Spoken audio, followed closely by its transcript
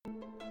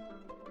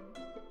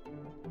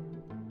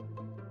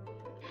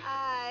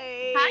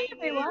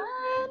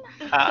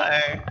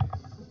Hi.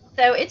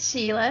 So it's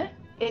Sheila.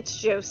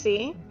 It's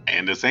Josie.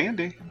 And it's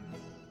Andy.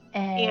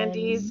 And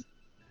Andy's.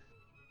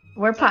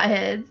 We're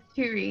potheads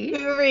who read.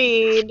 Who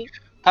read.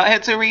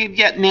 Potheads who read,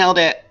 yet nailed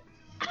it.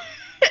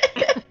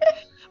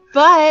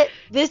 But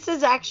this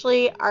is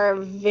actually our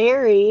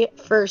very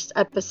first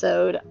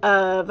episode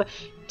of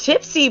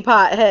Tipsy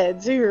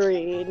Potheads Who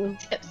Read.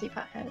 Tipsy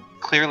Potheads.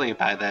 Clearly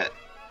by that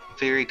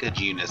very good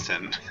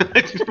unison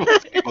I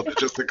was able to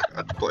just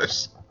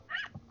accomplish.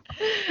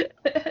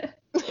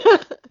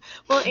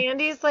 Well,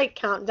 Andy's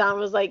countdown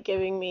was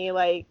giving me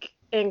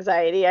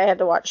anxiety. I had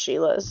to watch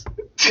Sheila's.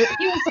 He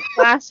was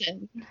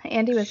flashing.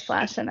 Andy was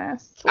flashing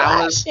us.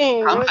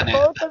 Flashing. I was With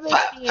both of his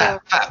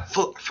hands.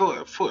 5 foot.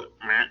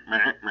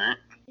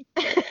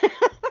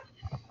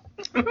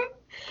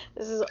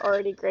 This is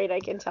already great, I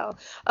can tell.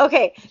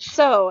 Okay,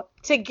 so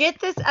to get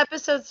this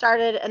episode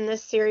started and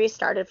this series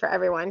started for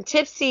everyone,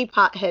 Tipsy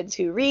Potheads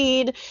Who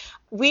Read,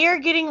 we are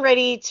getting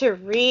ready to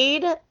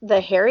read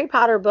the Harry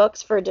Potter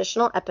books for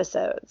additional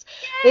episodes.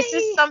 Yay! This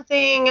is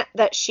something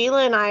that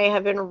Sheila and I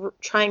have been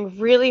trying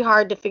really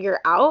hard to figure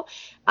out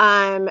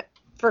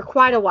for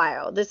quite a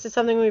while. This is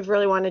something we've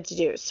really wanted to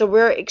do. So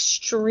we're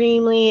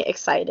extremely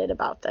excited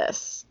about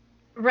this.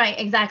 Right,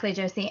 exactly,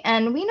 Josie.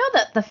 And we know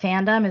that the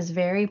fandom is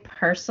very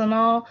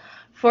personal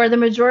for the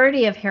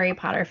majority of Harry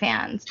Potter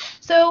fans.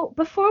 So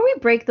before we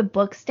break the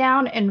books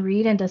down and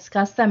read and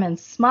discuss them in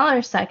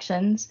smaller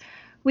sections,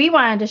 we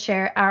wanted to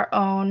share our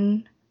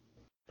own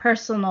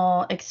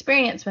personal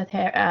experience with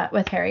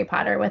Harry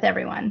Potter with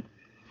everyone.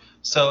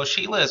 So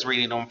Sheila is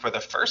reading them for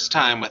the first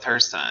time with her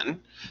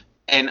son.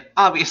 And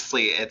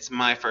obviously it's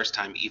my first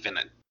time even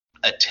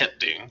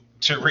attempting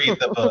to read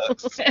the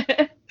books.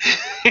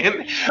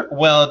 And,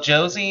 well,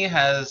 Josie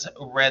has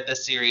read the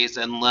series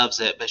and loves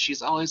it, but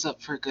she's always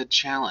up for a good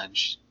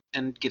challenge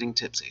and getting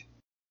tipsy.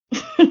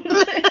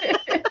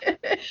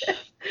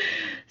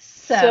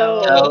 So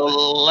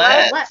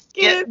let's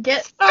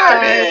get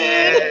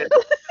started.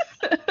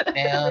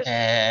 Nailed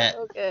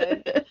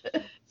it.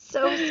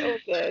 So good. So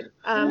good.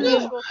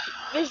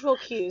 Visual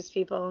cues,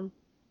 people.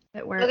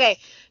 It works. Okay,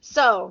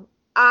 so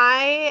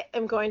I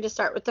am going to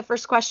start with the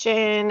first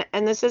question,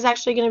 and this is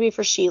actually going to be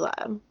for Sheila.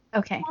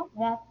 Okay.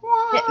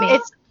 Hit me.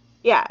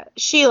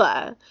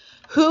 Sheila,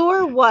 who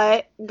or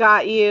what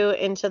got you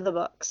into the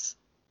books?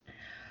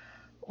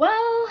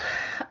 Well,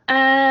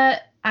 I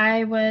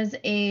was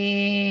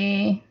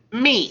Me.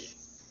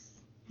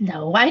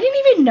 No, I didn't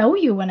even know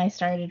you when I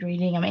started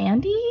reading them,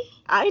 Andy.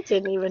 I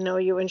didn't even know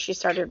you when she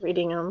started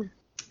reading them.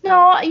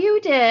 No, you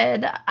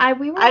did. I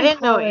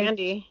didn't know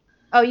Andy.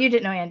 Oh, you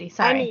didn't know Andy.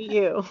 Sorry. I knew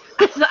you.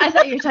 I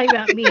thought you were talking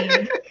about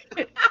me.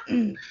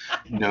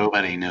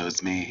 Nobody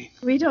knows me.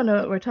 We don't know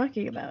what we're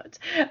talking about.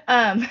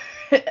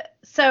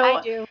 So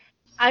I do.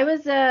 I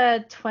was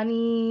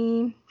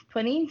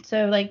 2020,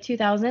 so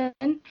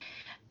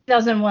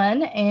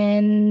 2001,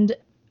 and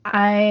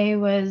I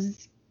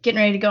was getting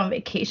ready to go on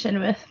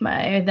vacation with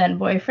my then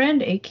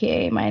boyfriend,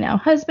 aka my now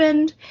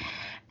husband,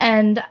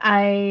 and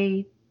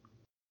I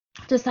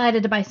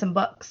decided to buy some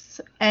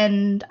books.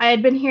 And I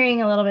had been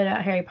hearing a little bit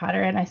about Harry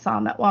Potter, and I saw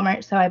them at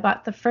Walmart, so I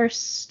bought the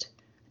first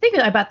 3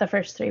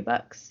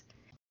 books.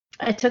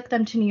 I took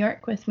them to New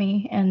York with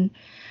me, and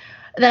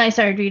then I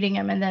started reading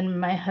them. And then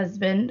my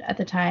husband at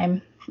the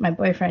time, my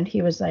boyfriend,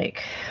 he was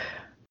like,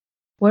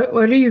 what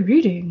are you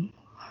reading?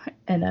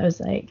 And I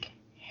was like,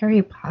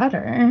 Harry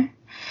Potter.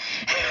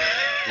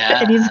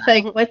 Yeah. And he's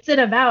like, what's it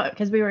about?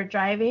 Because we were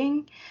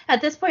driving. At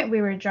this point,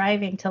 we were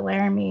driving to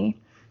Laramie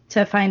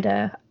to find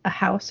a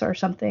house or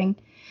something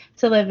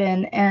to live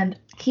in. And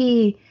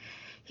he's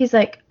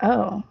like,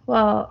 oh,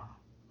 well,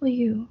 will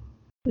you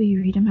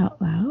read them out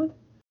loud?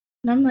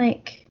 And I'm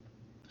like,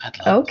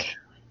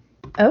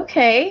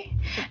 okay.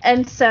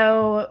 And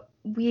so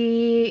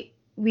we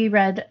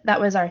read, that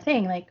was our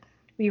thing.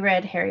 We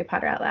read Harry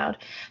Potter out loud.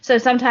 So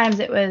sometimes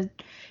it would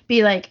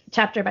be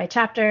chapter by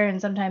chapter, and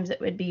sometimes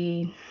it would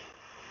be,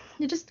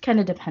 it just kind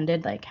of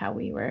depended how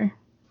we were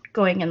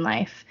going in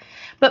life.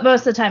 But most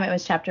of the time it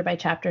was chapter by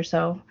chapter,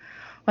 so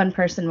one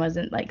person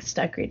wasn't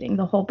stuck reading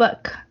the whole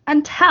book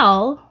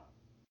until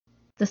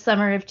the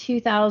summer of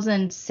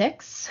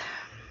 2006.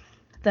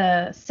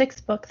 The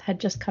 6th book had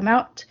just come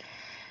out.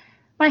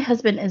 My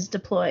husband is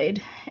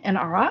deployed in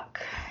Iraq,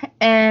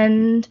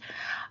 and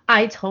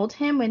I told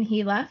him when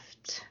he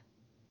left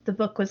the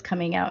book was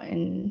coming out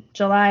in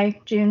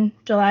June,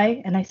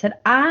 July, and I said,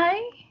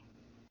 I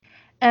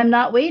am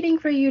not waiting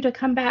for you to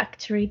come back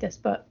to read this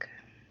book.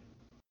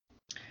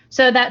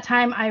 So that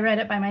time I read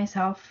it by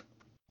myself,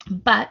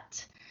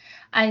 but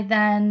I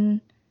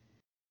then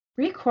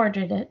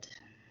recorded it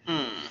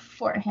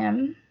for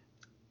him,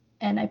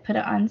 and I put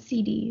it on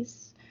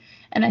CDs,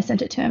 and I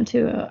sent it to him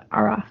to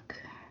Iraq.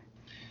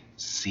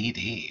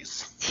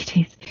 CDs.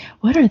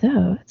 What are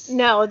those?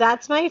 No,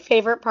 that's my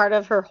favorite part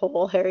of her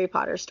whole Harry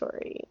Potter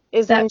story.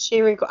 Is when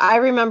I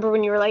remember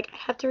when you were like, I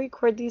have to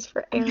record these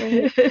for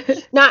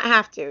Eric. Not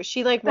have to.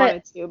 She like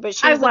wanted to, but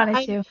she I was like,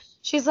 wanted to.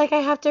 She's like, I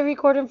have to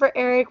record him for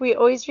Eric. We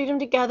always read him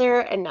together,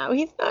 and now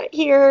he's not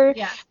here.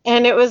 Yeah.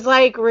 And it was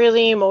like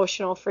really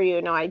emotional for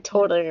you. No, I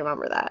totally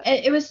remember that.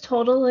 It was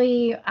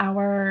totally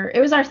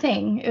it was our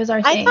thing. It was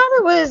our thing. I thought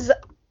it was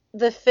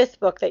the 5th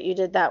book that you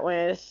did that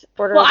with.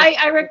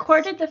 I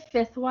recorded the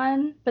 5th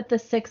one, but the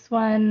 6th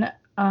one.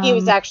 He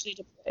was actually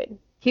deployed.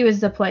 He was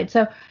deployed.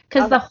 So,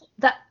 because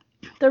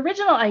the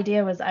original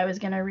idea was I was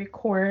gonna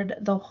record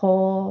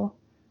all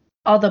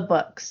the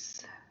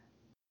books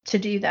to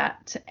do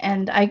that,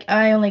 and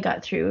I only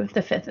got through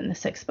the 5th and the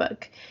 6th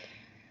book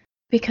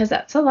because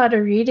that's a lot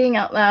of reading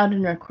out loud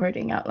and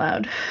recording out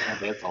loud.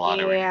 That's a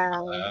lot of reading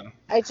out loud.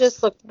 I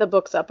just looked the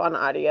books up on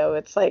audio.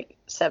 It's like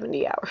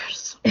 70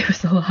 hours. It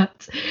was a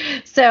lot.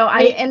 So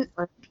and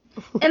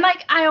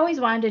like I always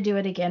wanted to do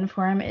it again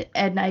for him,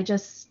 and I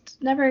just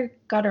never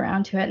got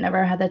around to it,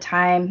 never had the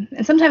time,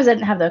 and sometimes I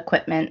didn't have the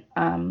equipment.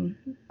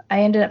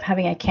 I ended up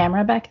having a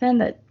camera back then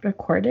that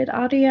recorded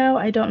audio.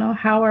 I don't know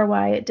how or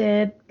why it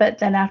did, but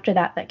then after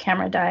that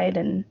camera died,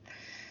 and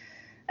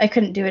I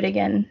couldn't do it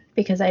again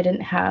because I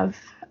didn't have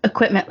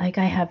equipment like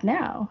I have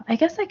now. I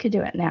guess I could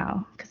do it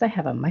now because I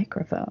have a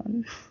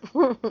microphone.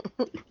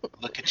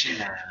 Look at you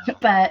now.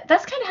 But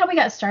that's kind of how we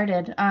got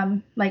started,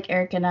 like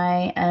Eric and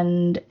I,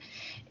 and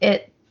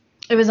it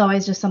was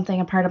always just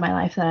something, a part of my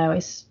life that I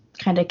always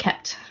kind of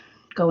kept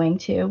going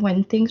to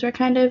when things were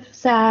kind of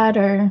sad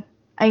or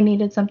I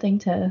needed something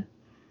to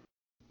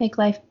make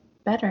life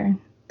better.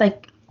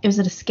 Like, it was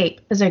an escape.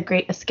 It was a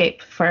great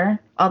escape for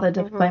all the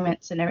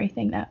deployments and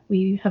everything that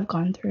we have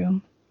gone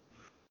through.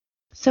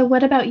 So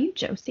what about you,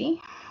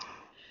 Josie?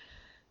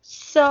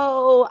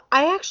 So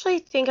I actually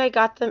think I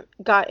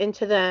got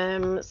into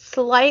them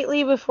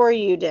slightly before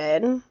you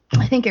did.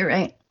 I think you're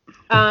right.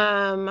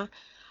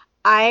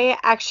 I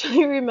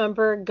actually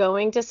remember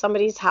going to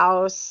somebody's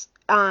house.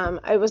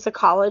 It was a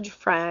college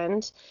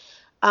friend.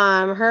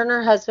 Her and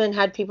her husband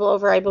had people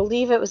over. I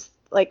believe it was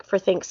like for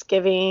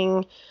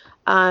Thanksgiving.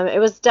 It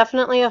was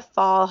definitely a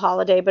fall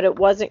holiday, but it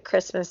wasn't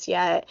Christmas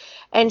yet.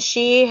 And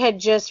she had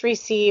just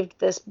received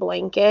this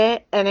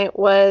blanket, and it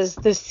was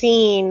the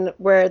scene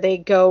where they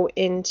go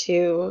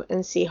into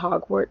and see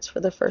Hogwarts for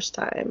the first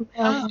time.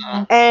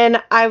 Uh-huh.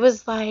 And I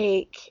was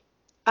like,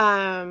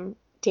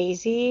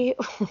 Daisy,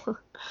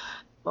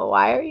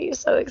 why are you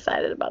so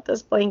excited about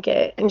this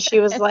blanket? And she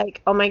was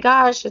like, oh my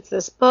gosh, it's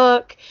this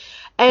book.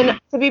 And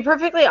to be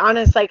perfectly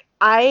honest, like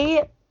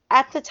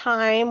at the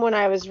time when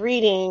I was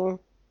reading,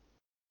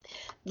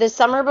 the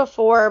summer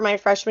before my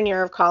freshman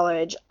year of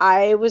college,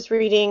 I was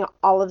reading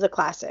all of the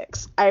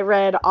classics. I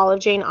read all of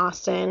Jane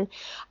Austen.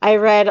 I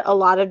read a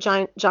lot of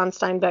John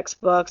Steinbeck's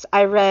books.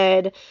 I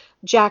read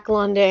Jack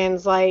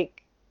London's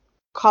like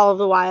Call of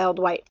the Wild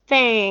White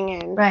Fang,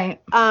 and right.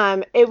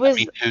 It was. I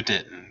mean, who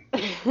didn't?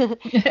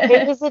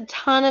 It was a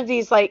ton of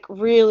these like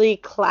really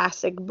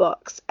classic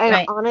books,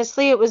 and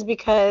honestly, it was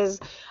because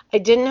I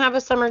didn't have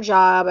a summer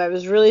job. I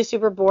was really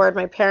super bored.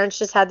 My parents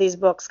just had these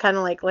books kind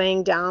of like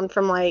laying down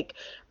from like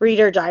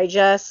Reader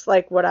Digest,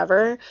 like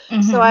whatever.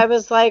 So I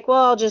was like,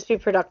 well, I'll just be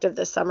productive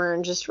this summer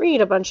and just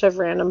read a bunch of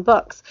random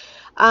books.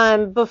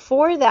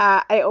 Before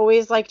that, I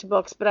always liked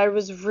books, but I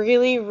was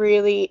really,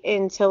 really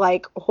into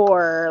like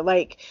horror.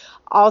 Like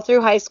all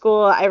through high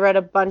school, I read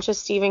a bunch of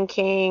Stephen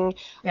King.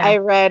 Yeah. I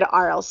read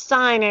R.L.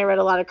 Stine. I read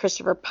a lot of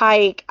Christopher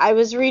Pike. I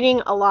was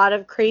reading a lot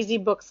of crazy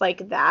books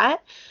like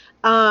that.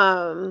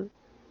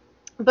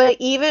 But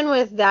even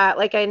with that,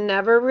 like I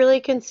never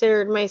really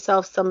considered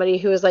myself somebody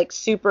who was like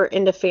super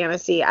into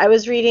fantasy. I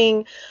was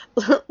reading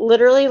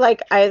literally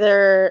like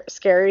either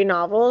scary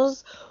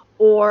novels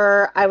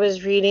or I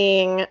was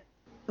reading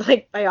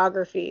like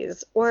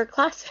biographies or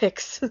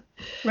classics.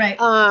 Right.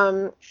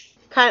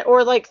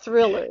 Or like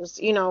thrillers,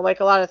 you know, like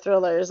a lot of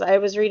thrillers. I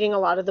was reading a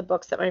lot of the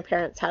books that my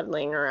parents had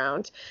laying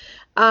around.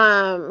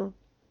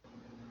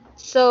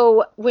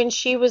 So when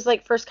she was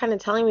like first kind of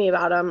telling me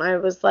about them, I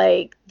was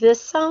like,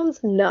 this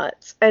sounds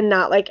nuts and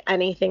not like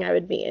anything I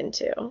would be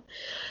into.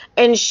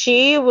 And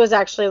she was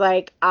actually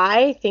like,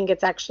 I think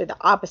it's actually the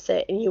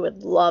opposite and you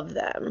would love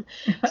them.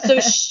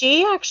 So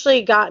she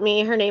actually got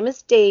me, her name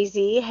is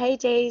Daisy. Hey,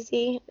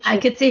 Daisy. I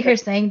could see her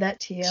saying that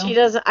to you. She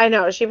doesn't, I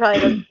know, she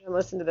probably doesn't even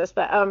listen to this,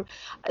 but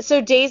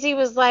so Daisy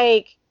was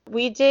like,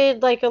 we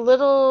did like a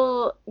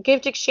little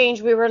gift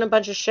exchange. We were in a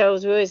bunch of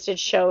shows. We always did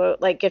show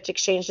like gift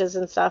exchanges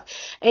and stuff.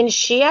 And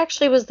she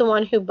actually was the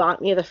one who bought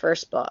me the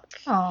first book.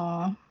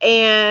 Aww.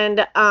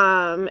 And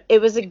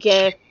it was a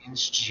gift.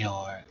 Changed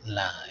your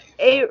life.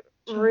 It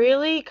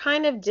really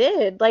kind of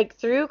did. Like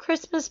through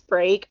Christmas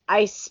break,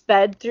 I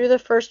sped through the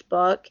first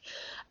book.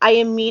 I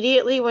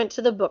immediately went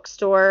to the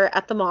bookstore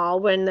at the mall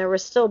when there were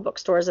still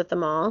bookstores at the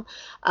mall.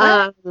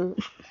 I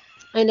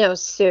know,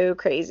 so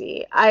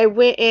crazy. I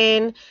went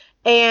in.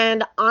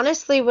 And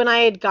honestly, when I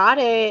had got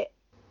it,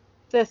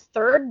 the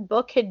third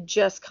book had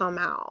just come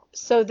out.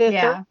 So the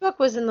Yeah. third book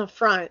was in the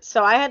front.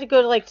 So I had to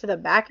go to like to the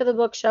back of the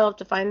bookshelf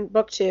to find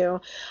book 2.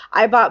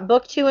 I bought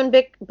book 2 and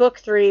book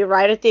 3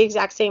 right at the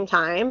exact same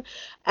time.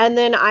 And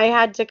then I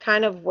had to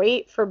kind of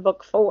wait for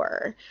book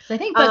 4. So I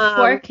think book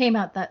 4 came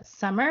out that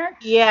summer.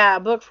 Yeah,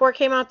 book 4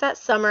 came out that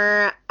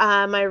summer.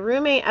 My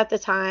roommate at the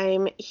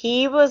time,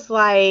 he was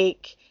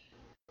like,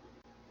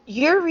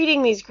 "You're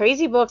reading these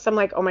crazy books." I'm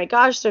like, "Oh my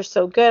gosh, they're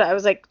so good." I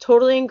was like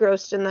totally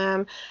engrossed in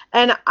them.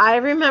 And I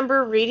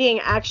remember reading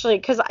actually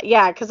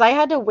because I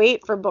had to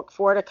wait for book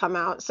 4 to come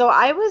out. So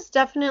I was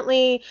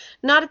definitely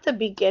not at the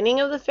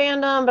beginning of the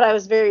fandom, but I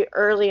was very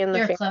early in the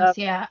You're fandom. close,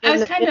 yeah. I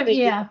was kind of,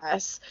 yeah.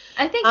 US.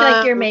 I think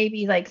like you're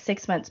maybe like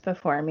 6 months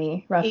before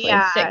me, roughly.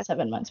 Yeah.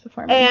 6-7 months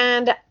before me.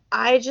 And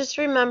I just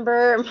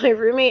remember my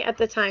roommate at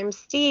the time,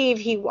 Steve,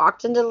 he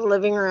walked into the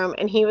living room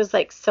and he was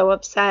like so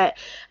upset.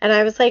 And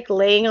I was like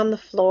laying on the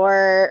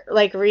floor,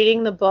 like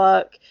reading the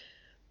book.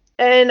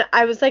 And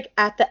I was like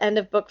at the end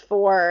of book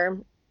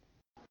 4.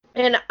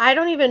 And I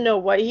don't even know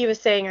what he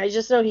was saying. I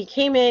just know he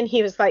came in,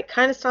 he was like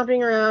kind of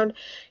stomping around.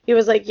 He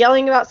was like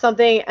yelling about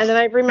something. And then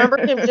I remember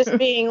him just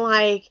being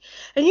like,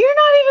 "And you're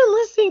not even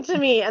listening to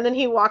me." And then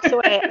he walks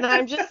away. And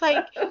I'm just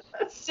like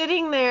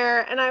sitting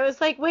there and I was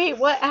like, "Wait,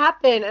 what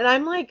happened?" And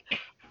I'm like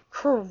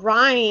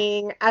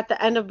crying at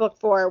the end of book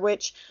 4,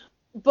 which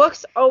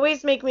books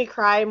always make me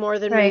cry more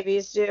than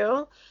movies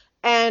do.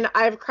 And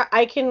I've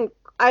cried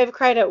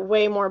at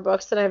way more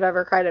books than I've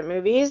ever cried at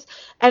movies.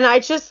 And I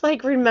just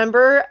like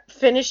remember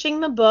finishing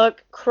the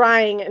book,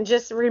 crying, and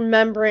just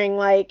remembering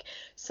like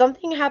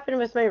something happened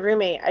with my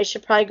roommate. I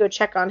should probably go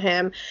check on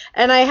him.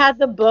 And I had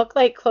the book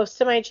like close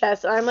to my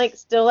chest and I'm like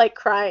still like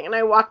crying. And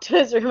I walked to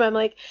his room. I'm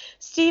like,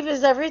 "Steve,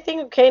 is everything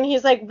okay?" And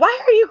he's like, "Why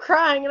are you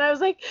crying?" And I was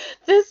like,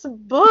 "This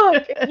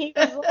book." And he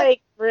was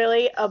like,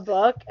 "Really, a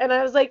book?" And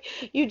I was like,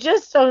 "You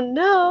just don't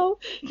know.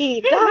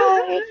 He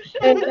died."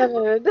 And da, da,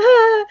 da,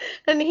 da.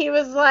 And he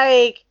was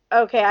like,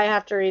 "Okay, I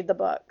have to read the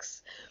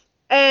books."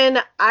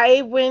 And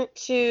after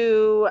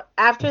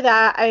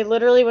that, I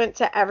literally went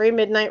to every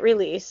midnight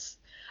release.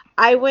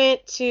 I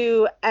went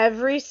to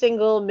every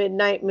single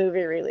midnight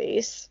movie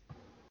release.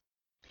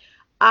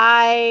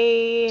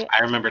 I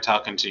remember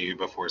talking to you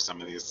before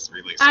some of these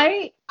releases.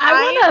 I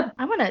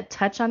want to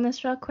touch on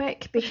this real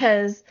quick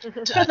because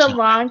for the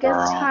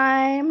longest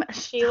time,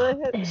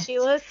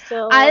 Sheila's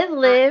still I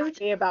lived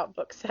happy about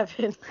book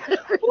 7. For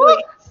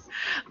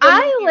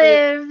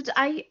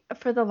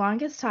the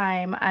longest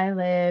time I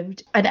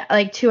lived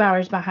like 2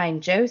 hours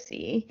behind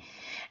Josie,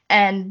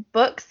 and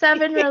book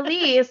 7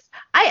 release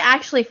I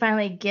actually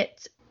finally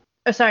get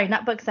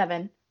not book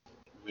 7.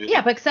 Yeah,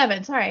 book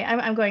 7. Sorry,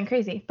 I'm going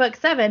crazy. Book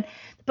 7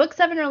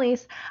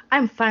 release,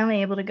 I'm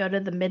finally able to go to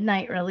the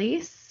midnight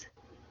release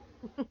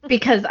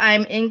because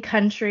I'm in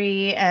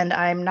country and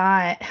I'm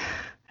not.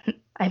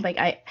 I'm like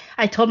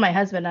I told my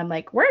husband, I'm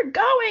like, we're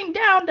going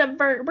down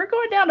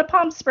to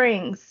Palm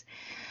Springs,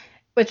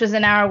 which was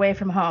an hour away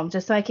from home,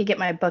 just so I could get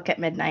my book at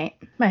midnight.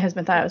 My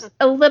husband thought I was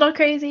a little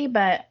crazy,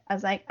 but I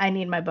was like, I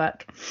need my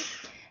book.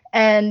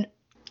 And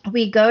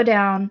we go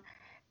down,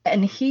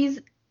 and he's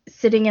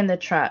sitting in the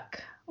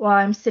truck while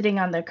I'm sitting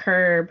on the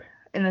curb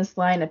in this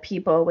line of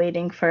people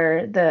waiting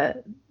for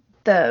the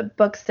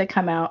books to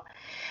come out.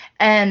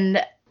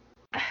 And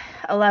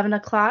 11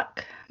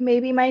 o'clock,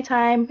 maybe my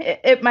time.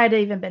 It might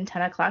have even been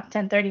 10 o'clock,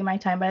 10:30 my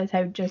time by the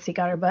time Josie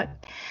got her book.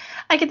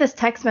 I get this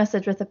text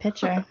message with a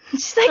picture.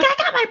 She's like, "I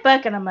got my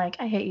book." And I'm like,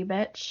 "I hate you,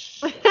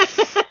 bitch."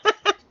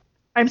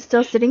 I'm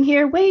still sitting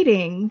here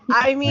waiting.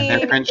 I mean,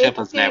 their friendship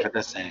was never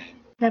the same.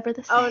 Never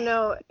the same. Oh,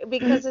 no,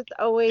 because it's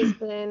always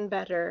been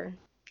better.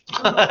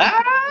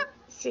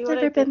 See what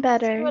Never been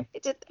better. See what I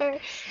did there?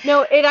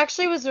 No, it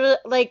actually was really,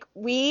 like,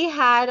 we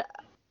had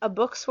a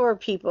bookstore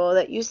people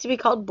that used to be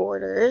called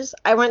Borders.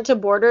 I went to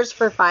Borders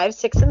for 5,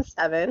 6, and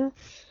 7.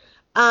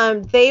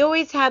 They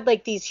always had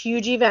like these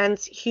huge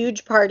events,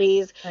 huge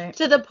parties, right,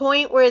 to the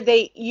point where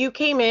you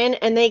came in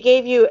and they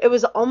gave you, it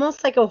was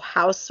almost like a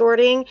house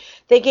sorting.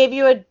 They gave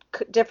you a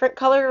different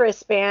color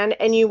wristband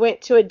and you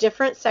went to a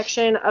different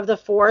section of the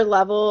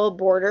 4-level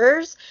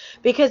Borders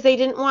because they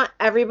didn't want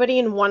everybody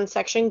in one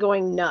section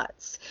going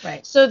nuts.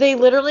 Right. So they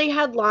literally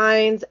had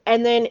lines,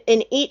 and then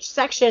in each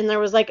section there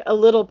was like a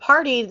little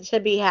party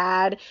to be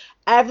had.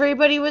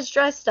 Everybody was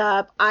dressed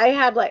up.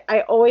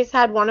 I always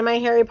had one of my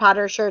Harry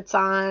Potter shirts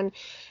on.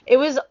 It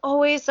was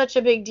always such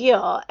a big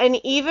deal. And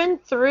even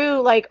through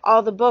like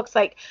all the books,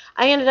 like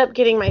I ended up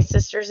getting my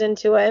sisters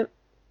into it.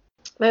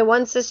 My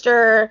one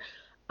sister,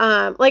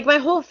 like my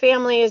whole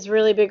family is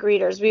really big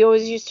readers. We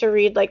always used to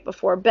read like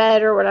before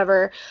bed or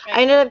whatever. Right.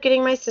 I ended up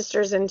getting my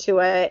sisters into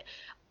it.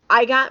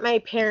 I got my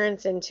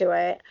parents into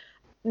it.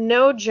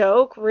 No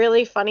joke,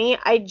 really funny.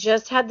 I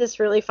just had this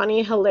really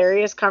funny,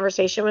 hilarious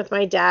conversation with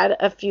my dad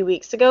a few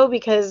weeks ago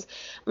because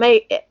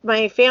my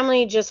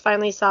family just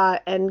finally saw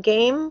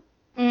Endgame.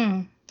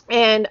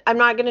 And I'm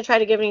not going to try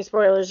to give any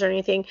spoilers or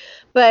anything,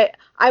 but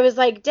I was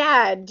like,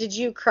 "Dad, did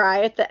you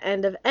cry at the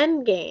end of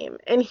Endgame?"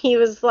 And he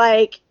was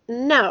like,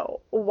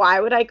 no, why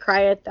would I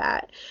cry at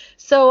that?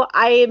 So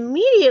I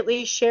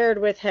immediately shared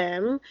with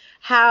him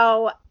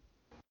how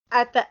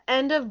at the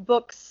end of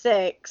book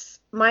 6,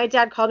 my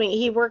dad called me.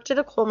 He worked at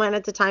a coal mine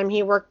at the time.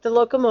 He worked the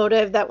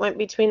locomotive that went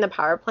between the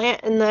power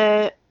plant and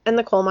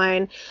the coal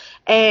mine,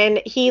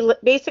 and he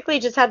basically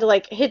just had to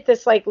like hit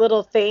this like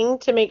little thing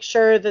to make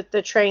sure that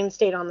the train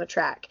stayed on the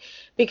track,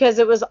 because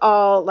it was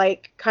all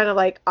like kind of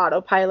like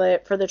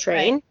autopilot for the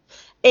train. Right.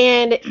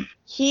 And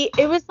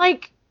it was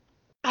like,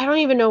 I don't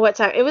even know what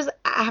time. It was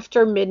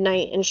after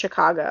midnight in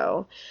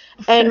Chicago.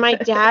 And my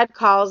dad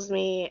calls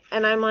me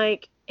and I'm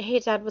like, "Hey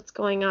dad, what's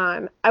going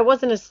on?" I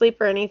wasn't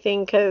asleep or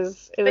anything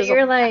because it But was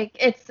you're like,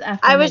 it's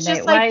after I was midnight.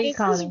 just Why like, are you this is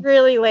calling?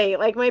 really late.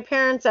 Like my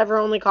parents ever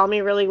only call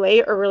me really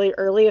late or really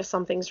early if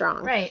something's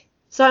wrong. Right.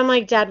 So I'm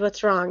like, "Dad,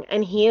 what's wrong?"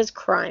 And he is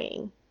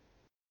crying.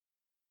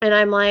 And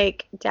I'm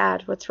like,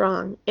 "Dad, what's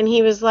wrong?" And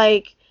he was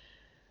like,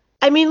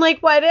 I mean, like,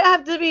 why did it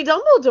have to be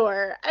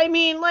Dumbledore? I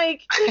mean,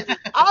 like,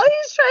 all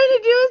he's trying to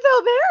do is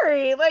help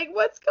Harry. Like,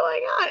 what's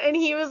going on? And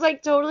he was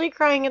like totally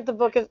crying at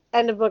the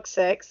end of book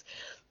 6.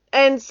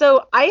 And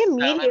so I So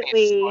many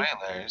immediately,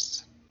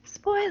 spoilers.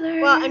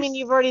 Spoilers. well, I mean,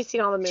 you've already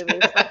seen all the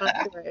movies, so I'm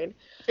not too worried.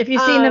 If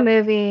you've seen the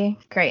movie,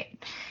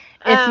 great.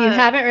 If you uh,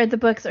 haven't read the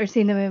books or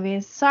seen the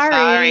movies,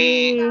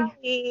 sorry.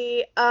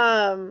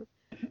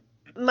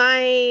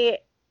 my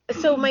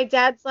so my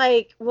dad's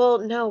like, "Well,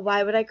 no,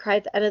 why would I cry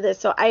at the end of this?"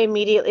 So I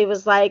immediately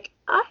was like,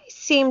 "I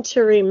seem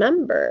to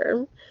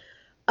remember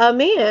a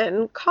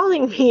man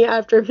calling me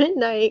after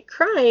midnight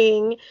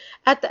crying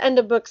at the end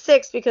of book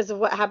 6 because of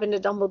what happened to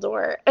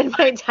Dumbledore." And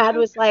my dad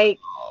was like,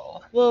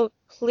 Oh. "Well,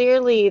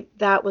 clearly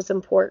that was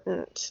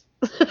important."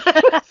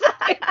 I was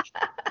like,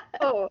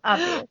 "Oh,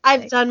 Obviously.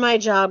 I've done my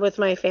job with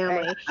my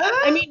family."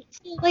 Right. I mean,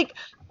 like,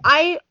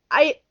 I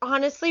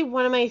honestly,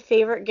 one of my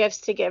favorite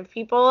gifts to give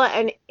people,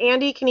 and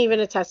Andy can even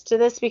attest to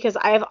this because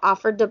I have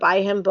offered to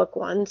buy him book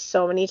 1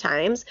 so many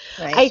times.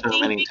 Right. So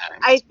many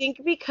times. I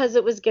think because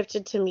it was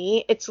gifted to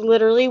me, it's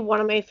literally one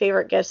of my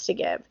favorite gifts to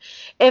give.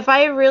 If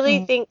I really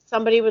Mm. think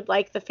somebody would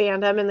like the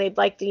fandom and they'd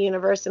like the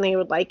universe and they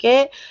would like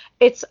it,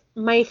 it's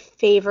my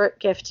favorite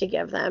gift to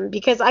give them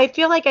because I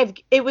feel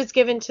like it was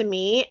given to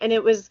me, and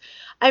it was,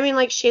 I mean,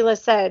 like Sheila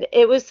said,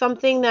 it was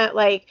something that,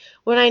 like,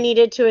 when I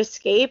needed to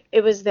escape,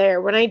 it was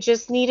there. When I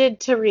just needed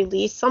to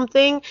release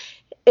something,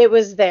 it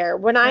was there.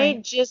 When I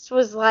Right. just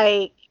was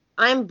like,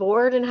 I'm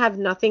bored and have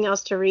nothing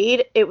else to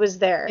read, it was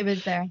there. It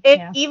was there. It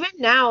Yeah. even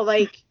now,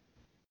 like,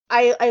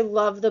 I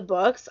love the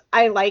books.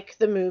 I like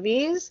the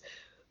movies.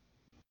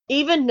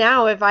 Even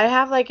now, if I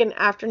have like an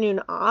afternoon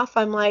off,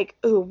 I'm like,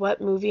 "Ooh,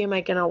 what movie am I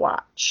gonna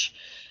watch?"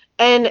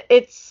 And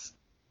it's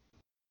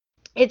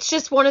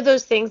just one of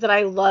those things that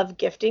I love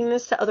gifting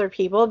this to other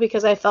people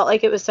because I felt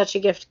like it was such a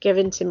gift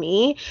given to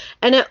me,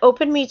 and it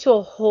opened me to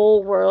a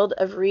whole world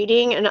of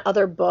reading and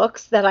other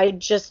books that I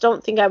just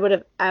don't think I would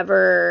have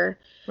ever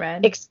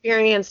Read.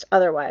 experienced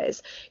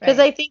otherwise. Because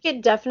Right. I think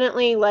it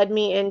definitely led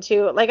me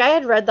into, like, I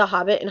had read The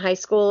Hobbit in high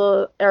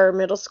school or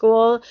middle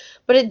school,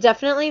 but it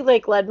definitely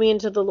like led me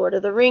into the Lord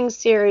of the Rings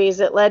series.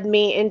 It led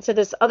me into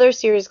this other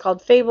series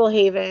called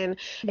Fablehaven.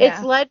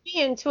 It's Yeah. led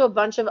me into a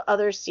bunch of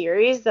other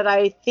series that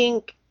I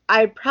think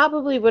I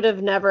probably would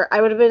have never,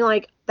 I would have been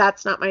like,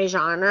 that's not my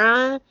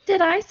genre.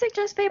 Did I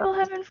suggest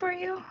Fablehaven for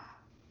you?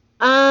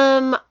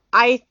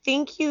 I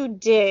think you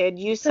did.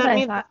 You That's what sent I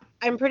me, thought.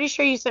 I'm pretty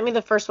sure you sent me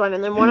the first one.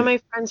 And then one of my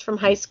friends from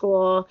high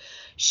school,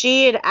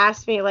 she had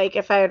asked me like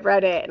if I had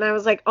read it. And I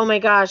was like, "Oh my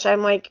gosh."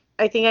 I'm like,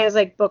 I think I was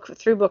like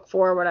through book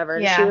 4 or whatever.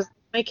 And she Yeah. was,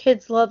 "My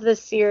kids love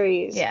this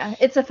series." Yeah.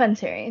 It's a fun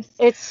series.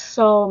 It's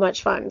so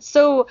much fun.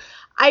 So,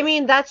 I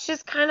mean, that's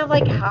just kind of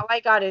like how I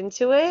got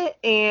into it,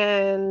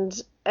 and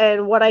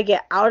what I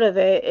get out of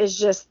it is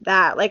just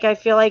that. Like, I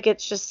feel like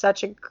it's just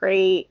such a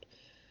great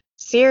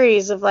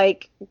series of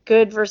like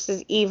good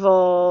versus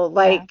evil,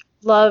 like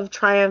love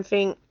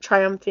triumphing,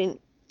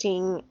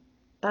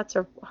 that's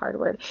a hard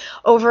word,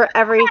 over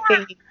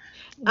everything.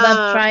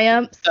 Love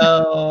triumphs.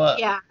 So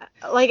Yeah,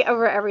 like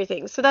over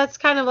everything. So that's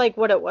kind of like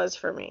what it was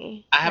for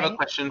me. I have a Right.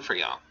 question for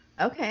y'all.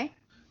 Okay.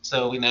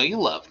 So we know you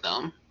love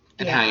them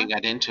and how Yeah. you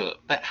got into it,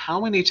 but how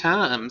many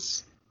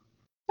times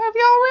have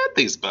y'all read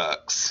these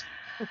books?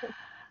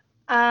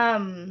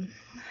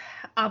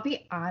 I'll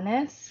be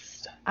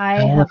honest. I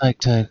I have would like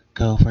to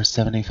go for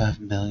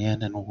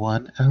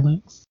 75,000,001,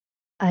 Alex.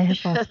 I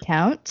have lost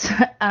count.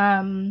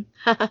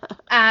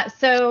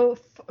 So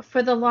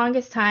for the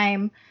longest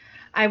time,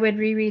 I would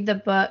reread the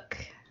book.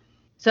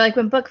 So like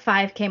when book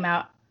 5 came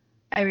out,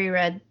 I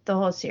reread the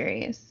whole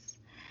series.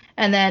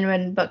 And then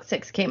when book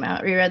 6 came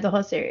out, reread the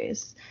whole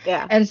series.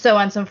 Yeah. And so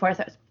on and so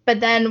forth. But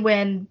then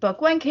when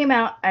book 1 came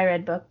out, I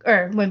read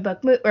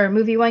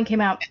movie 1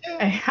 came out,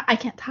 I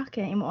can't talk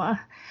anymore.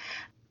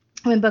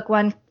 When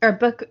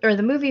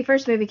the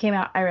first movie came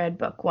out, I read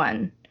book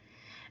 1.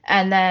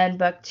 And then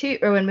book 2,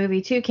 or when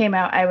movie 2 came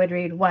out, I would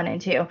read 1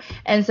 and 2.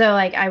 And so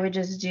like I would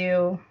just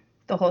do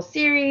the whole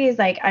series.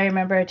 Like I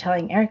remember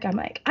telling Eric, I'm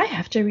like, I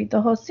have to read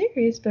the whole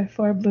series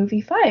before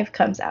movie 5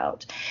 comes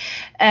out.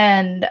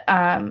 And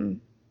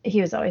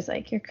he was always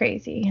like, "You're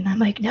crazy," and I'm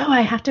like, "No,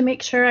 I have to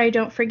make sure I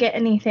don't forget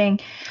anything."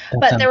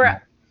 That's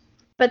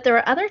But there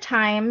were other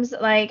times,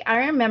 like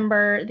I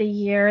remember the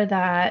year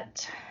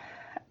that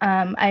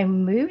I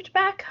moved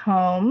back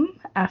home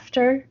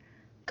after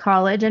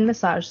college and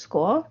massage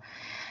school,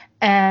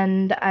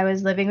 and I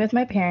was living with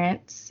my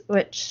parents,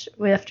 which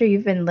after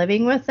you've been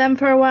living with them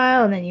for a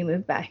while and then you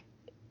move back,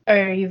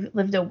 or you've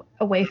lived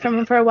away from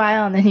them for a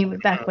while and then you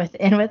move back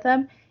in with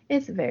them,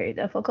 it's very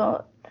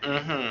difficult.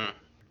 Mm-hmm.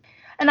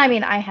 And I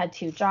mean, I had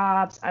 2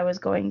 jobs, I was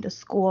going to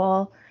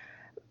school,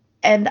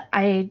 and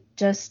I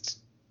just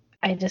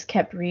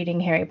kept reading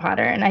Harry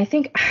Potter, and I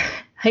think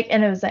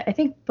and it was, I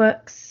think,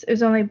 books, it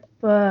was only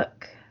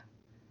book,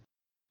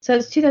 so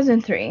it's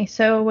 2003,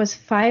 so was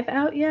 5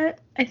 out yet?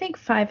 I think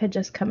 5 had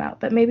just come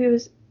out, but maybe it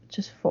was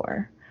just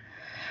 4.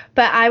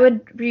 But I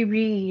would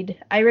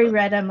I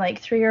reread them like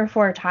 3 or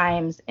 4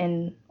 times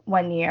in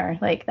one year,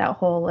 like that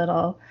whole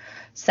little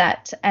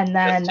set, and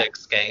then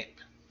just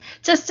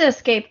to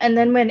escape. And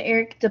then when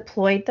Eric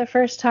deployed the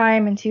first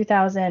time in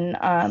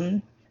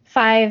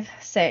 2005,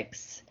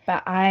 6,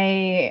 but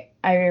I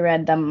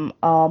reread them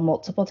all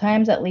multiple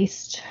times, at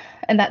least.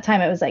 And that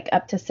time it was like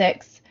up to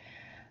 6,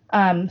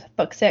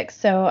 book 6.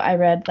 So I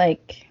read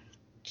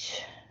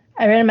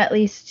them at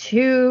least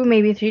 2,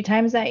 maybe 3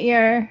 times that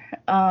year.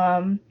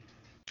 And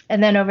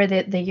then over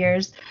the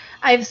years,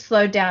 I've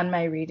slowed down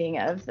my reading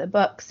of the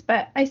books,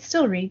 but I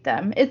still read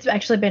them. It's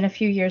actually been a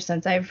few years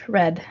since I've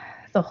read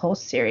the whole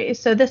series.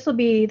 So this will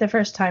be the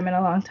first time in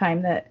a long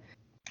time that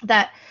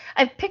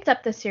I've picked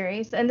up the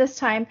series. And this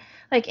time,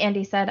 like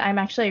Andy said, I'm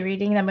actually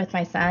reading them with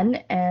my son,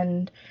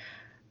 and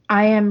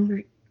I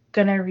am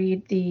going to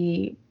read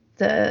the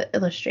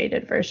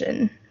illustrated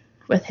version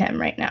with him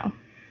right now.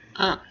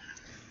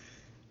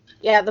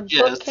 Yeah, the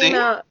book came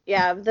out.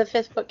 Yeah, the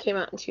 5th book came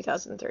out in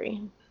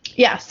 2003.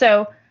 Yeah,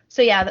 so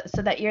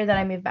that year that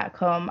I moved back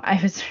home, I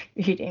was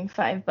reading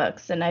 5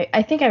 books, and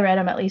I think I read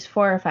them at least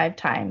 4 or 5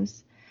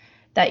 times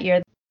that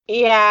year.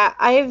 Yeah,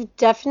 I've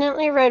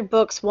definitely read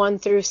books 1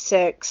 through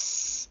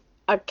 6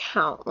 a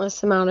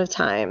countless amount of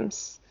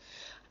times.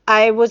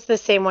 I was the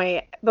same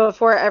way.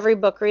 Before every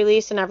book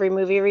release and every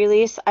movie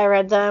release, I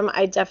read them.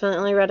 I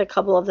definitely read a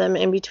couple of them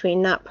in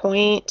between that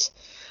point.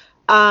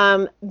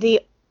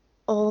 The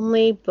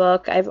only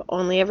book I've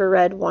only ever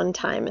read one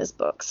time is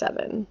book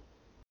 7.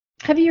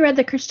 Have you read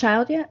The Cursed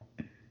Child yet?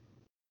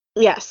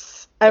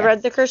 Yes, I've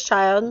read The Cursed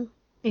Child.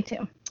 Me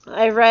too.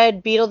 I've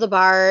read Beetle the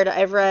Bard.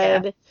 I've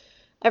read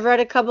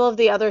a couple of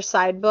the other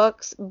side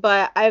books,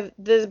 but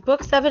the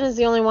book 7 is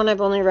the only one I've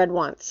only read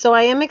once. So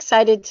I am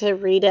excited to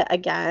read it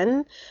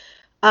again.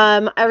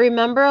 I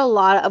remember a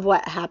lot of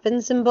what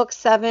happens in book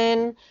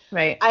 7.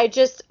 Right. I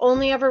just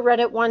only ever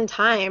read it one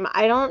time.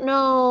 I don't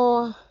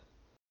know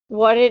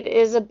what it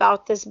is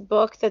about this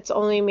book that's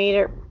only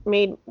made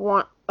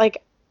want,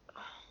 like,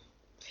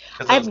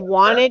 I've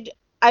wanted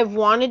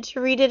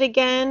to read it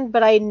again,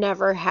 but I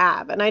never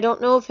have. And I don't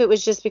know if it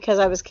was just because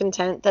I was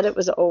content that it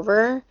was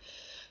over.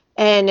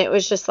 And it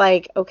was just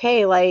like,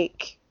 okay,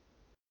 like,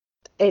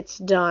 it's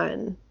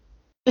done.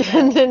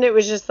 And then it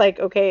was just like,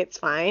 okay, it's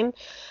fine.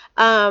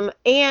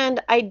 And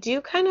I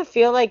do kind of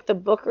feel like the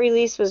book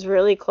release was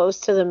really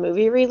close to the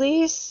movie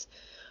release.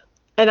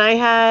 And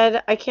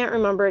I can't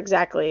remember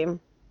exactly.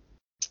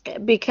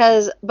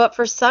 But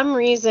for some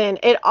reason,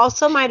 it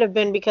also might have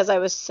been because I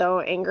was so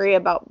angry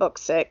about book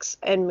 6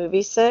 and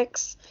movie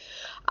 6.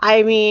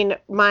 I mean,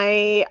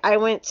 I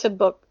went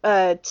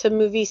to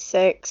movie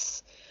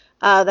 6,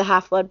 The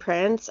Half-Blood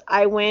Prince.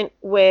 I went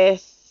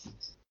with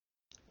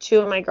 2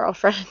 of my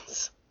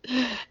girlfriends,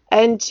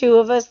 and 2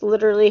 of us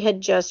literally had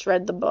just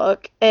read the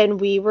book, and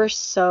we were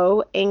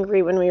so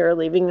angry when we were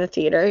leaving the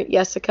theater.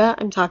 Jessica,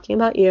 I'm talking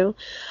about you.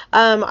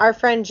 Our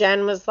friend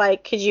Jen was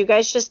like, could you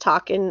guys just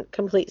talk in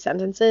complete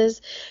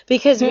sentences?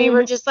 Because we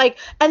were just like,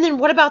 and then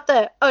what about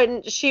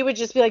and she would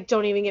just be like,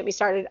 don't even get me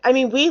started. I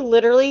mean, we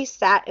literally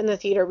sat in the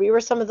theater. We were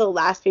some of the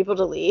last people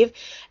to leave,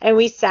 and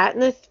we sat in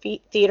the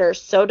theater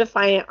so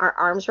defiant. Our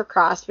arms were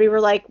crossed. We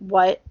were like,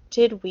 what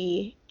did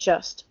we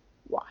just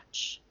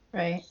watch?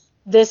 Right.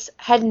 This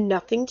had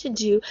nothing to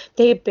do.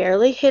 They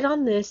barely hit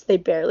on this. They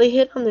barely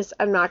hit on this.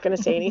 I'm not going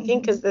to say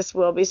anything because this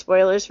will be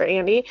spoilers for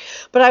Andy.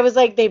 But I was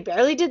like, they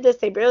barely did this.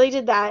 They barely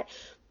did that.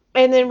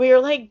 And then we were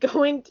like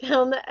going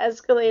down the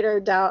escalator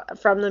down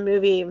from the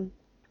movie.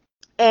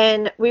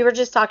 And we were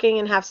just talking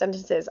in half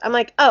sentences. I'm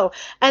like, oh,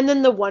 and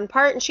then the one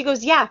part, and she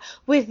goes, yeah,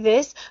 with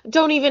this,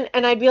 don't even,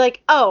 and I'd be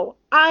like, oh,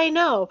 I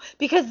know,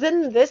 because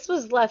then this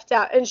was left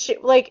out. And she,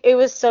 like, it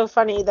was so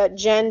funny that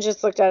Jen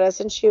just looked at us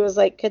and she was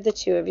like, could the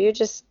 2 of you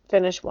just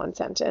finish one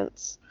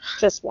sentence?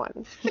 Just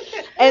one.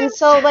 And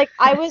so, like,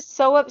 I was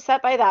so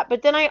upset by that.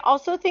 But then I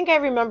also think I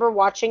remember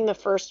watching the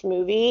first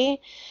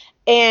movie,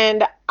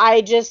 and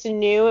I just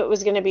knew it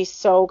was going to be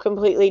so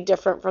completely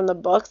different from the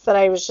books that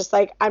I was just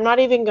like, I'm not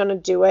even going to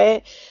do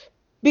it.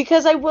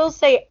 Because I will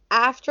say,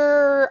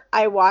 after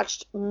I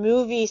watched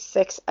movie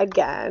 6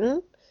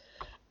 again,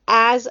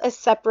 as a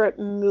separate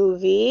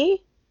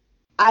movie,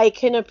 I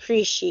can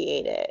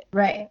appreciate it.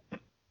 Right.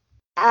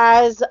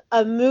 As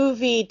a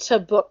movie to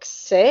book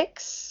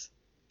 6,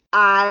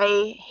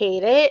 I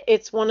hate it.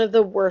 It's one of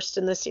the worst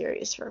in the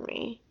series for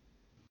me.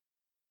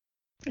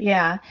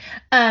 Yeah.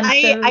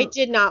 I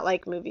did not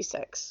like movie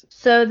 6.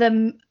 So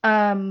the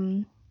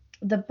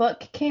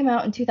book came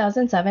out in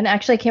 2007. It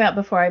actually came out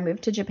before I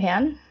moved to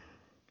Japan.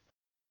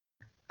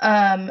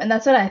 And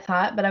that's what I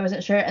thought, but I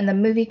wasn't sure. And the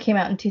movie came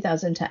out in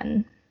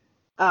 2010.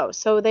 Oh,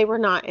 so they were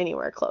not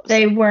anywhere close.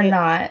 They were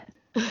not.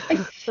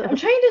 I'm trying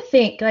to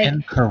think. Like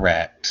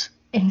Incorrect.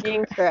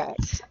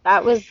 Incorrect.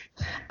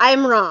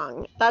 I'm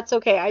wrong. That's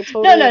okay. I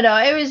totally. No.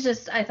 It was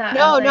just I thought.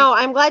 No.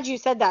 I'm glad you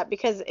said that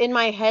because in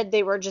my head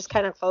they were just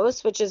kind of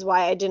close, which is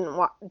why I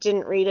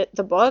didn't read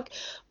the book.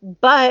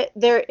 But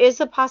there is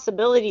a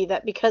possibility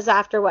that because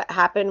after what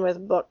happened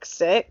with book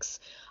 6,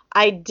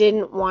 I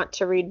didn't want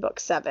to read book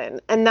 7,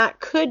 and that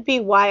could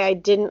be why I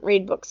didn't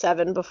read book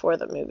 7 before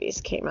the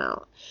movies came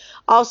out.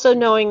 Also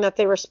knowing that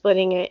they were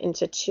splitting it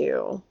into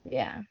 2.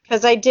 Yeah.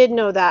 Because I did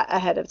know that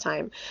ahead of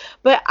time.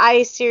 But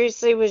I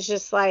seriously was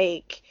just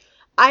like,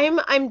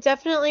 I'm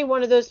definitely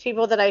one of those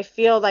people that I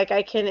feel like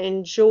I can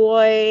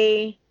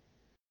enjoy,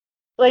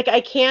 like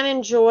I can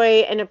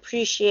enjoy and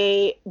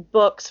appreciate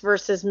books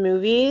versus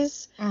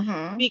movies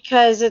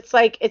because it's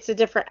like it's a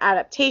different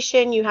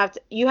adaptation. You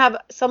have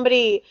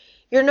somebody.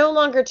 You're no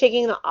longer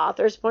taking the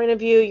author's point of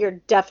view.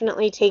 You're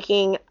definitely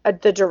taking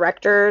the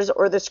director's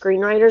or the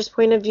screenwriter's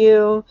point of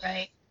view.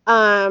 Right.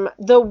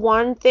 The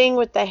one thing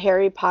with the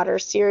Harry Potter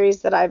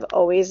series that I've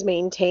always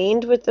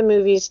maintained with the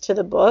movies to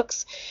the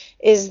books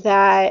is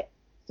that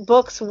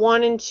books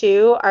 1 and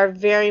 2 are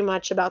very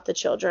much about the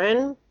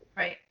children.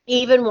 Right.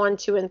 Even 1,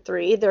 2, and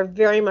 3, they're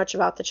very much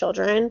about the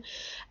children.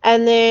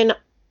 And then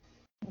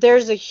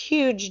there's a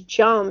huge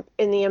jump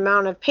in the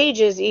amount of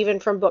pages even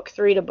from book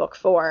 3 to book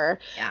 4.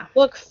 Yeah.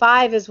 Book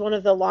 5 is one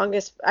of the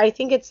longest, I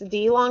think it's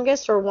the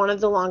longest or one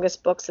of the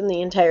longest books in the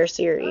entire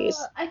series.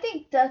 I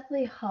think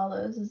Deathly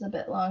Hallows is a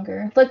bit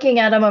longer. Looking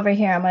at them over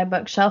here on my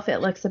bookshelf, it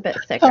looks a bit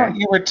thicker. Oh,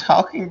 you were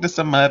talking to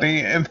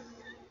somebody and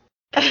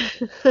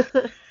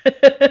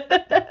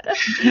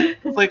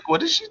like,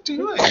 what is she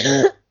doing?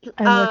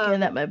 I'm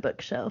looking at my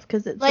bookshelf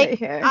because it's like right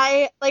here.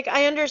 I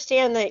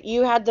understand that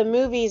you had the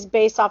movies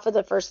based off of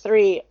the first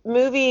 3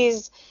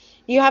 movies.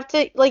 You have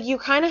to you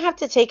kind of have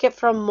to take it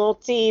from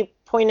multi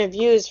point of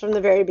views from the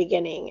very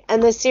beginning,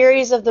 and the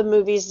series of the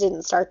movies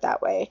didn't start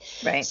that way.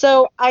 Right.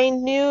 So I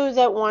knew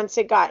that once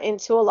it got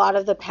into a lot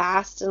of the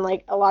past and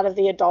like a lot of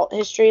the adult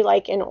history,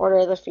 like in Order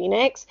of the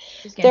Phoenix,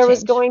 there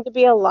was going to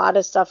be a lot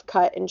of stuff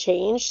cut and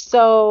changed.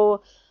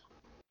 So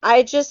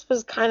I just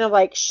was kind of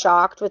like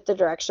shocked with the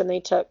direction they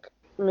took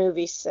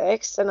movie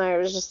 6, and I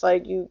was just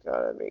like, you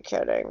gotta be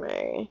kidding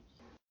me.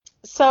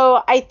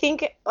 So I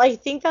think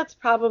that's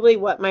probably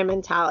what my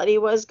mentality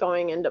was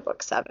going into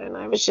book 7.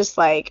 I was just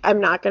like,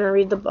 I'm not gonna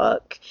read the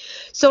book.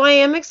 So I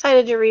am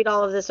excited to read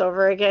all of this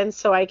over again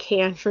so I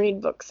can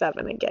read book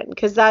 7 again,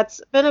 because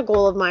that's been a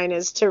goal of mine,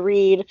 is to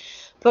read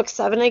book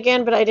 7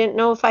 again, but I didn't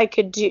know if I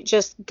could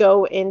just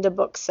go into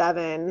book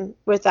 7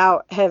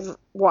 without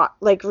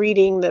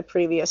reading the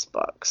previous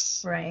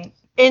books. Right.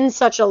 In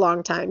such a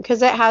long time,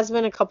 because it has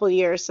been a couple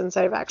years since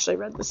I've actually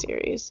read the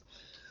series.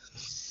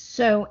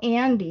 So,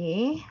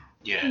 Andy,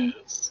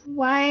 Yes.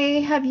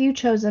 why have you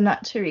chosen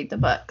not to read the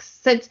books?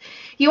 Since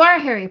you are a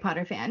Harry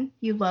Potter fan,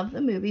 you love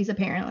the movies,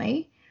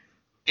 apparently.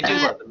 I do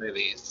love the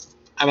movies.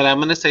 I mean, I'm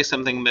going to say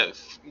something that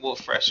will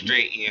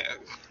frustrate you.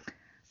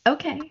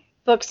 Okay.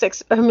 Book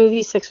 6, or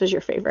movie 6 was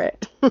your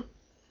favorite.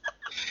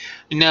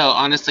 No,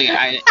 honestly,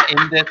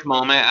 in this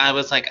moment, I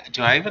was like,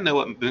 do I even know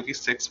what movie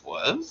 6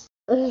 was?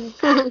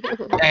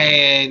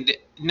 And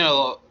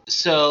no,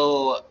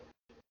 so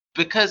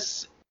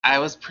because I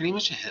was pretty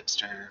much a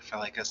hipster for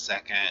like a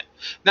second.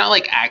 Not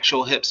like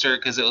actual hipster,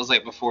 because it was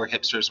like before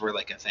hipsters were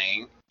like a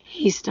thing.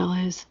 He still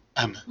is.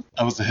 I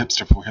was a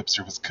hipster before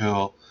hipster was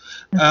cool.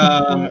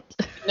 No,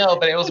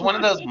 but it was one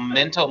of those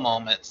mental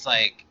moments,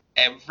 like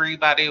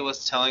everybody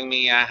was telling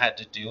me I had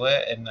to do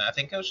it, and I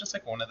think it was just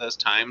like one of those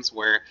times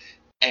where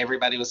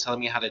everybody was telling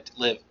me how to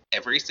live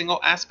every single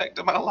aspect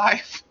of my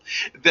life.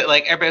 That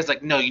like everybody's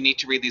like, no, you need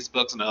to read these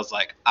books, and I was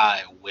like,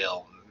 I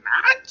will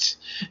not.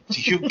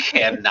 You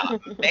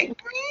cannot make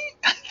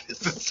me.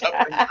 This is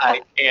something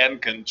I can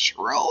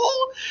control.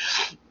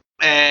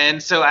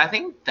 And so I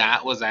think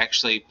that was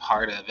actually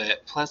part of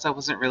it. Plus, I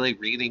wasn't really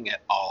reading at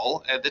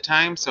all at the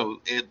time,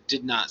 so it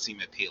did not seem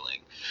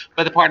appealing.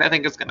 But the part I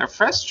think is going to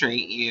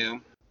frustrate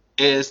you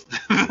is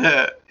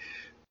that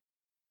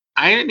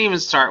I didn't even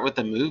start with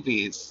the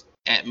movies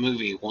at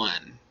movie 1.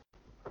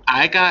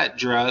 I got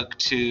drugged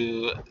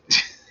to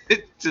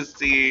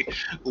see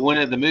one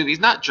of the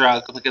movies. Not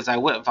drugged, because I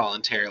went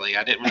voluntarily.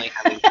 I didn't really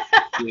have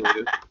anything to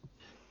do.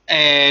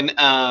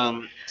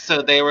 And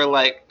so they were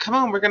like, come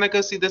on, we're going to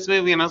go see this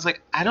movie. And I was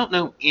like, I don't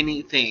know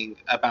anything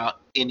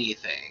about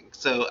anything.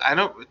 So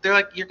they're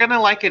like, you're going to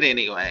like it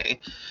anyway.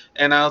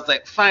 And I was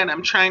like, fine,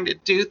 I'm trying to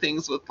do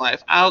things with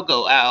life. I'll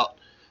go out.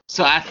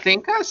 So I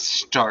think I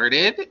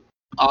started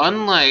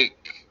on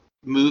like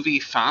movie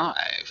 5.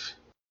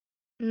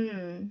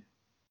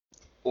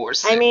 Or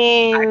 6. I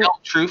mean, I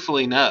don't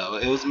truthfully know.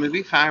 It was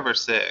movie 5 or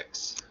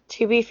 6.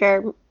 To be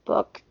fair,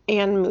 book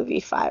and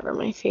movie 5 are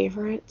my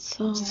favorites.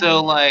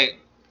 So, like,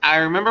 I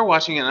remember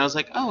watching it and I was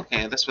like, oh,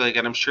 okay, that's really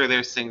good. I'm sure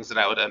there's things that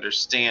I would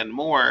understand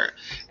more.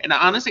 And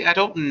honestly, I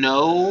don't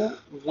know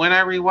when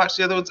I rewatched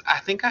the other ones. I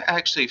think I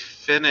actually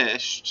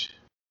finished.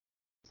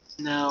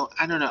 No,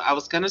 I don't know. I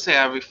was going to say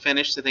I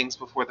finished the things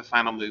before the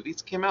final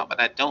movies came out,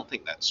 but I don't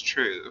think that's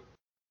true.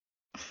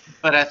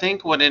 But I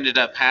think what ended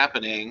up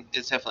happening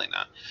is definitely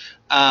not.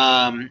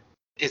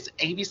 Is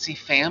ABC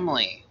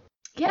Family.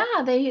 Yeah,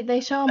 they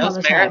show them all Those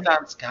the time.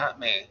 marathons got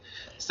me.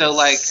 So,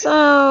 like,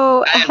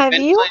 so I have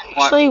you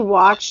eventually actually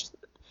watched?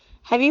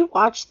 Have you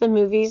watched the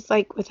movies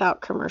like without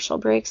commercial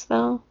breaks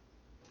though?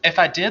 if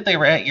I did, they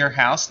were at your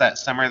house that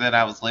summer that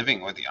I was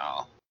living with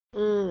y'all.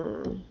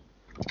 Mm.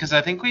 Because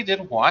I think we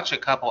did watch a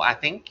couple. I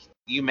think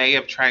you may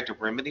have tried to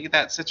remedy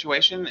that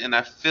situation, and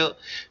I feel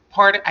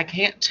I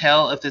can't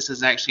tell if this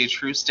is actually a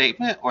true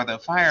statement or the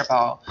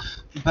fireball,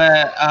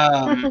 but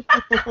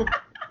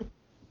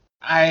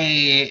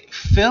I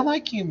feel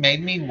like you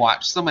made me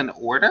watch them in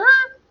order.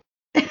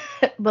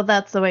 Well,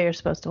 that's the way you're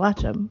supposed to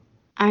watch them.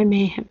 I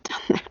may have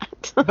done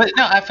that. But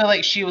no, I feel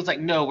like she was like,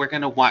 no, we're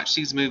going to watch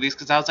these movies.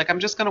 Because I was like, I'm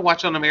just going to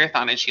watch it on a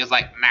marathon. And she was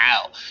like,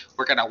 no,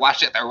 we're going to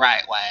watch it the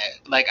right way.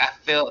 Like, I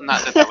feel,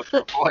 not that was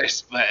her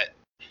voice, but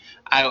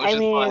I was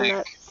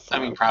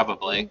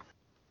probably.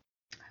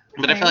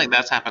 But I feel like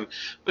that's happened.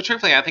 But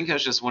truthfully, I think it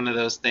was just one of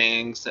those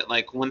things that,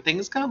 like, when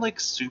things got, like,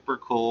 super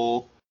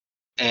cool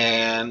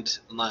and,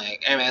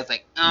 like, everybody's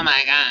like, oh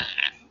my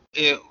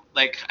God.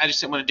 Like, I just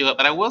didn't want to do it.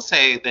 But I will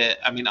say that,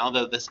 I mean,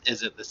 although this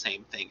isn't the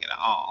same thing at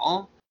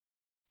all,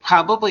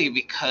 probably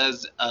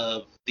because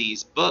of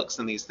these books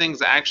and these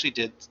things, I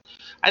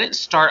didn't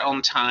start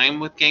on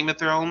time with Game of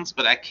Thrones,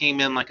 but I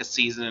came in like a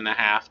season and a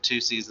half, 2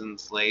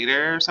 seasons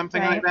later or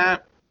something like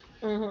that.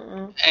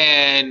 Mm-hmm.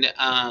 And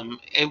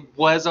it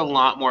was a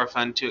lot more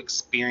fun to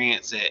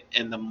experience it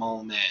in the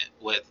moment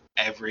with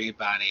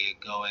everybody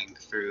going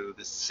through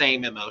the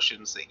same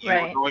emotions that you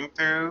were going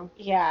through.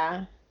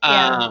 Yeah.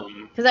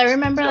 Because I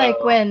remember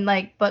like when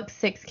like book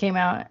 6 came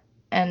out,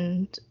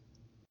 and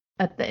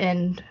at the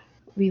end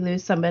we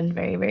lose someone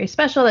very, very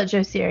special that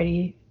Josie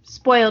already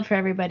spoiled for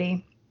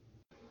everybody.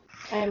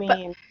 I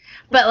mean,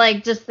 but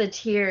like just the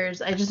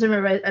tears. I just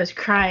remember I was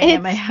crying,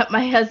 and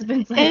my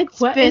husband's like, it's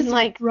been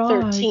like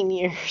 13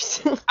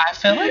 years. I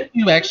feel like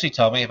you actually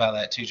told me about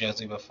that too,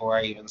 Josie, before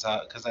I even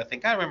saw it, because I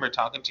think I remember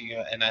talking to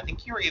you, and I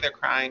think you were either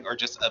crying or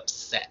just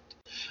upset.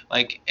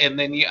 Like, and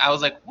then I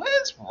was like, what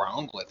is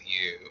wrong with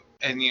you?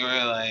 And you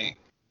were like,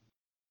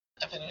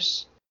 I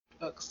finished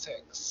book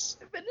 6.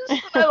 I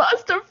finished, I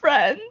lost a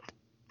friend.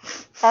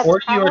 Or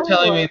you were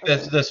telling me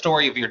the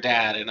story of your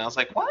dad, and I was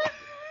like, what?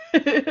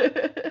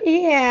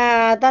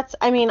 Yeah,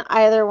 I mean,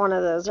 either one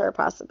of those are a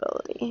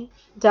possibility.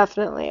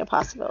 Definitely a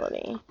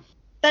possibility.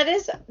 That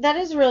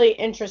is really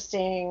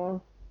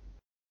interesting,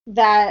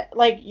 that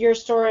like your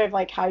story of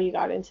like how you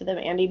got into them,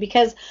 Andy,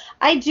 because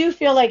I do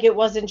feel like it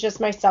wasn't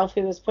just myself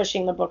who was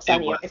pushing the books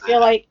on you. I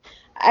feel like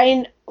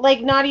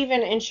not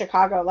even in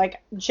Chicago, like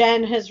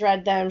Jen has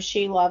read them,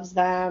 she loves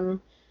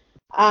them.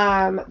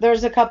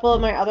 There's a couple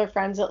of my other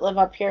friends that live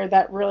up here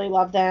that really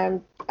love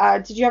them.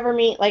 Did you ever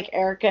meet like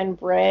Erica and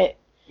Britt?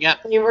 Yeah.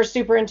 They were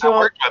super into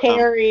them.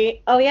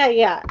 Carrie. Oh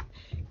yeah.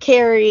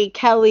 Carrie,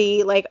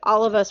 Kelly, like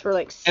all of us were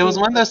like. It was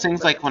one of those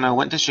things like when I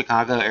went to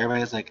Chicago,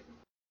 everybody's like,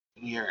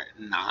 "You're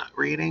not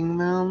reading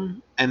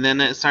them," and then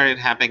it started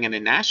happening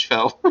in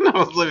Nashville when I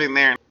was living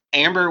there.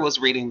 Amber was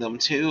reading them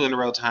too in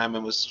real time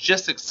and was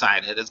just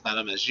excited about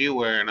them as you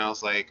were, and I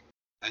was like,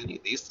 "I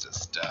need these to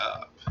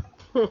stop."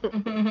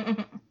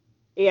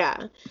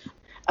 Yeah.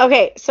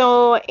 Okay,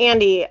 so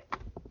Andy.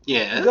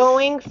 Yes.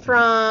 Going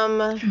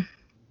from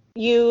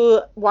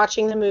you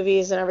watching the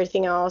movies and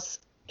everything else,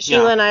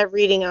 Sheila and I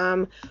reading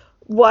them,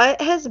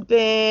 what has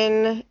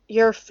been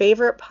your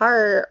favorite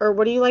part, or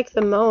what do you like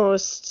the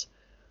most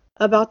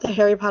about the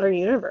Harry Potter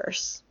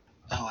universe?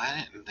 Oh,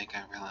 I didn't think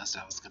I realized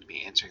I was going to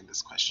be answering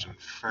this question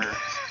first.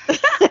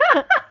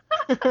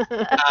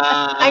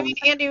 I mean,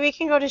 Andy, we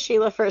can go to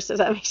Sheila first if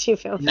that makes you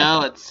feel better.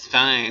 No, it's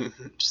fine.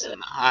 I'm just in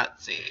the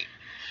hot seat.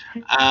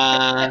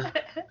 I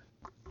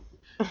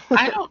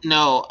don't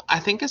know. I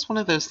think it's one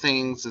of those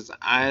things is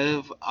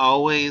I've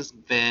always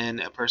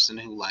been a person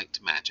who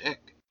liked magic.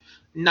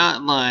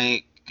 Not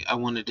like I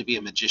wanted to be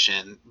a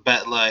magician,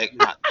 but like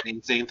not that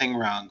there's anything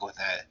wrong with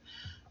it.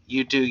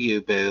 You do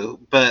you, boo.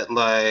 But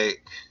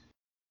like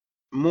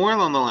more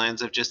along the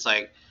lines of just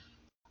like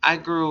I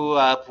grew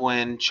up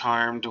when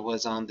Charmed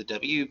was on the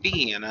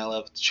WB, and I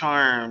loved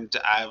Charmed.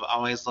 I've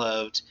always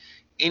loved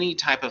any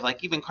type of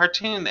like even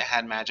cartoon that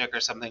had magic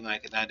or something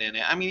like that in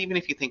it. I mean, even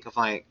if you think of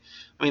like,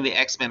 I mean, the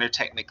X-Men are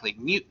technically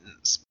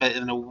mutants, but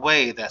in a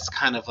way that's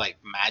kind of like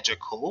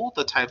magical,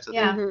 the types of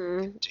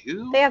things they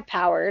do. They have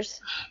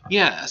powers.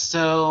 Yeah,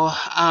 so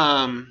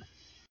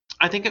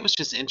I think it was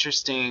just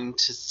interesting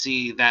to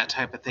see that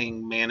type of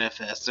thing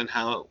manifest and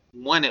how,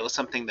 one, it was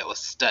something that was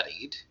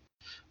studied,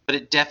 but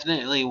it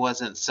definitely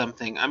wasn't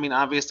something, I mean,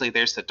 obviously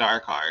there's the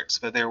dark arts,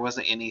 but there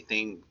wasn't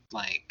anything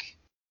like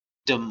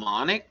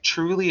demonic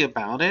truly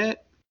about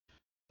it.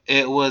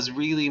 it was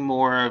really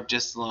more of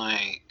just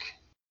like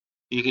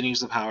you can use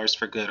the powers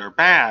for good or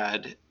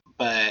bad,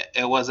 but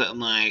it wasn't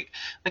like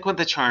with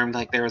the Charmed,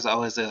 like there was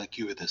always like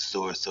you were the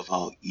source of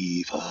all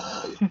evil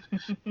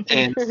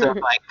and stuff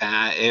like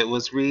that. It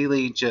was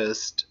really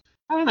just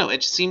I don't know.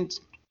 It just seemed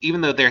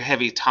even though they're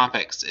heavy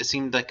topics, it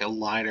seemed like a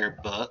lighter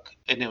book,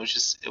 and it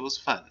was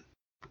fun.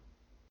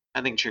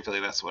 I think truthfully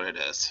that's what it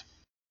is.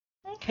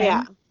 Okay.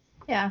 Yeah.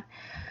 Yeah.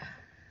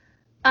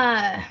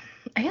 I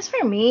guess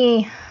for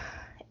me,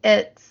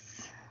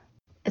 it's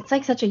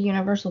like such a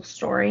universal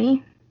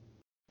story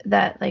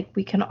that like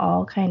we can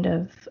all kind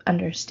of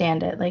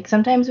understand it. Like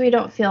sometimes we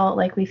don't feel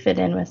like we fit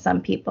in with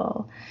some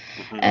people.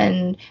 Mhm.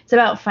 And it's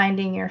about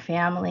finding your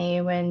family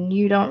when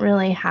you don't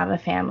really have a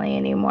family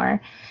anymore.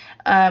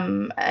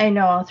 I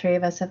know all three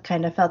of us have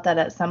kind of felt that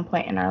at some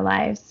point in our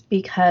lives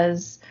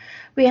because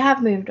we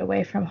have moved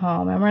away from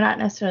home and we're not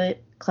necessarily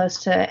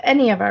close to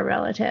any of our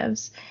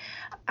relatives.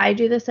 I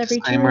do this every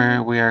 2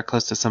 Disclaimer, we are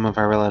close to some of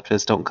our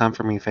relatives. Don't come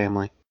for me,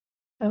 family.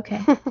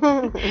 Okay.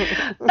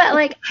 But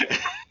like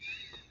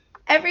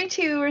every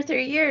 2 or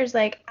 3 years,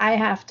 like I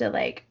have to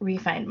like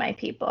re-find my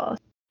people.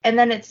 And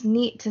then it's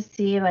neat to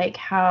see like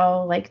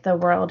how like the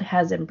world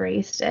has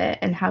embraced it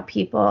and how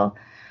people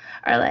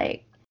are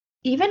like,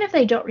 even if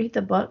they don't read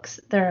the books,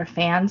 they're a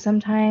fan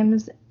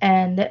sometimes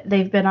and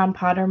they've been on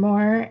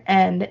Pottermore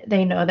and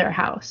they know their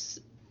house.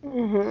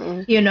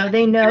 Mhm. You know,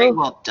 they Very know,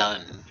 well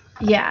done.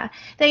 yeah,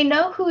 they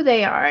know who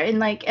they are. And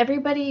like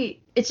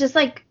everybody, it's just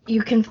like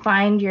you can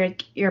find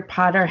your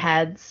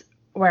Potterheads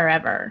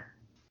wherever.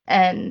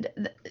 And,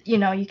 you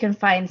know, you can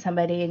find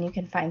somebody and you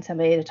can find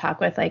somebody to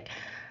talk with. Like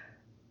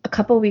a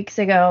couple weeks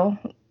ago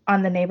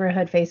on the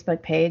neighborhood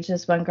Facebook page,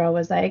 this one girl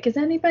was like, is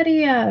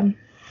anybody a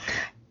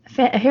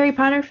Harry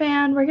Potter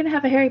fan? We're going to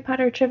have a Harry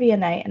Potter trivia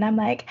night. And I'm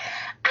like,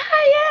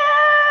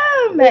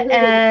 I am.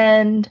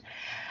 And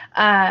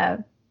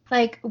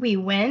like we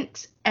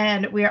went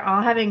and we were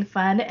all having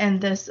fun.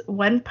 And this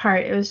one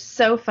part, it was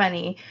so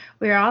funny.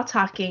 We were all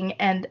talking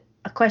and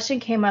a question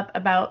came up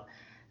about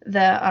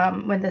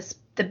the when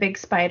the big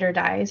spider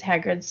dies,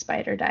 Hagrid's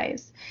spider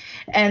dies.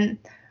 And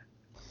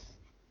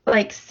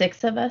like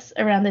 6 of us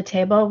around the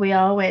table, we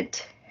all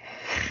went,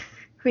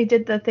 we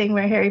did the thing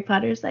where Harry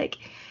Potter's like,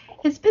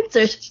 his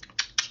pincers.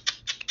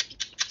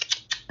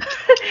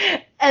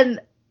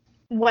 And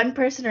one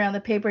person around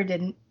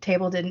the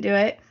table didn't do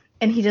it.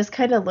 And he just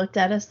kind of looked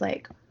at us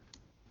like,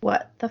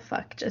 what the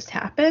fuck just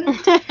happened?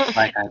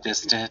 Like I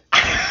just did.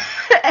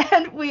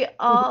 And we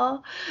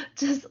all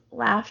just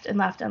laughed and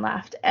laughed and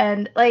laughed.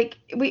 And like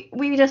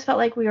we just felt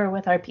like we were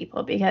with our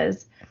people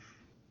because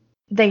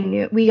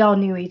we all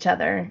knew each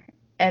other.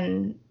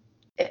 And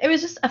it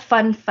was just a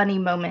funny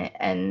moment.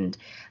 And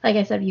like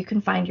I said, you can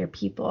find your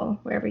people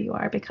wherever you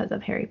are because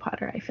of Harry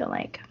Potter, I feel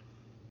like.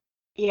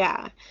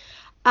 Yeah.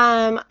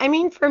 I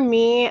mean, for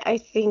me, I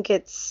think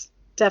it's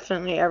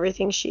definitely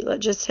everything Sheila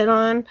just hit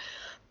on.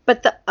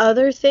 But the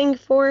other thing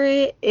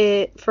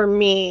for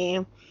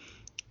me,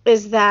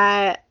 is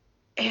that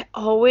it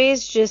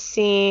always just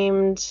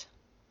seemed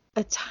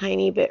a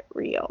tiny bit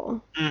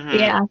real. Mhm.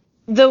 Yeah.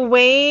 The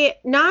way,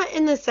 not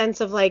in the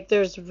sense of like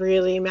there's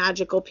really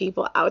magical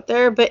people out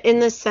there, but in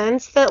the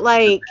sense that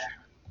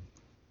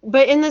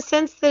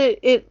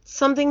it's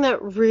something that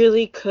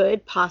really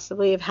could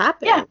possibly have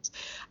happened.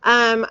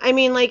 Yeah. I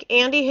mean, like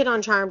Andy hit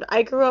on Charmed.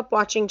 I grew up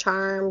watching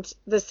Charmed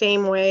the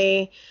same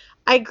way.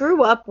 I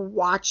grew up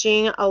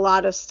watching a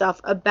lot of stuff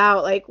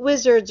about like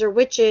wizards or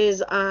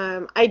witches.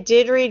 I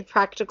did read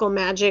Practical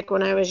Magic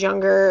when I was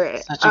younger.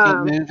 Such a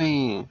good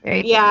movie.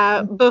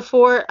 Yeah,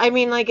 before, I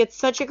mean, like, it's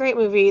such a great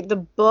movie. The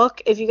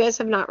book, if you guys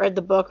have not read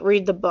the book,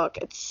 read the book.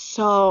 It's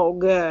so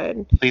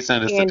good. Please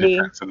notice the Andy.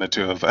 difference in the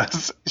two of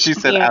us. She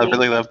said, I Andy.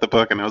 really love the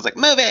book, and I was like,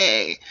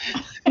 movie!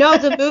 No,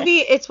 the movie,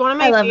 it's one of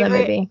my I love favorite. the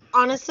movie.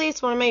 Honestly,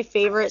 it's one of my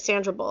favorite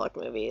Sandra Bullock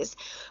movies.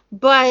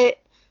 But,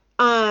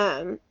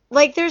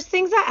 like, there's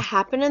things that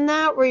happen in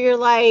that where you're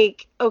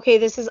like, okay,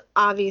 this is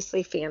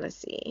obviously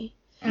fantasy.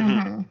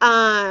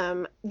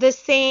 Mm-hmm. The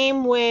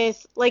same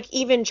with like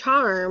even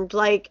Charmed,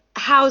 like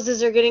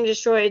houses are getting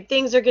destroyed,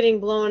 things are getting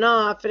blown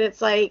off, and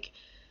it's like,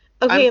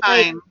 okay,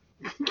 I'm like, fine.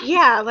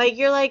 yeah, like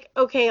you're like,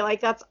 okay,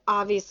 like that's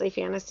obviously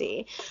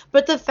fantasy.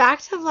 But the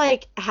fact of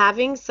like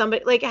having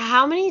somebody, like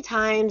how many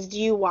times do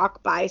you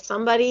walk by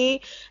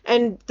somebody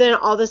and then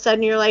all of a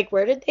sudden you're like,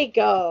 where did they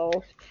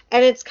go?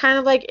 And it's kind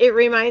of like, it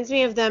reminds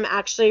me of them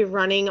actually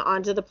running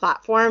onto the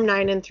platform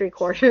 9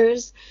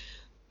 3/4,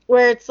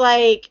 where it's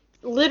like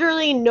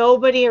literally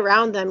nobody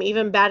around them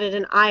even batted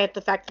an eye at the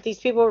fact that these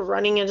people were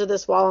running into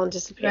this wall and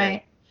disappearing.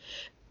 Right.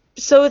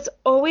 So it's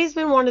always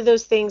been one of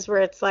those things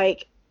where it's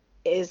like,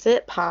 is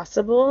it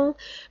possible?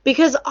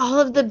 Because all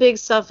of the big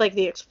stuff, like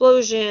the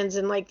explosions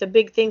and like the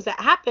big things that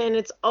happen,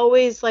 it's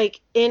always like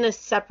in a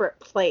separate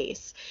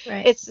place.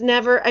 Right. It's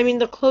never, I mean,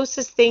 the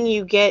closest thing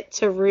you get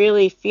to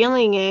really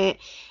feeling it,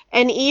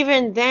 and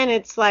even then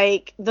it's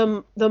like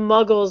the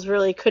muggles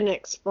really couldn't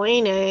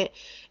explain it,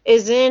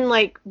 is in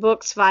like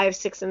books 5,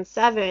 6, and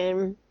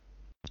 7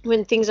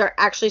 when things are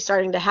actually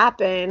starting to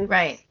happen.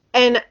 Right.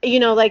 And, you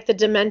know, like the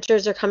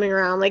Dementors are coming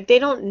around. Like they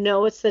don't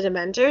know it's the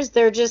Dementors.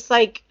 They're just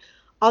like,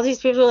 all these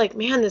people are like,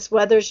 man, this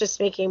weather's just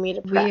making me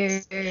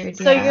depressed. Weird.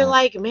 So Yeah. you're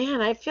like,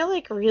 man, I feel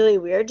like really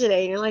weird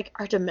today. And you're like,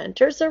 are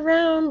Dementors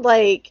around?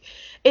 Like,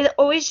 it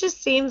always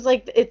just seems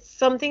like it's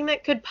something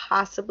that could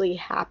possibly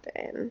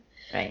happen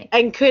Right.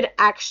 and could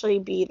actually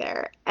be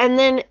there. And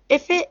then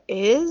if it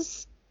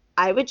is,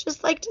 I would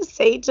just like to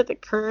say to the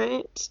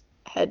current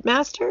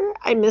headmaster,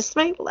 I missed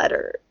my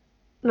letter.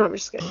 No, I'm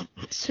just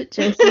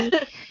kidding.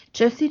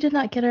 Josie did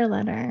not get her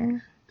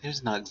letter.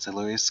 There's an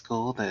auxiliary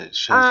school that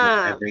shows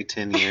up every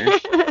 10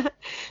 years.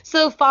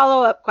 So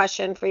follow-up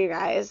question for you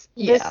guys.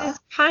 This Yeah. is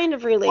kind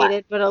of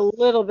related, but a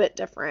little bit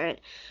different.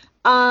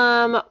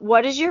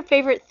 What is your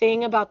favorite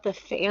thing about the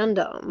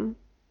fandom?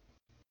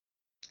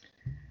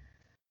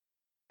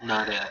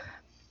 Not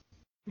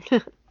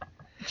it.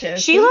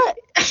 Josie?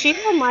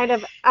 Sheila might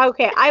have.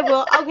 Okay, I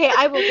will go. I mean,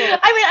 I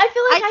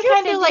feel like I do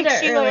kind feel of like did it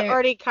Sheila earlier.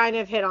 already kind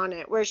of hit on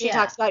it, where she Yeah.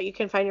 talks about you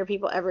can find your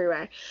people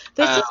everywhere.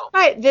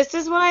 Oh. This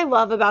is what I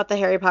love about the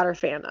Harry Potter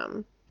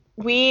fandom.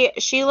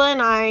 Sheila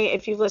and I,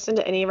 if you've listened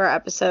to any of our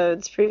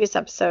previous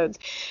episodes,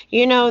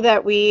 you know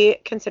that we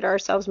consider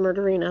ourselves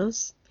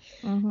murderinos.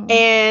 Mhm.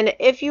 And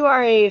if you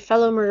are a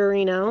fellow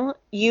murderino,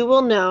 you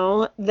will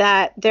know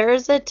that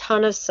there's a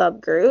ton of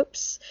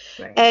subgroups.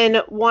 Right.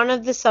 And one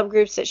of the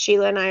subgroups that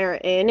Sheila and I are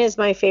in is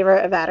my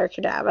favorite Avada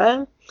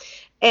Kedavra.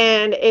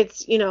 And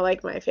it's, you know,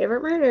 like my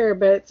favorite murder,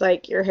 but it's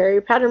like your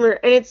Harry Potter murder.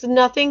 And it's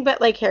nothing but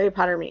like Harry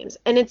Potter memes.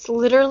 And it's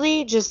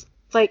literally just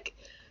like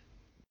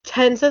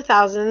tens of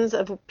thousands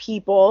of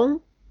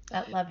people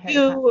That love Harry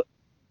Potter. who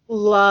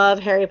love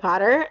Harry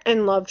Potter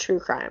and love true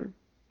crime.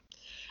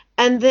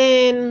 And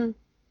then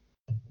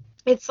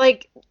it's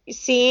like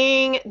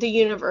seeing the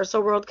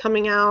Universal world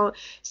coming out,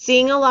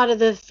 seeing a lot of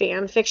the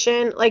fan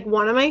fiction. Like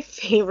one of my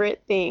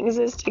favorite things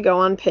is to go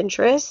on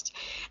Pinterest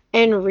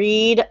and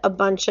read a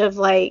bunch of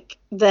like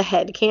the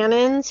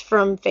headcanons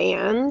from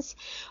fans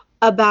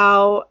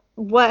about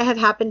what have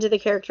happened to the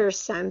characters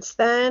since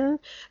then.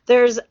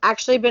 There's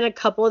actually been a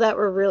couple that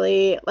were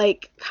really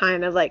like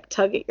kind of like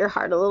tug at your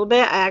heart a little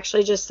bit. I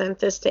actually just sent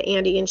this to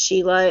Andy and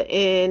Sheila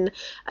in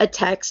a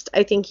text,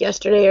 I think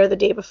yesterday or the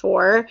day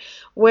before,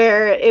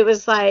 where it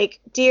was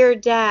like, "Dear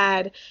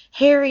Dad,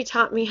 Harry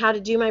taught me how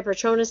to do my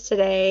Patronus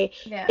today.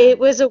 Yeah. It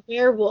was a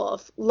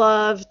werewolf.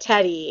 Love,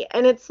 Teddy."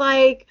 And it's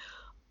like,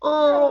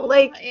 oh,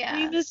 like yeah.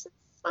 we miss his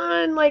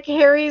son, like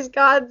Harry's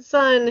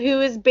godson,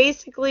 who is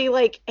basically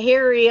like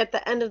Harry at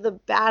the end of the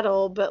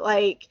battle, but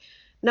like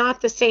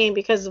not the same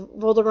because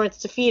Voldemort's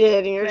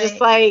defeated, and you're just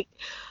like,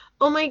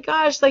 oh my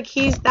gosh, like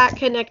he's that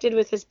connected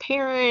with his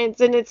parents,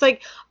 and it's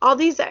like all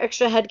these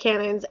extra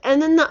headcanons. And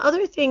then the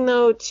other thing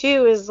though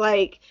too is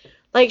like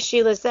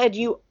Sheila said,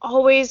 you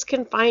always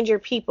can find your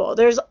people.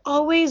 There's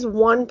always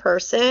one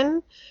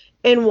person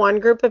in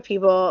one group of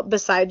people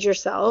besides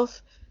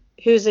yourself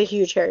who's a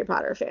huge Harry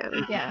Potter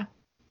fan. Yeah.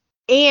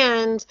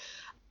 And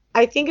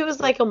I think it was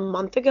like a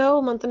month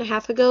and a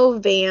half ago,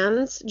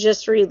 Vans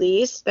just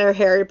released their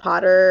Harry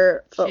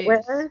Potter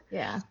footwear.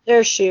 Yeah.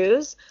 Their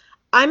shoes.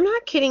 I'm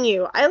not kidding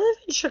you. I live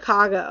in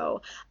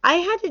Chicago. I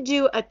had to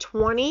do a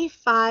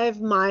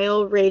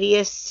 25-mile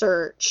radius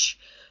search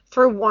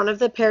for one of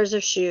the pairs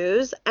of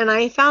shoes, and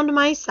I found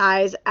my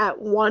size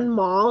at one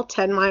mall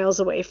 10 miles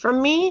away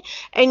from me,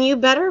 and you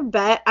better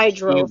bet I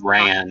drove. You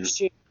ran.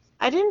 Shoes.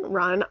 I didn't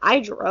run. I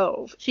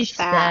drove. She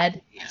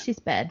sped. She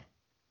sped.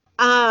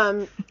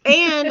 And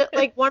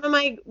like one of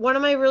my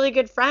really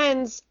good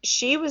friends,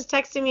 she was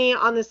texting me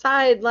on the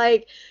side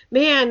like,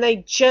 man,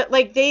 they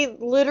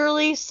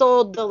literally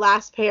sold the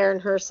last pair in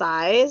her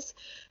size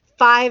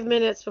 5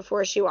 minutes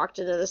before she walked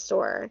into the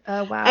store.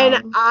 Oh wow.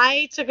 And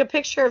I took a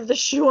picture of the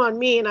shoe on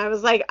me, and I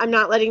was like, I'm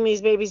not letting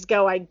these babies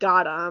go. I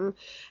got them.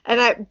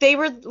 And they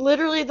were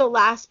literally the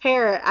last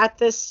pair at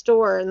this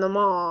store in the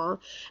mall.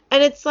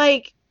 And it's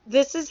like,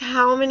 this is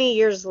how many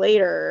years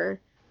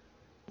later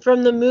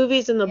from the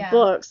movies and the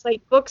books.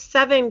 Like book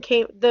 7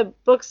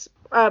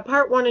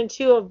 part 1 and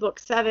 2 of book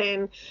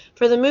 7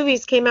 for the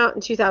movies came out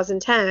in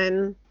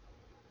 2010.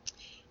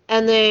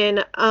 And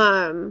then,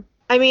 I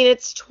mean,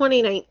 it's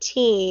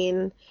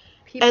 2019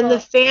 and the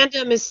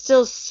fandom is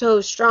still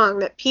so strong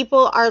that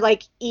people are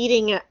like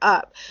eating it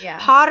up. Yeah.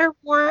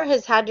 Pottermore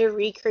has had to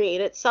recreate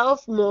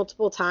itself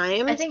multiple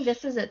times. I think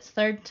this is its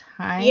third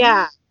time.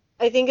 Yeah.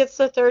 I think it's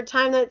the third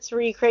time that's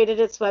recreated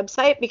its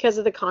website because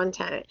of the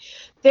content.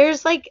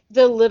 There's like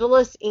the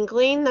littlest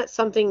inkling that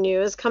something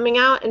new is coming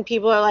out, and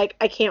people are like,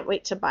 I can't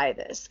wait to buy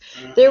this.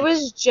 Mm-hmm. There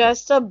was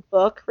just a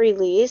book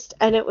released,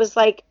 and it was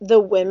like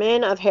The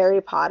Women of Harry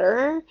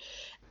Potter,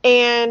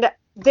 and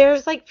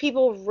there's like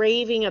people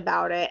raving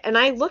about it, and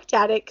I looked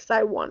at it because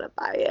I want to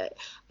buy it.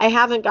 I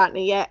haven't gotten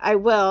it yet. I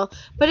will.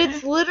 But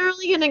it's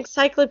literally an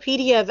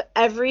encyclopedia of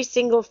every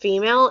single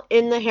female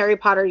in the Harry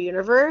Potter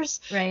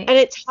universe. Right. And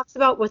it talks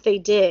about what they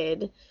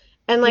did.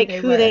 and like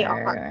who they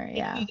are. were,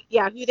 yeah.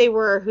 Yeah, who they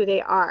were, who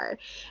they are.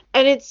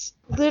 And it's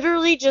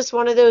literally just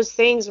one of those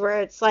things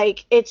where it's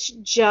like it's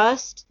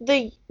just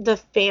the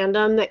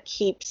fandom that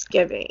keeps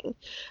giving.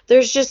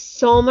 There's just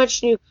so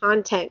much new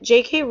content.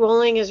 J.K.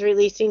 Rowling is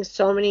releasing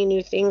so many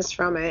new things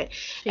from it.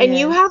 And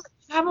you have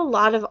a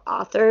lot of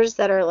authors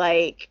that are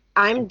like,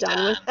 I'm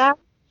done with that.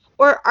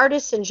 Or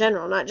artists in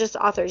general, not just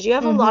authors. You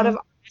have a lot of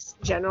artists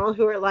in general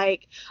who are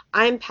like,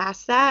 I'm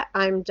past that,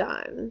 I'm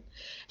done.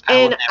 I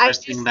will never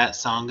sing that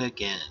song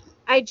again.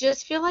 I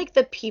just feel like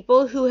the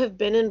people who have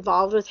been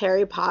involved with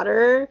Harry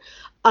Potter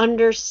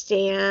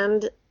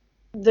understand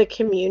the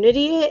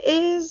community it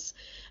is,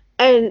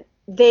 and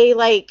they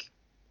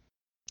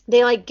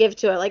give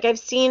to it. Like, I've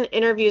seen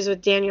interviews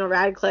with Daniel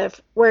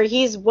Radcliffe where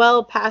he's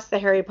well past the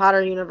Harry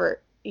Potter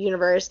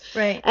universe,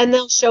 right? And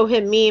they'll show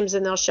him memes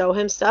and they'll show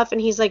him stuff,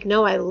 and he's like,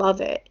 no, I love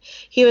it.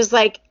 He was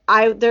like,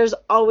 there's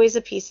always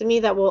a piece of me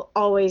that will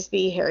always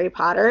be Harry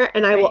Potter,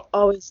 and I will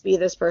always be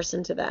this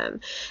person to them.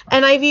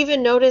 And I've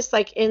even noticed,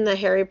 like, in the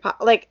Harry Potter,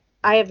 like,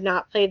 I have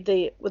not played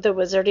the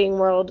Wizarding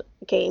World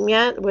game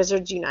yet,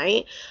 Wizards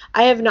Unite.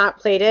 I have not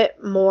played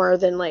it more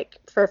than like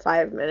for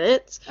 5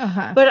 minutes.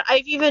 But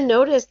I've even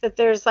noticed that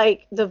there's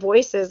like the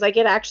voices, like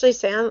it actually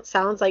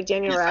sounds like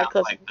Daniel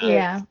Radcliffe. Like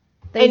yeah,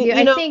 they do.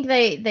 I think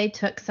they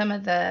took some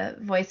of the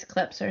voice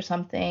clips or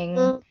something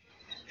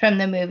from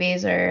the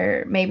movies,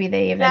 or maybe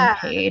they even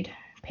paid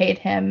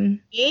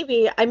him.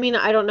 Maybe. I mean,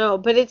 I don't know.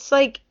 But it's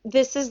like,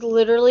 this is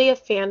literally a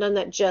fandom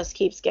that just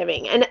keeps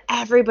giving. And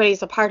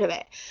everybody's a part of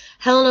it.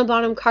 Helena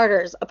Bonham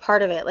Carter's a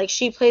part of it. Like,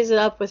 she plays it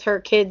up with her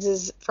kids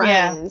as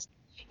friends.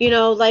 Yeah. You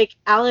know, like,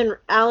 Alan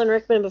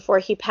Rickman, before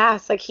he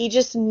passed, like, he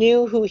just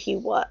knew who he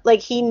was. Like,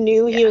 he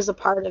knew he was a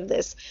part of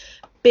this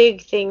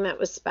big thing that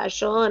was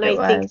special. And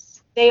I think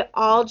they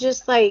all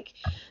just, like,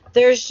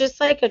 there's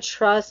just, like, a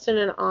trust and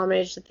an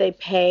homage that they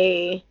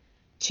pay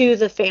to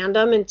the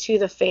fandom and to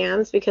the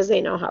fans because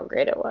they know how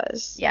great it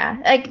was. Yeah,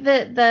 like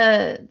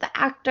the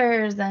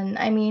actors, and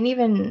I mean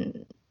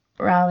even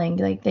Rowling,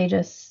 like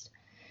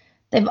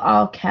they've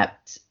all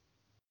kept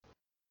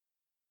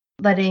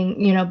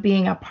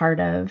being a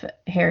part of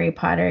Harry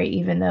Potter,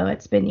 even though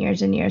it's been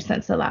years and years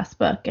since the last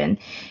book and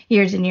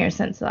years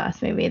since the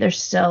last movie. They're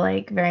still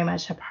like very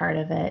much a part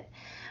of it.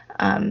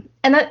 And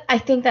I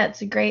think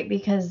that's great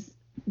because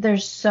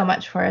there's so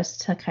much for us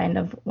to kind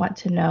of want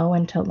to know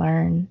and to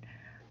learn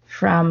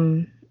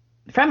from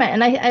it.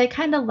 And I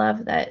kind of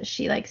love that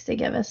she likes to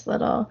give us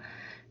little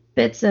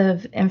bits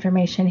of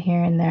information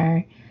here and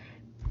there,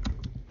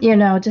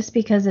 just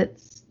because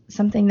it's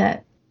something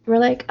that we're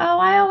like, oh,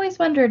 I always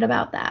wondered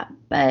about that,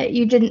 but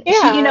you didn't.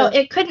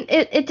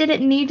 It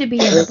didn't need to be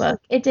in the book.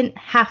 It didn't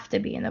have to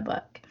be in the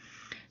book.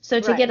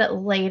 So to get it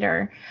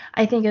later,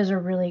 I think is a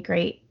really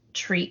great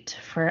treat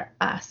for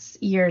us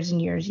years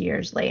and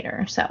years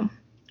later. So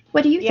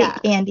what do you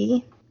think,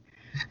 Andy?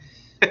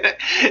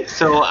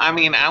 So, I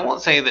mean, I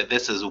won't say that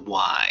this is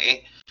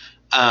why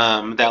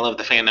that I love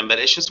the fandom, but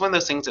it's just one of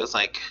those things that was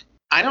like,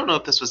 I don't know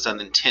if this was done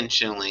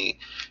intentionally,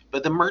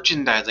 but the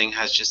merchandising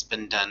has just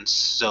been done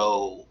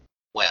so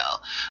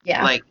well.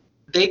 Yeah. Like,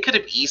 they could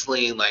have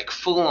easily, like,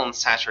 full-on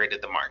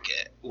saturated the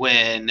market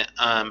when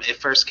it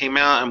first came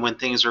out and when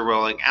things were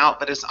rolling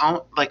out, but it's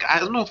all, like, I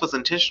don't know if it was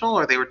intentional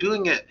or they were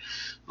doing it,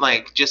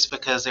 like, just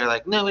because they're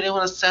like, no, we don't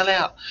want to sell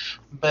out.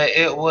 But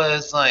it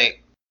was, like,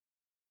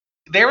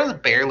 there was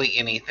barely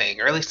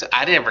anything, or at least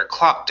I never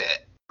clocked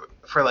it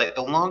for like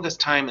the longest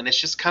time, and it's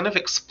just kind of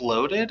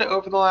exploded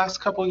over the last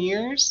couple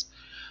years.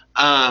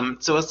 So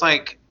it's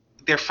like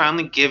they're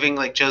finally giving,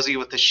 like Josie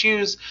with the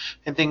shoes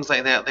and things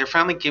like that, they're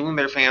finally giving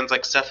their fans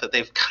like stuff that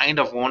they've kind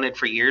of wanted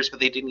for years, but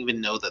they didn't even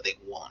know that they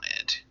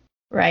wanted.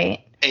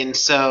 Right. And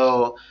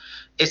so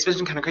it's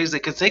been kind of crazy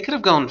because they could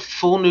have gone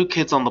full New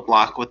Kids on the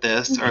Block with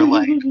this, or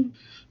like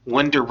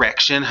One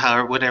Direction,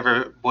 however,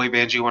 whatever boy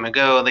band you want to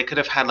go. They could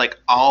have had like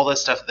all the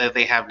stuff that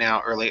they have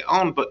now early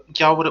on, but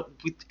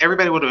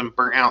everybody would have been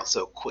burnt out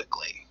so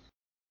quickly.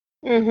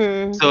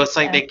 Mm-hmm. So it's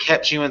like they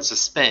kept you in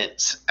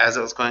suspense as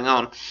it was going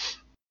on.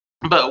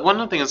 But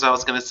one of the things I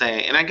was going to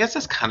say, and I guess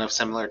it's kind of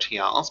similar to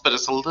y'all's, but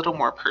it's a little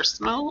more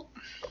personal.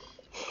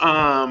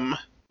 Hair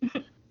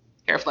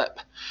flip.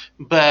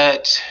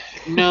 But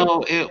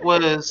no, it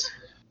was...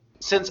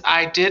 Since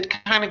I did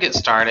kind of get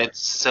started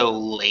so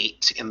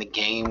late in the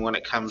game when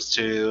it comes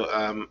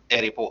to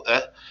Harry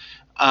Potter,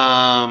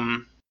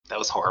 that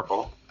was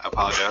horrible. I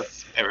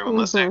apologize, everyone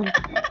listening.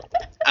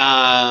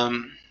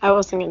 I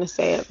wasn't going to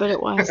say it, but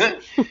it was.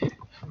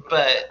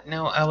 But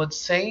no, I would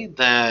say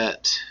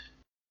that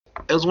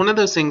it was one of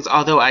those things,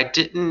 although I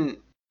didn't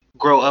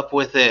grow up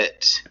with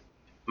it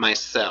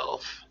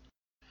myself,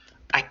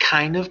 I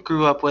kind of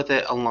grew up with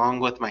it along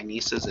with my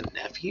nieces and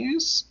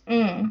nephews.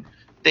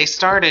 They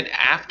started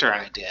after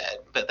I did,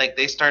 but like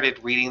they started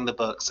reading the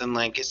books, and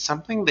like it's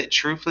something that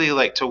truthfully,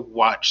 like, to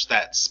watch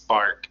that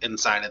spark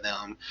inside of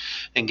them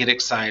and get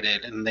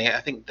excited. And I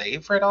think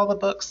they've read all the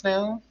books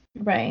now.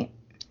 Right.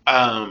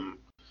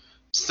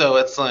 So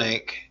it's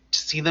like to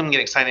see them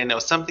get excited, and it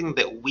was something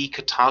that we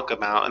could talk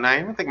about. And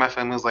I even think my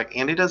family was like,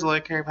 Andy doesn't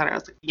like Harry Potter. I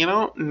was like, you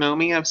don't know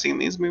me. I've seen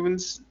these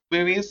movies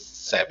movies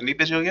 70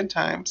 bajillion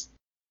times.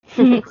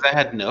 Because I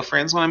had no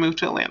friends when I moved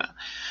to Atlanta.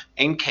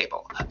 And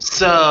cable.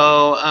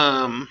 So,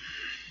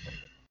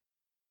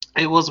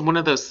 it was one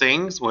of those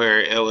things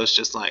where it was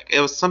just like, it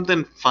was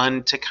something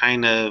fun to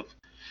kind of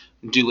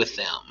do with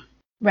them.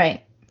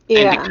 Right.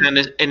 Yeah.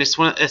 And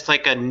it's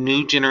like a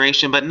new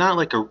generation, but not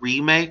like a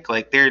remake.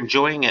 Like they're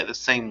enjoying it the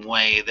same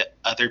way that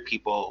other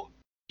people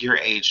your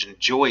age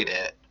enjoyed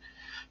it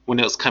when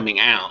it was coming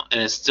out.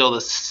 And it's still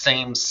the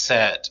same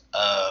set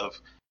of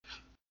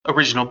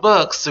original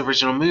books,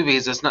 original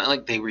movies. It's not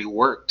like they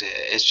reworked it.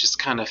 It's just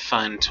kind of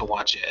fun to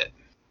watch it.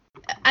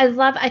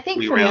 I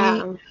think for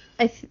Yeah. me,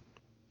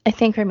 I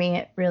think for me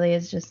it really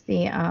is just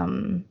the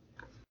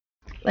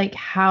like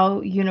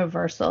how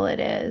universal it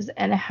is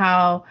and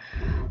how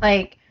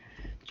like,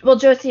 well,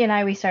 Josie and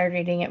I, we started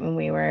reading it when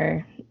we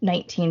were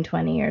 19,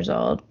 20 years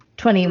old,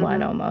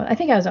 21 almost. I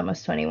think I was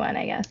almost 21,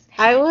 I guess.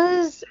 I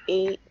was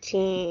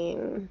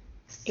 18,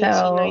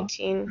 So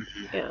 19.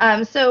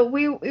 Yeah. so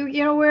we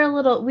you know, we're a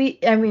little, we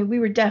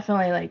were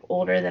definitely like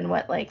older than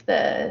what like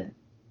the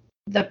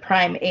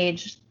prime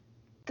age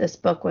this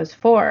book was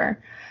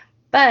for.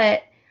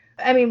 But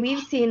I mean,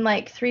 we've seen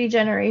like 3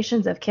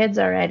 generations of kids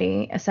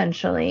already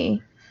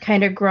essentially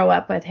kind of grow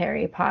up with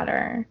Harry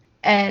Potter.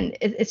 And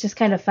it's just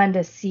kind of fun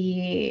to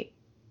see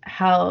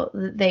how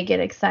they get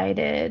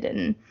excited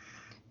and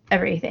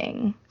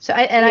everything. So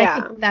I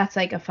think that's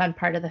like a fun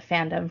part of the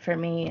fandom for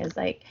me, is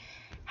like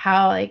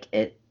how like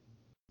it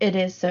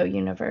is so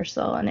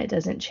universal and it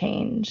doesn't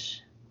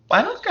change.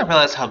 Well, I don't think I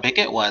realized how big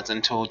it was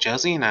until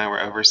Josie and I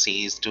were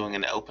overseas doing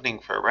an opening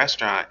for a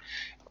restaurant.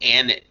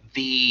 And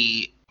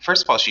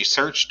first of all, she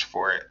searched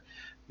for it,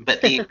 but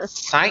the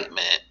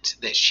excitement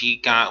that she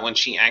got when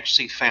she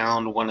actually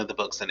found one of the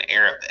books in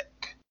Arabic.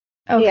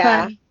 Oh,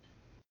 Yeah. fun.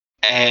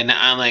 And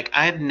I'm like,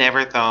 I'd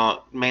never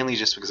thought, mainly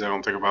just because I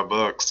don't think about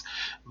books,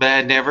 but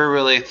I'd never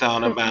really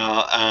thought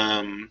about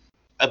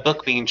a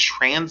book being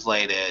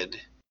translated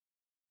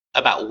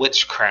about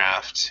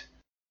witchcraft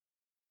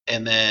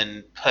and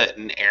then put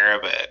in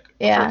Arabic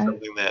Yeah. for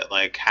something that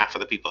like half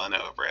of the people I know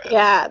have read.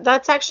 Yeah,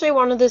 that's actually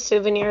one of the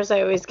souvenirs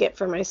I always get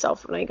for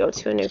myself when I go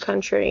to a new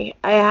country.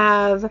 I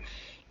have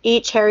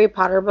each Harry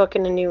Potter book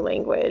in a new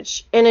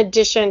language, in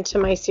addition to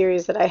my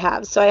series that I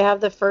have. So I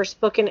have the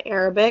first book in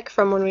Arabic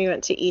from when we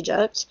went to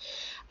Egypt.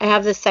 I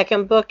have the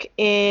second book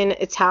in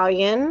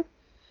Italian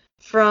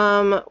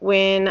from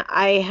when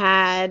I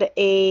had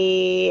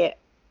a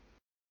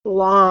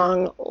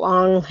long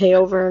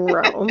layover in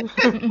Rome.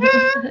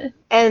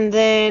 And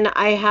then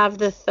I have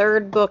the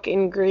third book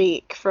in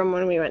Greek from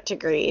when we went to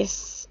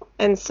Greece.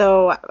 And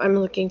so I'm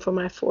looking for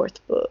my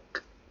fourth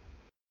book.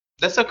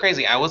 That's so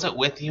crazy. I wasn't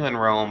with you in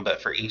Rome,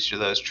 but for each of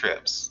those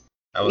trips,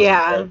 I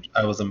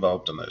was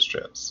involved in those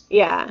trips.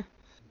 Yeah.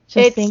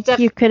 Just think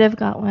you could have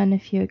got one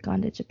if you had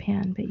gone to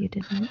Japan, but you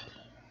didn't.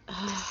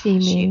 To see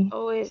me.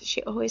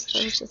 She always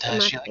throws this in my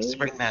She likes face. to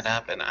bring that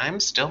up, and I'm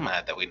still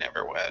mad that we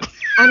never went.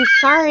 I'm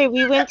sorry,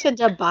 we went to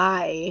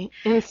Dubai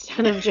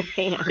instead of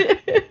Japan.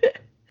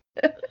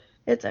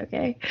 It's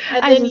okay.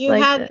 And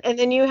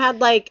then you had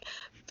like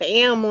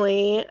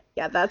family.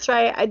 Yeah, that's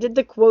right. I did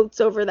the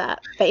quotes over that.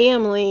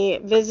 Family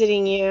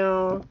visiting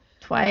you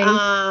twice.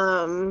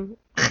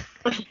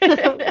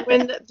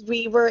 When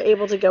we were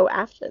able to go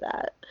after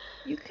that.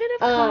 You could have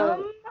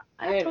come.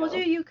 I told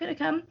you could have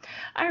come.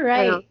 All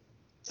right.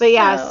 But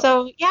yeah.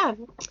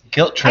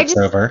 Guilt trip's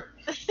over.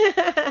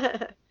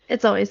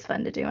 It's always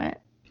fun to do it.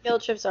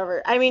 Guilt trip's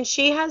over. I mean,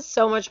 she has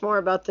so much more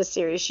about this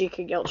series she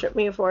could guilt trip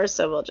me for,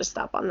 so we'll just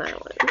stop on that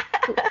one.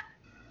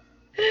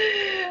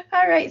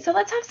 All right, so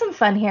let's have some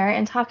fun here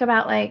and talk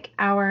about like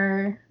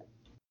our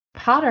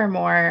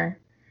Pottermore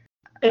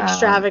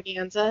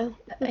extravaganza.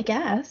 I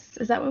guess.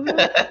 Is that what we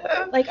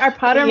want? Like our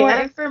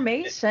Pottermore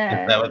information.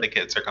 Is that what the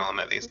kids are calling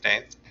it these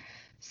days?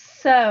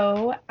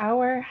 So,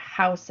 our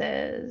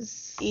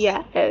houses.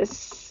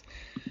 Yes.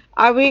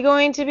 Are we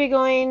going to be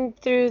going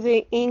through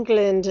the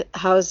England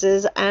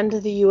houses and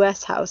the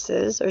US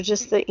houses, or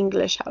just the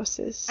English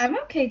houses? I'm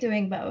okay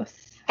doing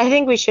both. I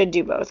think we should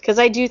do both, because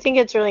I do think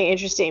it's really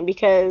interesting,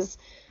 because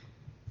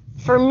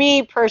for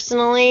me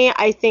personally,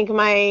 I think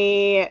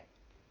my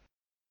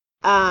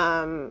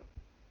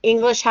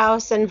English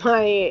house and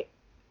my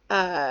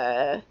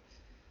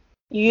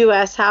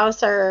US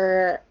house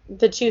are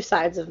the two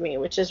sides of me,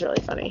 which is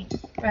really funny.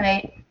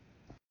 Right.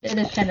 It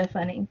is kind of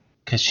funny.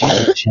 Because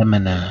she's a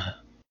Gemini.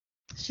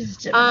 She's a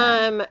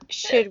Gemini.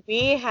 Should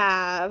we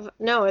have...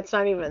 No, it's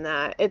not even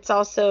that. It's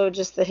also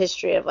just the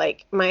history of,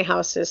 like, my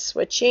house is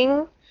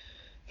switching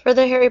for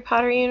the Harry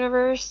Potter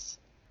universe.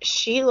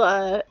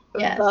 Sheila,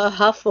 yes. The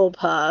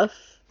Hufflepuff.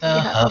 The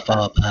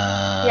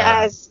Hufflepuff.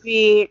 Yes,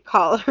 we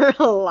call her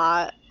a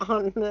lot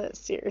on the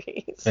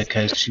series.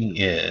 Because she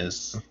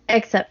is.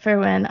 Except for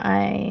when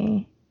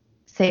I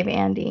save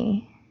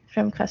Andy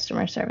from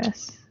customer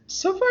service.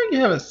 So far you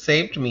haven't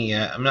saved me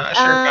yet. I'm not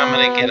sure if I'm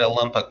going to get a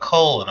lump of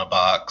coal in a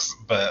box,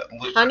 but...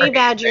 Honey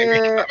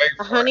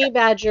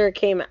Badger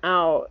came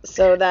out,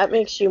 so that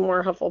makes you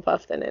more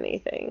Hufflepuff than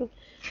anything.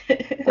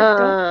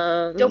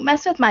 Don't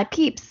mess with my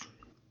peeps.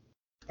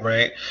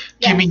 Right?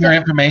 Yeah, Give me your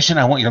information.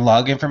 I want your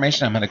log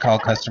information. I'm going to call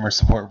customer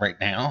support right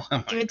now.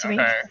 I'm Give like, it to me.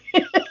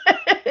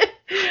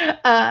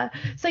 "Okay."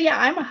 So yeah,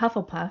 I'm a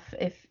Hufflepuff.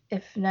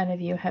 If none of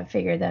you have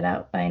figured that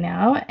out by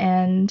now,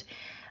 and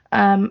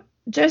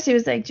Josie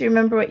was like, "Do you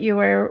remember what you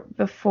were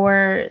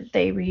before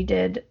they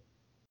redid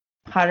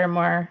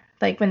Pottermore?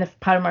 Like when the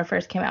Pottermore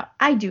first came out?"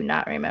 I do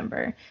not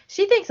remember.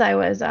 She thinks I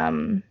was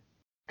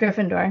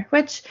Gryffindor,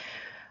 which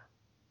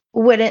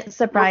wouldn't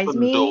surprise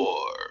me Gryffindor.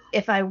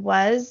 if I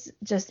was,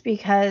 just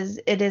because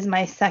it is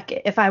my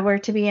second. If I were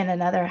to be in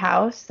another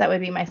house, that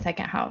would be my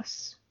second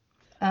house.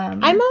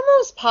 I'm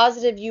almost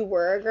positive you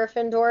were a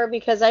Gryffindor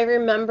because I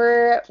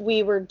remember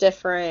we were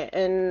different,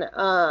 and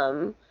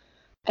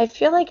I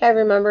feel like I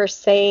remember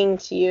saying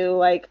to you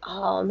like,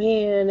 "Oh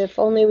man, if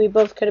only we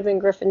both could have been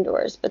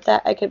Gryffindors," but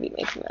that I could be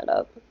making that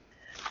up.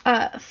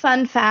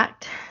 Fun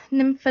fact: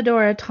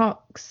 Nymphadora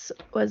Tonks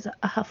was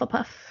a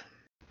Hufflepuff.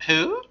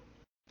 Who?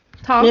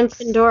 Tonks.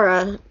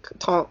 Nymphadora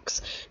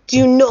Tonks.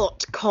 Do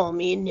not call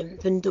me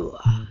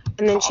Nymphadora.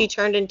 And then she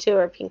turned into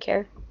her pink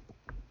hair.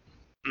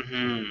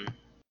 Mm-hmm.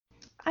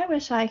 I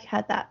wish I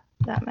had that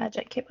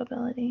magic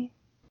capability.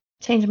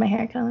 Change my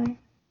hair color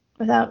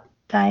without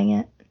dyeing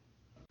it.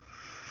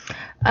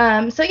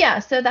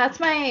 So that's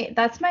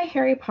my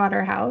Harry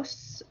Potter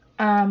house.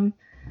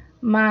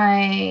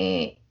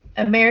 My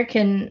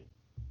American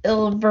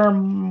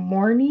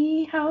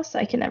Ilvermorny house,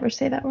 I can never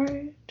say that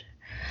word,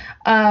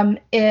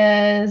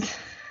 is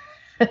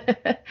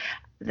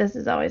this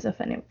is always a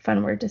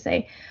fun word to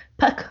say,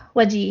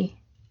 Pukwudgie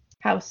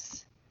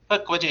house.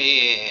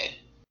 Pukwudgie.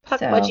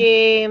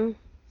 Pukwudgie.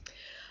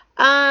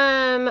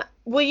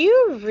 Will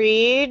you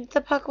read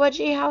the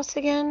Pukwudgie house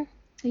again?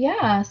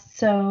 Yeah,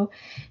 so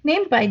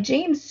named by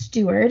James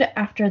Stewart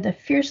after the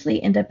fiercely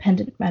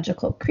independent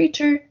magical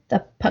creature,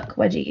 the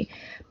Pukwudgie.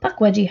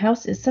 Pukwudgie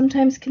House is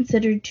sometimes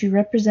considered to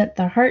represent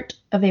the heart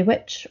of a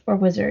witch or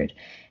wizard.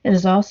 It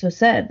is also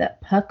said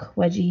that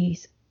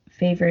Pukwudgies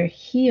favor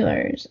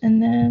healers.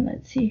 And then,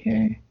 let's see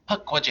here.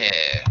 Pukwudgie.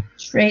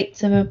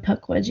 Traits of a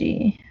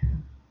Pukwudgie.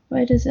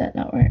 Why does that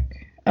not work?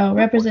 Oh,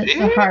 represents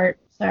the heart.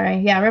 Sorry.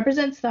 Yeah,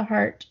 represents the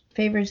heart,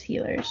 favors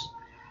healers.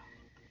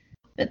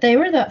 But they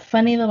were that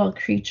funny little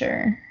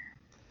creature.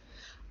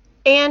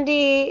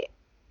 Andy,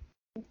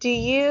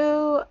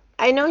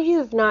 I know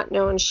you've not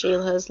known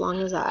Sheila as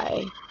long as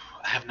I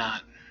have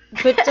not.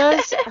 But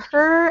does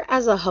her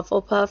as a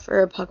Hufflepuff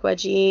or a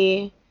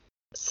Pukwudgie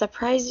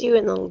surprise you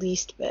in the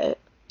least bit?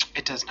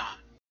 It does not.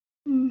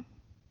 Mm.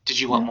 Did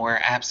you want more?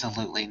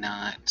 Absolutely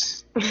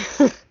not.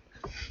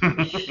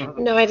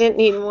 No, I didn't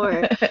need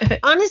more.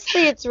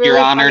 Honestly, it's really Your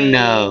Honor, funny.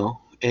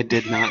 no. It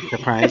did not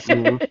surprise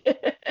me.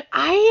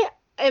 I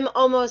am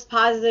almost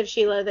positive,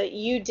 Sheila, that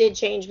you did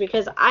change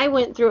because I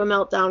went through a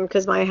meltdown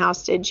because my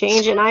house did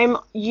change, and I'm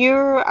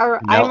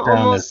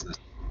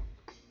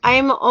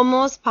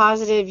almost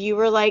positive you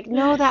were like,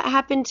 no, that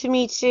happened to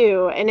me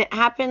too, and it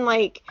happened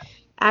like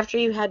after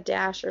you had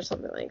Dash or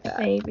something like that.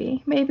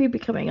 Maybe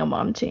becoming a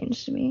mom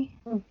changed me.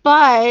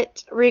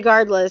 But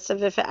regardless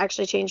of if it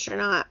actually changed or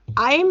not,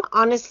 I'm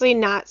honestly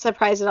not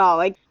surprised at all.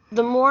 Like,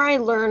 the more I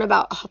learn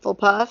about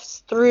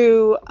Hufflepuffs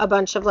through a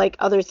bunch of like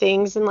other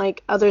things and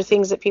like other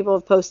things that people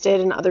have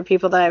posted and other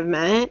people that I've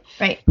met,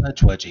 right?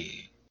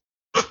 Pukwudgie.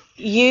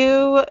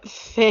 You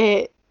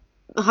fit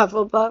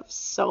Hufflepuff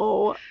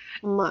so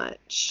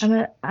much.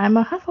 I'm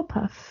a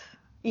Hufflepuff.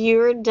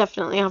 You're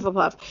definitely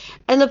Hufflepuff.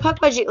 And the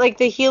Pukwudgie, like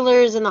the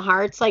healers and the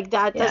hearts, like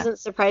that doesn't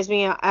surprise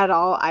me at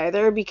all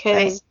either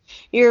because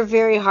you're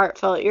very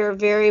heartfelt. You're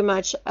very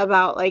much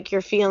about like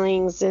your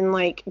feelings and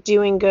like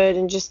doing good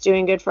and just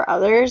doing good for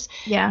others.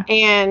 Yeah.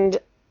 And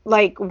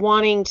like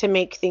wanting to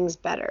make things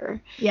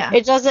better. Yeah.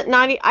 It doesn't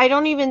I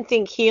don't even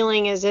think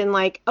healing is in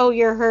like, oh,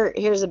 you're hurt,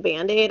 here's a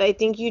Band-Aid. I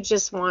think you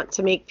just want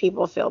to make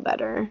people feel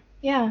better.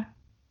 Yeah.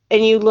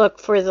 And you look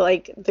for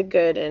the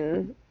good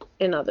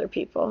in other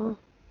people.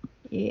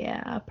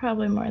 Yeah,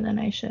 probably more than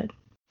I should.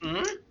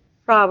 Mm-hmm.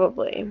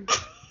 Probably.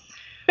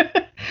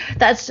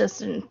 That's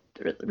just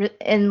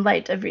in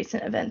light of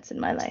recent events in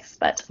my life.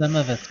 But some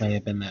of us may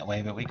have been that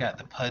way, but we got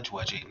the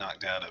Pukwudgie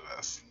knocked out of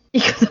us.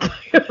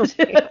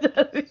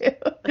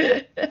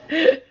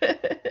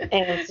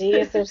 And see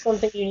if there's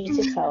something you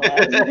need to tell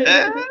us.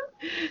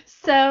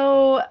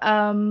 So,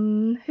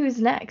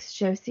 who's next,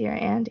 Josie or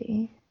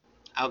Andy?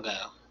 I'll go.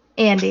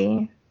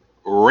 Andy.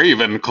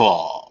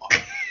 Ravenclaw.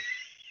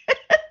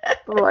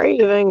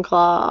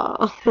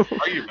 Ravenclaw.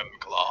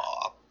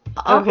 Ravenclaw.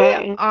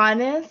 Okay.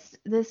 Honest,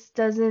 this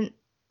doesn't.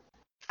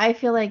 I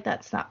feel like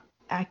that's not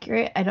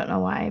accurate. I don't know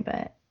why,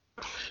 but.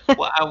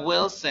 Well, I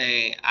will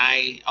say,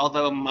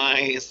 although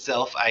my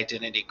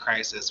self-identity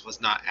crisis was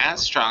not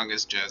as strong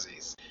as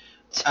Josie's.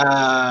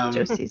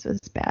 Josie's was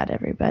bad,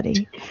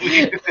 everybody.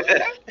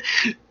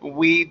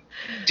 We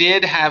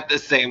did have the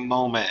same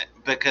moment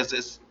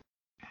because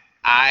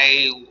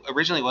I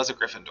originally was a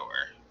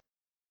Gryffindor.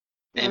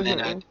 And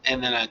then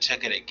I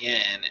took it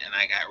again, and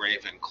I got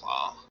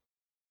Ravenclaw.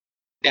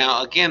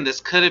 Now, again, this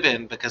could have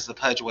been because the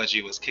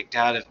Pukwudgie was kicked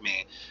out of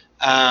me.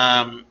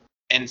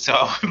 And so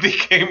I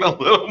became a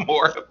little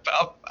more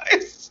about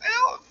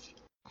myself.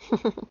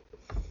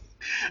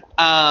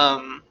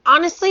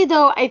 Honestly,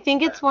 though, I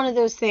think it's one of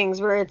those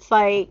things where it's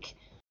like,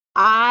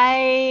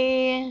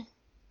 I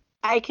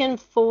can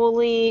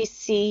fully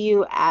see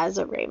you as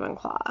a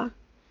Ravenclaw.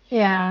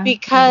 Yeah.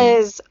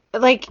 Because,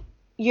 like,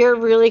 you're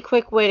really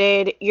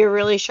quick-witted, you're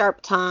really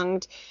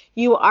sharp-tongued,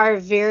 you are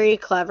very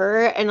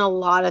clever in a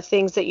lot of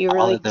things that you all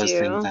really of those do.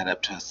 things add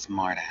up to a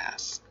smart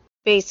ass.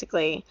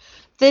 Basically.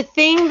 The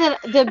thing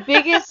that the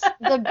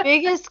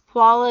biggest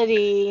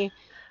quality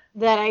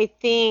that I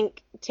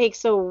think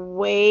takes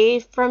away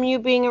from you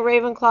being a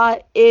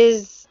Ravenclaw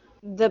is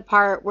the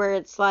part where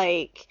it's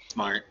like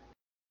Smart.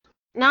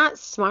 not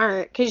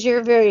smart, because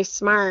you're very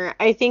smart.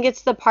 I think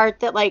it's the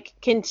part that like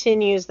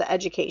continues the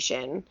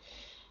education.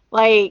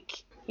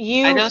 Like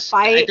I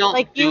fight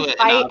don't do it in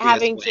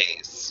obvious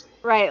ways.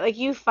 right, like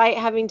you fight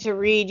having to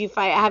read, you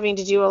fight having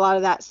to do a lot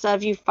of that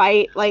stuff. You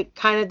fight like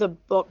kind of the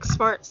book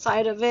smart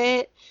side of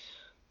it,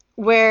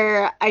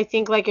 where I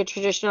think like a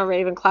traditional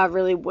Ravenclaw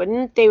really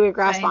wouldn't. They would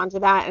grasp Right. onto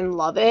that and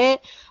love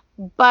it.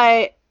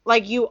 But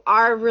like you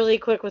are really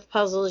quick with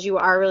puzzles, you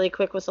are really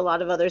quick with a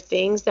lot of other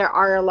things. There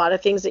are a lot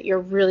of things that you're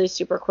really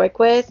super quick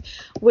with,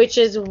 which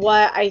is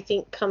what I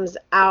think comes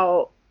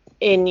out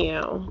in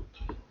you.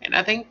 And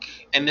I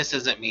think, and this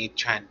isn't me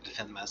trying to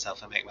defend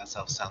myself and make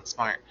myself sound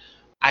smart,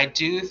 I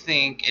do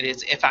think it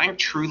is, if I'm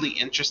truly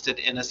interested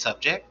in a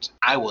subject,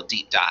 I will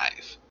deep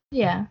dive.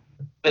 Yeah.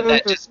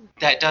 But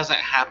that doesn't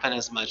happen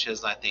as much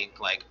as I think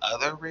like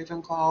other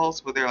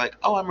Ravenclaws, where they're like,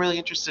 oh, I'm really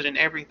interested in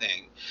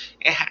everything.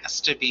 It has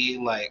to be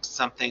like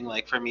something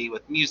like for me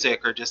with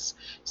music, or just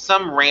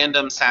some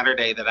random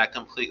Saturday that I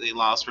completely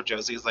lost, where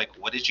Josie's like,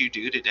 what did you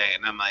do today?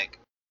 And I'm like,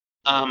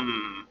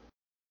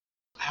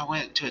 I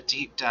went to a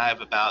deep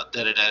dive about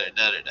da da da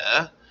da da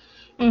da.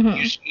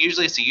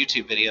 Usually it's a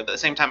YouTube video, but at the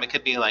same time it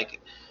could be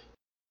like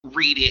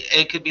reading.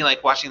 It could be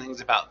like watching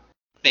things about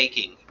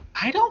baking.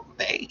 I don't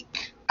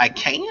bake. I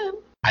can.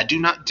 I do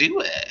not do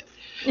it.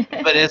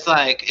 But it's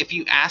like, if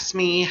you ask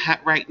me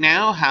right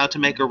now how to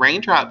make a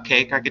raindrop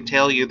cake, I can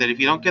tell you that if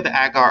you don't get the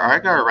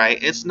agar-agar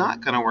right, it's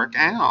not going to work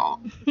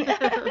out.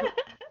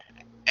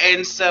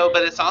 And so,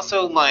 but it's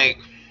also like,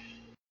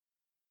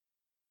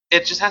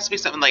 it just has to be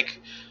something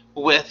like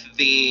with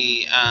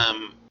the,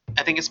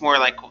 I think it's more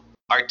like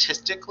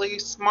artistically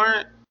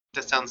smart.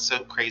 That sounds so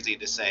crazy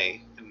to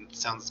say and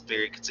sounds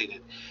very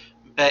conceited.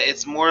 But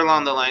it's more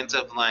along the lines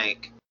of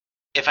like,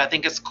 if I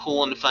think it's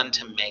cool and fun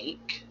to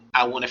make,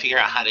 I want to figure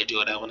out how to do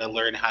it. I want to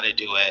learn how to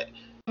do it.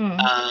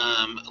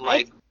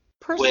 Like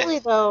personally,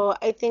 though,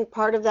 I think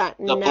part of that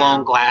the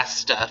blown glass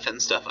stuff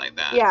and stuff like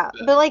that. Yeah,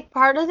 but like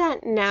part of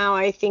that now,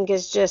 I think,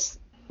 is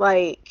just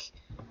like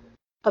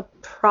a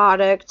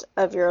product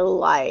of your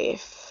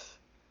life.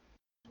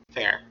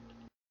 Fair.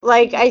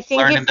 Like, I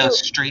think learning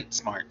those street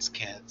smarts,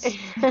 kids.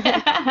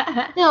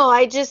 No,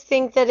 I just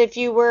think that if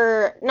you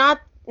were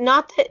not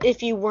that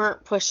if you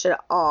weren't pushed at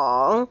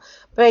all,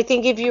 but I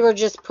think if you were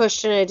just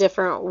pushed in a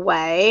different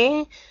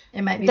way,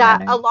 it might be that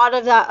better. A lot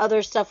of that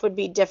other stuff would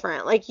be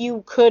different. Like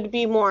you could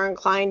be more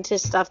inclined to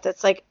stuff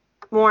that's like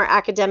more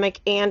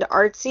academic and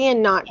artsy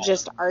and not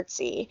just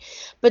artsy.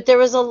 But there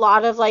was a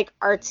lot of like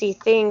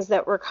artsy things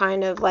that were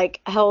kind of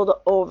like held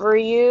over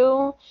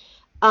you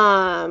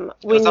when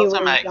you were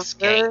younger.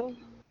 Escape.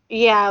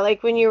 Yeah,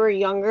 like when you were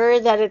younger,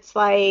 that it's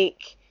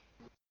like,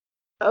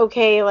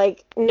 okay,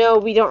 like, no,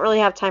 we don't really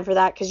have time for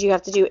that because you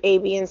have to do A,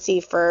 B, and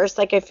C first.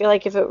 Like, I feel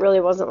like if it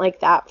really wasn't like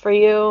that for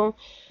you,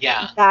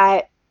 yeah,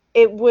 that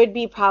it would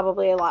be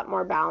probably a lot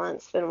more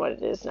balanced than what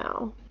it is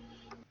now.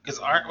 Because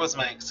art was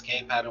my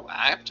escape. I know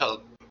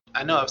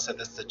I've said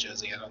this to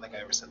Josie. I don't think I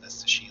ever said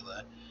this to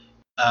Sheila.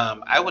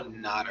 I would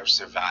not have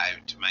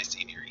survived my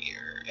senior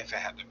year if it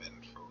hadn't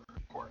been for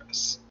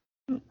chorus.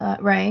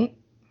 Right.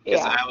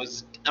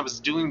 Because I was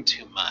doing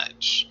too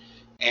much,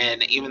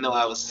 and even though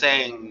I was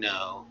saying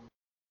no,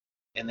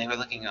 and they were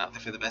looking out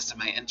for the best of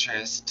my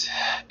interest,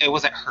 it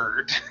wasn't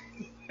heard.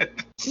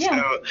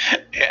 Yeah. So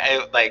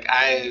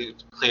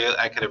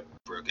I could have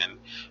broken,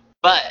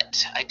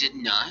 but I did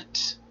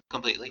not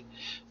completely.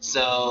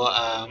 So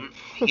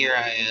here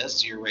I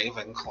is, your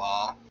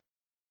Ravenclaw.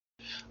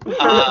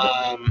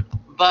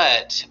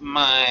 But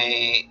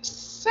my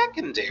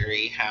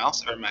secondary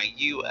house, or my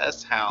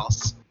U.S.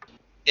 house,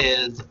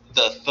 is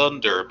the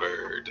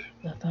Thunderbird.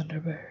 The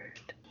Thunderbird.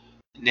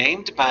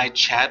 Named by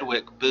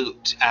Chadwick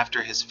Boot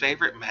after his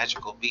favorite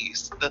magical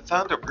beast, the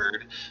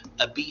Thunderbird,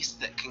 a beast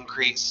that can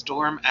create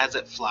storm as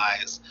it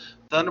flies.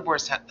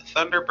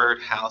 Thunderbird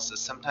House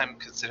is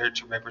sometimes considered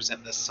to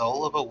represent the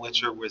soul of a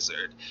witch or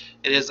wizard.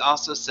 It is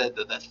also said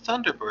that the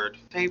Thunderbird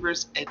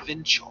favors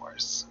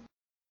adventures.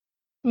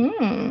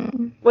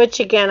 Which,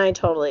 again, I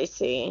totally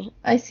see.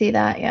 I see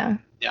that, yeah.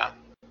 Yeah.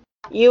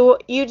 You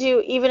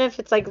do, even if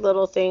it's like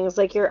little things,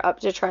 like you're up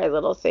to try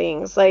little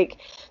things. Like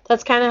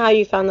that's kind of how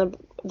you found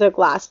the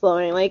glass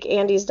blowing. Like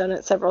Andy's done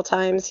it several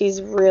times.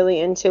 He's really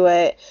into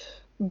it.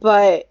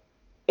 But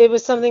it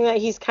was something that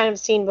he's kind of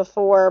seen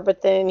before,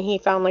 but then he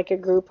found like a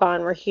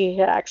Groupon where he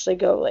could actually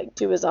go like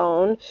do his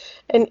own.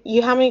 And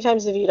how many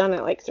times have you done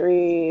it? Like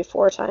 3,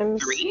 4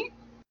 times? 3?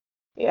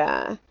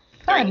 Yeah.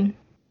 Fun.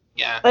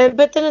 Yeah.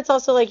 But then it's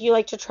also like you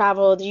like to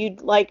travel. You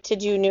like to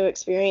do new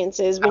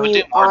experiences. I would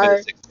do more, but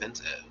it's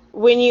expensive.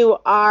 When you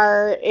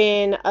are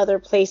in other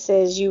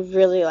places, you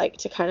really like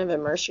to kind of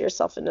immerse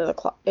yourself into the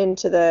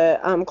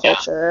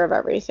culture of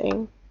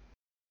everything.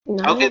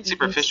 I'll get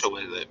superficial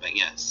with it, but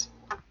yes.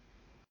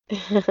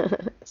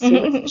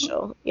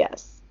 Superficial,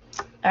 yes.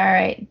 All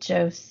right,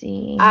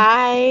 Josie.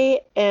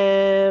 I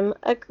am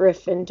a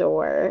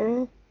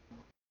Gryffindor.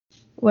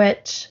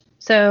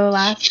 So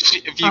last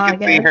If you can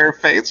see her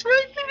face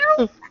right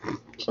now.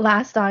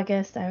 Last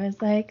August, I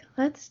was like,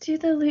 let's do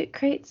the loot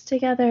crates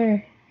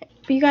together.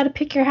 But you got to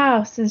pick your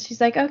house. And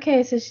she's like,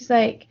 okay. So she's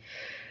like,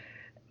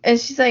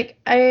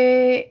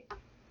 I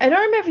don't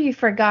remember if you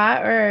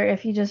forgot or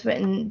if you just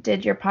went and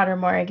did your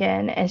Pottermore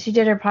again. And she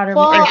did her Pottermore.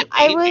 Well,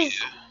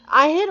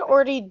 I had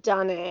already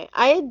done it.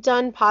 I had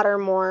done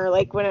Pottermore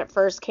like when it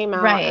first came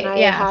out, right? And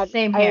I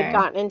same I here. had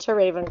gotten into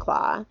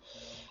Ravenclaw,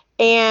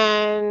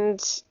 and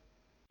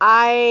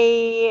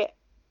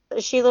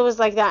Sheila was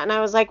like that, and I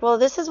was like, well,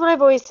 this is what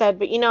I've always said,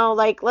 but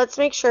like, let's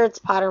make sure it's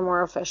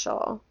Pottermore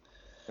official.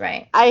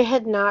 Right. I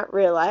had not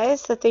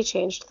realized that they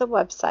changed the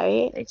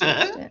website. They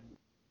changed it.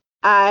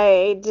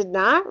 I did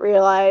not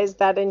realize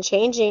that in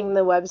changing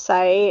the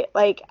website,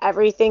 like,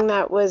 everything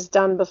that was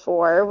done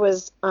before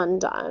was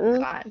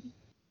undone. God.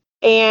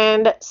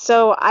 And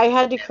so I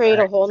had to create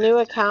a whole new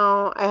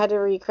account. I had to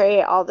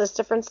recreate all this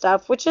different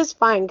stuff, which is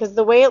fine because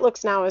the way it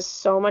looks now is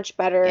so much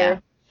better. Yeah.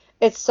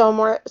 It's so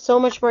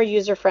much more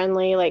user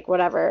friendly, like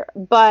whatever.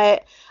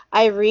 But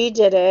I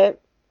redid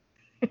it.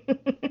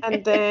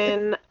 And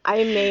then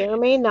I may or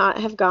may not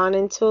have gone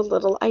into a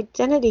little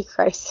identity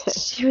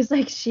crisis. She was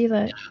like,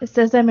 Sheila, it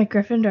says I'm a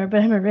Gryffindor,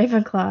 but I'm a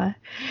Ravenclaw.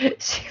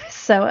 She was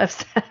so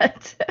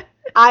upset.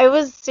 I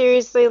was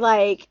seriously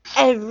like,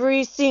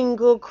 every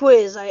single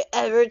quiz I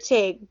ever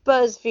take,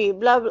 BuzzFeed,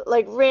 blah, blah,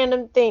 like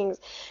random things,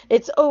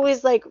 it's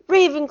always like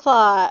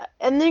Ravenclaw,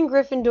 and then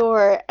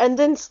Gryffindor, and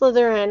then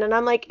Slytherin, and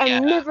I'm like,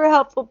 I'm never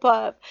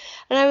Hufflepuff.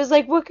 And I was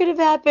like, what could have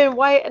happened?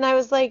 Why? And I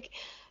was like,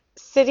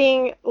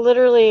 sitting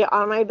literally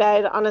on my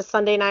bed on a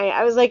Sunday night.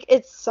 I was like,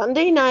 it's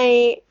Sunday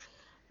night.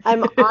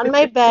 I'm on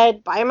my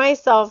bed by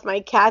myself. My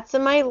cat's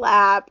in my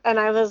lap. And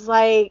I was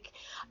like,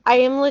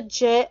 I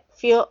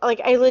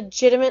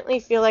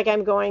legitimately feel like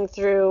I'm going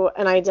through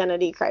an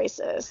identity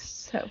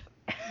crisis. So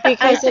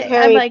because of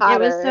Harry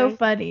Potter. It was so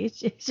funny.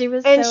 She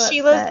was and so she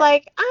upset. was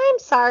like, I'm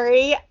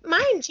sorry,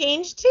 mine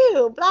changed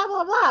too, blah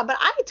blah blah, but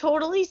I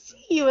totally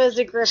see you as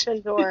a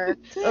Gryffindor.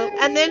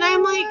 And then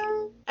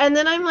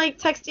I'm like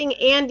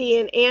texting Andy,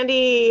 and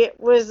Andy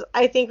was,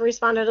 I think,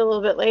 responded a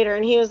little bit later,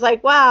 and he was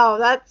like, wow,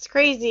 that's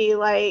crazy,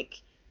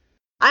 like,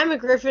 I'm a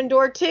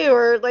Gryffindor too,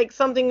 or like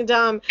something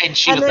dumb. And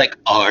she was like,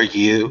 are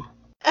you?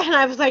 And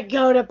I was like,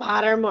 go to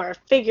Pottermore,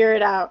 figure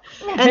it out.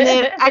 And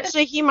then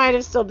actually he might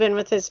have still been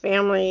with his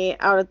family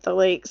out at the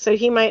lake, so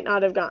he might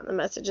not have gotten the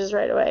messages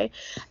right away.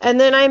 And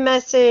then I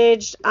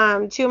messaged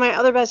two of my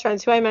other best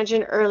friends who I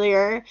mentioned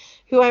earlier,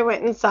 who I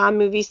went and saw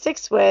movie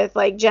 6 with,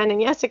 like Jen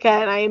and Jessica,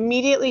 and I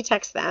immediately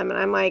text them, and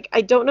I'm like, I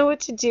don't know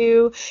what to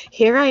do.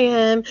 Here I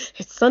am.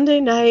 It's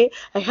Sunday night.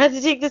 I had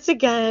to take this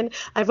again.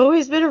 I've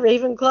always been a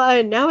Ravenclaw,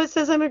 and now it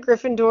says I'm a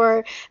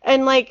Gryffindor.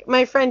 And, like,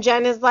 my friend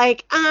Jen is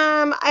like,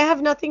 I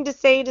have nothing to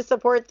say to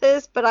support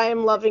this, but I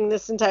am loving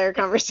this entire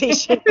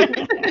conversation.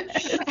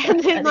 And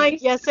then,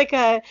 like,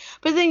 Jessica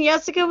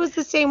was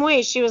the same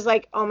way. She was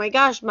like, oh my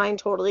gosh, mine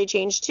totally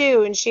changed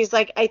too. And she's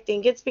like, I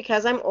think it's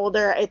because I'm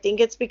older. I think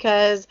it's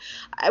because,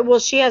 well,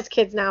 she has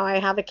kids now. I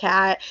have a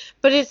cat.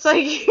 But it's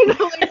like,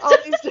 like all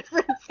these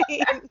different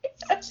things.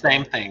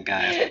 Same thing,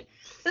 guys.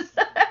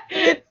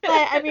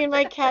 I mean,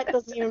 my cat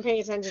doesn't even pay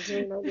attention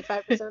to me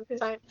 95% of the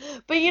time.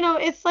 But,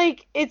 it's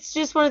like, it's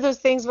just one of those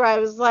things where I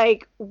was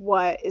like,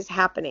 what is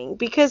happening?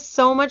 Because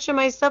so much of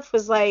my stuff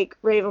was like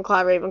Ravenclaw,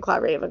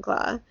 Ravenclaw,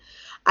 Ravenclaw.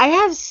 I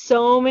have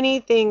so many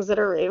things that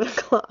are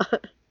Ravenclaw.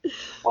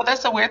 Well,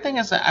 that's the weird thing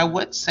is that I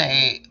would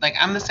say, like,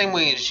 I'm the same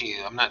way as you.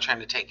 I'm not trying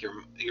to take your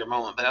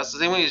moment, but I was the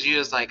same way as you.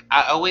 Is like,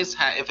 I always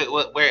had, if it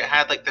was where it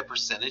had like the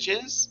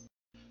percentages,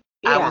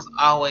 I was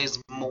always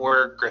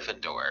more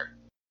Gryffindor.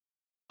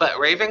 But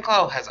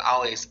Ravenclaw has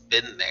always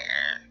been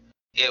there.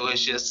 It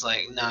was just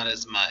like not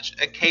as much.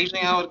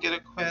 Occasionally I would get a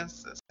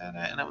quiz and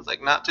I was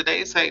like, not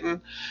today, Satan,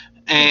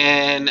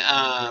 and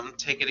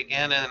take it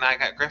again, and then I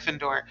got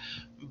Gryffindor.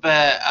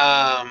 But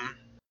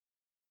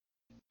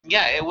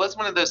yeah, it was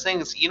one of those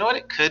things. You know what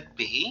it could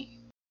be?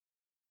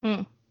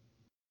 We've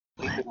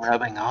been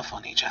rubbing off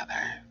on each other.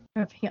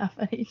 Rubbing off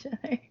on each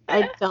other.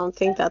 I don't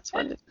think that's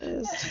what it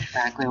is. That's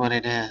exactly what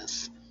it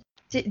is.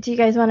 Do you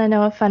guys want to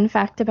know a fun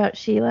fact about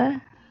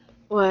Sheila?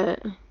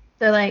 What?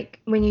 So, like,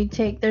 when you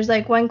there's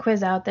like one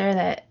quiz out there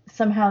that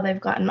somehow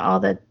they've gotten all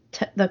the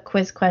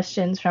quiz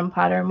questions from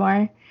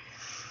Pottermore,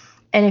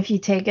 and if you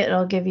take it,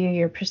 it'll give you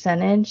your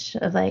percentage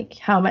of like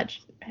how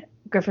much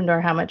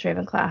Gryffindor, how much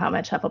Ravenclaw, how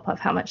much Hufflepuff,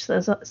 how much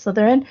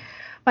Slytherin.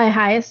 My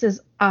highest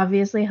is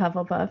obviously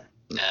Hufflepuff.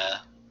 Yeah.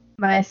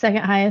 My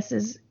second highest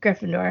is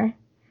Gryffindor.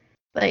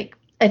 Like,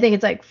 I think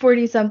it's like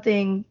 40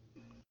 something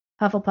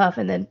Hufflepuff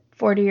and then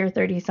 40 or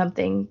 30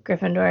 something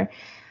Gryffindor.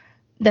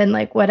 then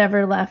like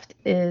whatever left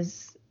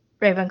is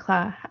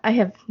Ravenclaw. I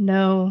have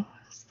no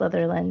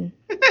Slytherin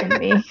in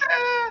me.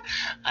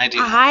 I do.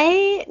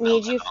 I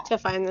need you to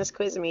find this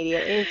quiz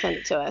immediately and send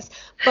it to us.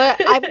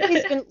 But I've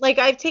always been like,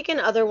 I've taken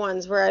other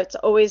ones where it's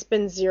always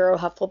been 0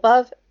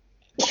 Hufflepuff.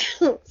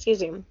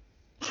 Excuse me.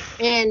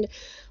 And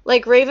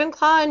like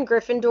Ravenclaw and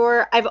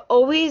Gryffindor,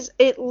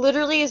 it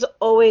literally is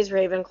always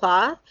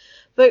Ravenclaw,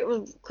 but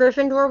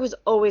Gryffindor was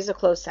always a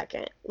close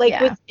second, like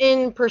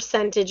within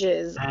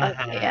percentages of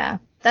it. Yeah.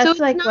 That's so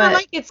it's like not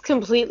like it's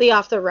completely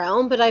off the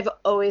realm, but I've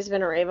always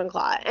been a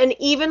Ravenclaw. And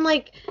even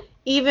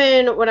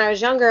when I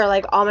was younger,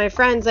 like all my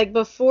friends, like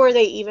before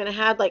they even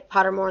had like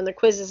Pottermore and the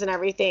quizzes and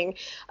everything,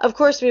 of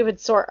course we would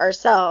sort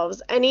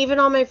ourselves. And even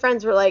all my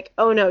friends were like,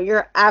 oh no,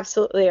 you're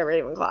absolutely a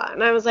Ravenclaw.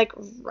 And I was like,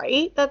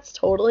 right? That's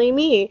totally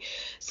me.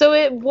 So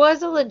it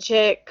was a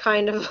legit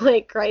kind of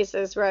like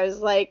crisis where I was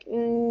like,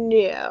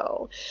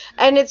 no.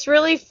 And it's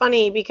really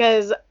funny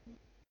because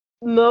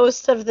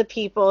most of the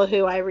people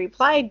who I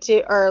replied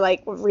to or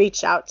like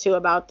reached out to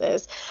about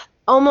this,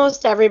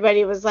 almost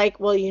everybody was like,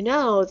 well,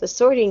 the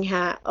Sorting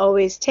Hat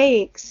always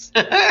takes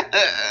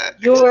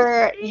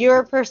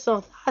your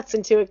personal thoughts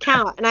into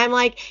account. And I'm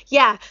like,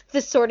 yeah, the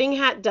Sorting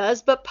Hat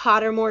does, but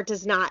Pottermore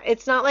does not.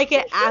 It's not like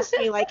it asked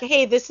me like,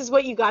 hey, this is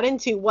what you got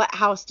into. What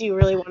house do you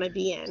really want to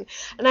be in?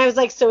 And I was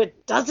like, so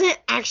it doesn't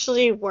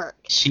actually work.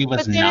 She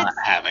was not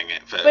having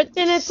it. But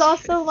then it's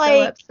also like,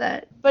 so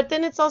upset. But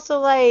then it's also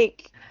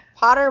like,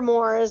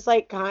 Pottermore is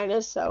like kind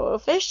of so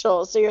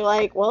official. So you're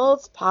like, well,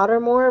 it's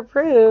Pottermore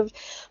approved.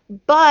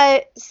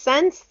 But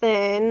since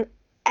then,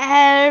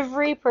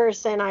 every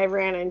person I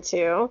ran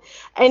into,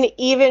 and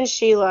even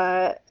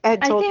Sheila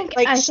had told me,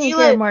 like, I think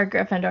you're more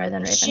Gryffindor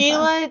than Ravenclaw.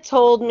 Sheila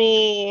told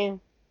me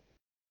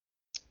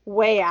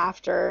way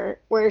after,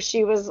 where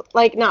she was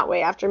like, not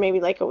way after, maybe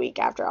like a week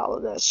after all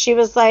of this. She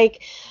was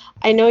like,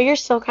 I know you're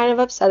still kind of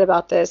upset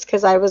about this,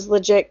 because I was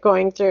legit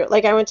going through,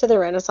 like, I went to the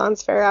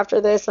Renaissance Fair after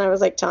this, and I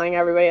was like telling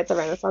everybody at the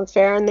Renaissance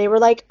Fair, and they were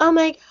like, oh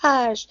my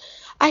gosh,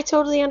 I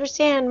totally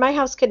understand. My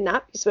house could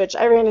not be switched.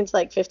 I ran into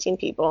like 15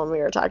 people, and we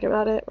were talking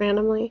about it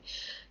randomly.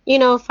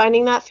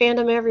 Finding that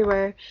fandom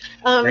everywhere.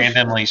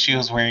 Randomly, she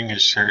was wearing a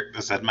shirt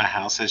that said, my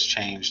house has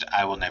changed.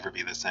 I will never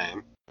be the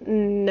same.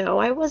 No,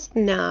 I was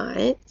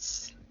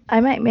not. I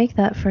might make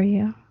that for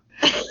you.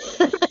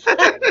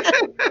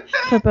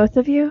 For both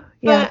of you?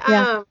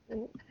 Yeah.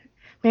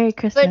 Merry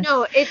Christmas. But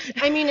no,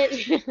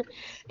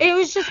 it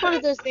was just one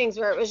of those things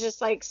where it was just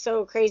like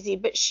so crazy.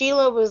 But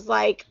Sheila was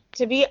like,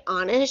 to be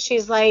honest,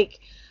 she's like,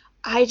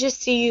 I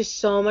just see you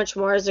so much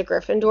more as a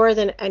Gryffindor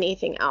than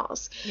anything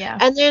else. Yeah.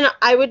 And then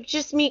I would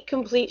just meet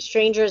complete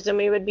strangers and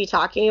we would be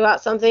talking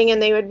about something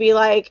and they would be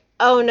like,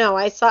 oh no,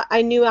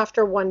 I knew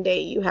after one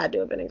day you had to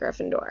have been a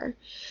Gryffindor.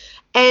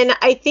 And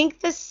I think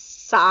the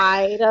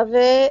side of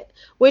it,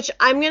 which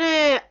I'm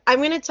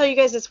gonna tell you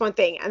guys this one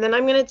thing, and then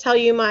I'm gonna tell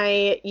you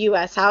my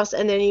US house,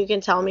 and then you can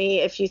tell me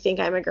if you think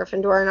I'm a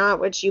Gryffindor or not,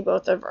 which you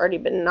both have already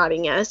been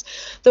nodding yes.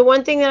 The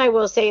one thing that I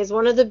will say is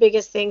one of the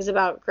biggest things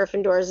about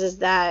Gryffindors is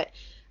that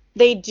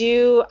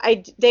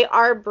they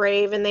are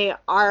brave, and they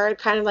are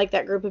kind of like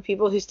that group of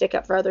people who stick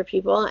up for other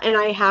people. And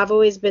I have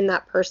always been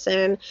that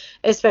person,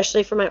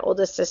 especially for my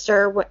oldest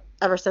sister,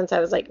 ever since I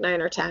was like 9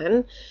 or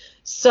 10.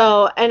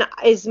 So, and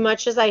as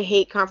much as I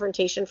hate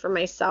confrontation for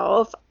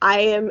myself, I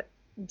am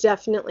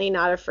definitely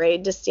not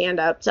afraid to stand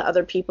up to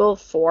other people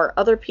for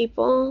other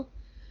people.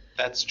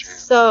 That's true.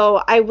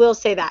 So I will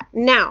say that.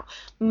 Now,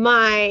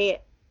 my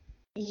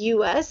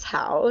US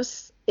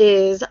house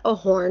is a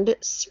horned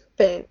serpent.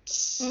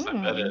 I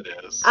bet it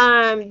is.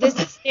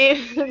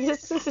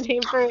 This is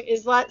named for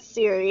Islat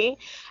Siri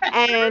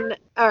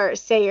or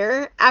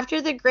Sayer, after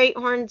the great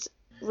horned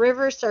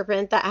river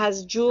serpent that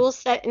has jewels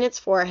set in its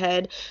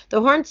forehead. The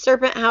horned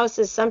serpent house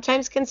is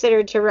sometimes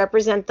considered to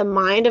represent the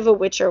mind of a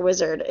witch or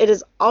wizard. It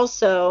is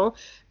also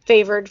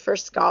favored for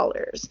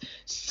scholars.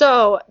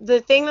 So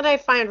the thing that I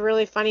find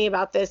really funny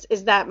about this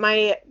is that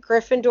my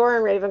Gryffindor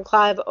and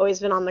Ravenclaw have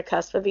always been on the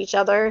cusp of each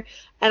other,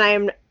 and I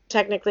am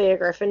technically a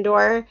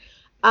Gryffindor.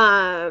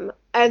 And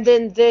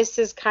then this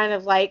is kind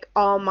of like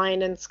all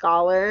mind and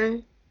scholar.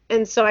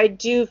 And so I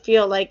do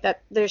feel like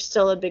that there's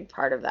still a big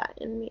part of that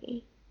in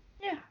me.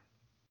 Yeah.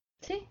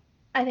 See?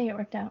 I think it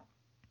worked out.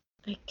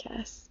 I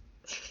guess.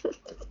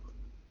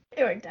 It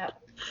worked out.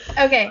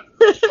 Okay.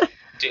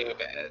 Do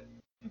it.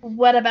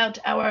 What about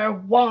our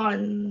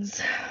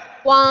wands?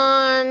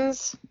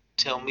 Wands.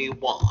 Tell me a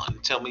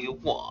wand.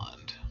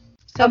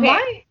 So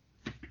okay.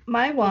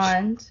 my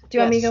wand, do you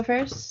want me to go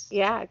first?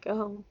 Yeah,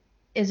 go.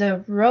 Is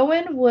a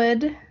Rowan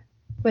wood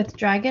with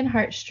dragon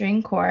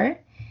heartstring core.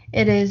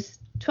 It is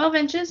 12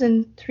 inches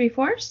and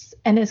 3/4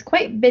 and is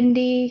quite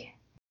bendy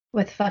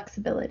with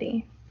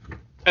flexibility.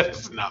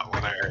 That's not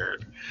what I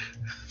heard.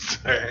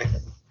 Sorry.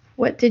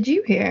 What did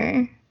you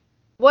hear?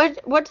 What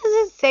does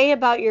it say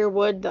about your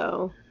wood,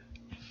 though,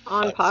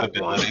 on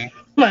Pottermore?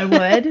 My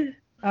wood?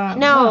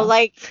 No,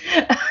 like...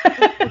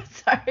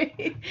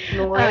 Sorry.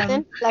 More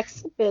than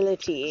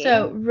flexibility.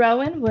 So,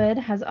 Rowan wood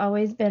has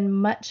always been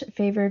much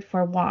favored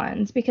for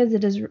wands because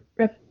it is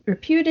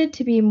reputed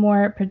to be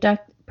more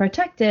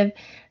protective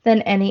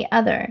than any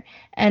other,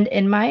 and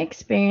in my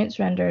experience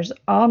renders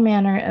all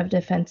manner of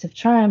defensive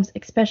charms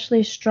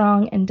especially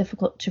strong and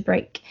difficult to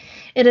break.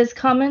 It is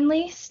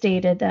commonly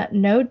stated that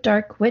no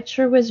dark witch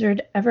or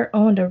wizard ever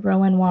owned a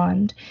Rowan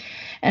wand,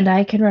 and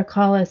I cannot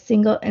recall a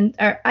single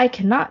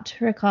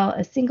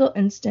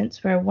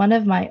instance where one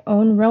of my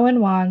own Rowan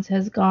wands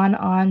has gone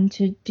on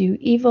to do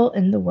evil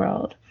in the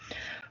world.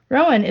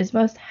 Rowan is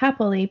most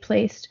happily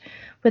placed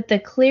with the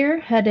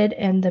clear-headed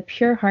and the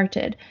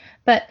pure-hearted,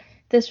 but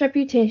this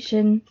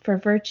reputation for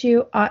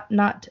virtue ought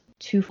not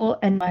to fool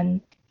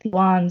anyone. The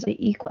wands the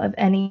equal of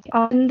any,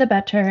 often the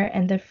better,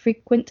 and the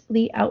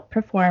frequently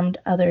outperformed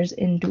others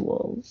in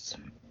duels.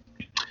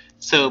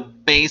 So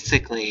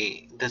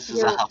basically, this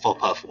is a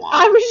Hufflepuff wand.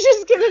 I was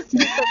just gonna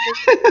say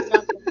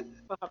something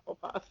about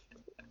Hufflepuff.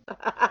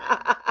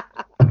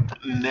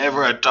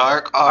 Never a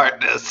dark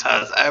artist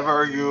has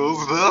ever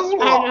used this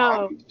wand. I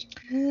know.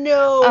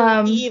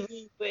 No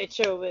evil witch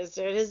or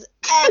wizard has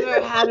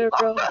ever had a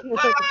Rowan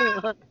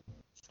wand.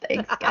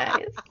 Thanks,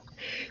 guys.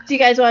 Do you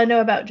guys want to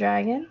know about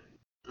dragon?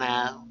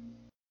 No.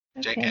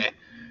 Okay.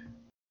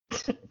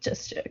 JK.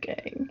 Just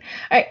joking.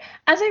 All right.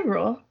 As a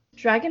rule,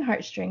 dragon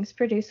heartstrings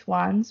produce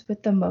wands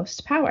with the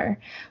most power,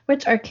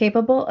 which are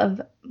capable of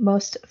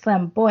most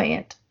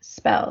flamboyant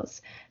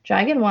spells.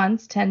 Dragon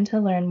wands tend to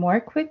learn more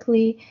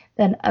quickly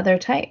than other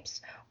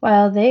types.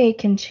 While they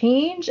can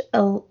change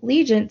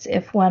allegiance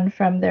if won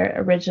from their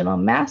original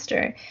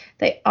master,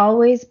 they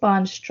always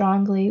bond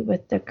strongly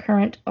with the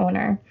current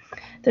owner.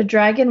 The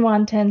dragon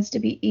wand tends to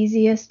be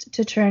easiest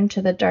to turn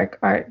to the dark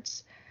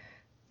arts,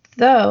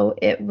 though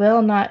it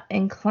will not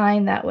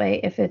incline that way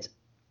if it's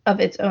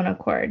of its own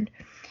accord.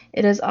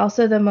 It is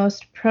also the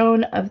most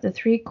prone of the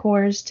three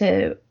cores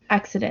to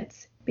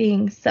accidents,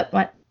 being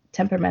somewhat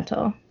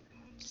temperamental.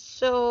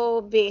 So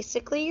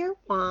basically, your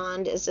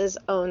wand is his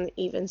own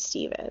even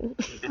Steven.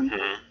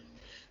 Mm-hmm.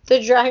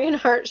 The dragon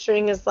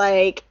heartstring is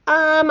like,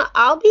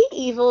 I'll be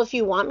evil if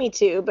you want me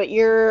to, but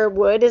your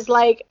wood is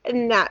like,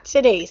 not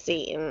today,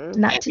 Satan.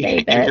 Not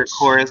today, And your bitch.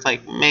 core is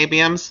like,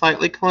 maybe I'm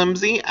slightly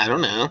clumsy. I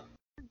don't know.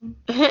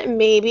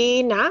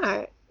 Maybe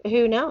not.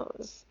 Who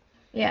knows?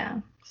 Yeah,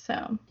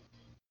 so.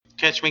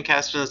 Catch me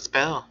casting a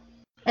spell.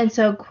 And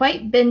so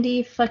quite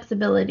bendy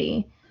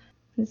flexibility.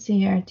 Let's see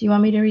here. Do you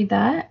want me to read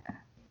that?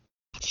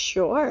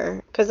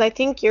 Sure, because I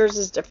think yours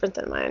is different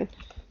than mine.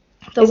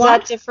 The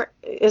wand,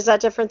 Is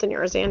that different than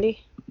yours, Andy?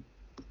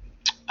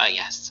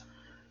 Yes.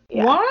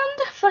 Yeah.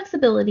 wand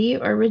flexibility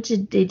or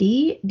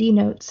rigidity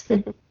denotes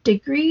the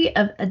degree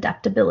of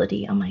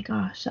adaptability. Oh my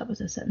gosh, that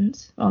was a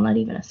sentence. Well, not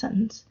even a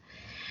sentence.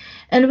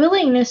 And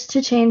willingness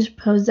to change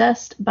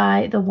possessed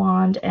by the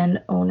wand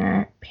and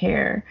owner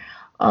pair.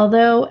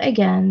 Although,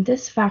 again,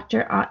 this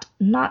factor ought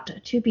not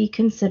to be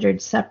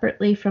considered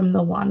separately from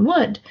the wand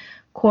wood,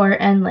 core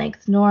and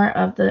length, nor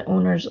of the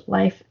owner's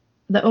life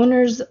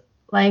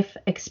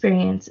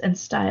experience and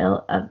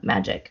style of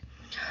magic,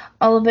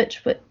 all of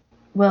which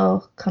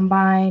will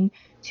combine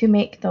to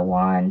make the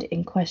wand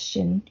in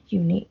question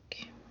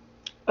unique.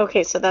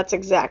 Okay, so that's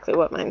exactly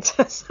what mine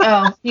says.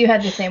 Oh, you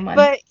had the same one.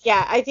 But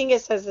yeah, I think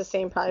it says the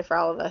same probably for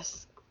all of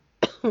us.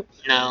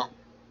 No.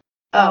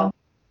 Oh.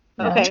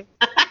 No. Okay.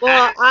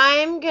 Well,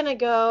 I'm gonna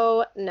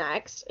go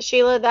next,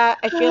 Sheila. That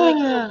I feel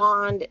like your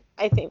wand.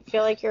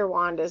 Feel like your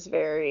wand is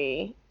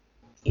very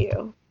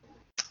you.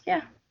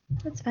 Yeah,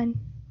 that's fine.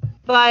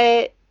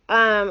 But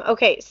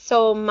okay,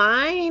 so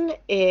mine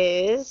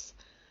is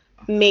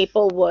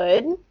maple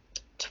wood,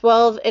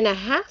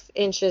 12.5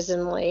 inches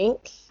in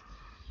length,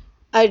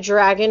 a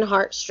dragon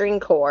heartstring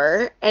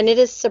core, and it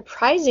is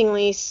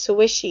surprisingly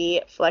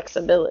swishy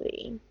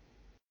flexibility.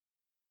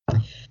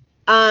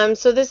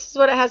 So this is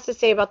what it has to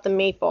say about the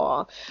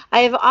maple.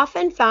 I have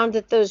often found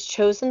that those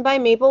chosen by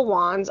maple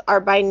wands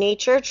are by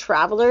nature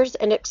travelers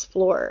and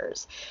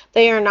explorers.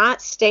 They are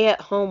not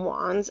stay-at-home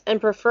wands and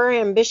prefer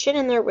ambition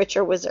in their witch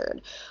or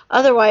wizard.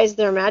 Otherwise,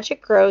 their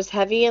magic grows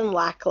heavy and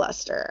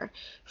lackluster.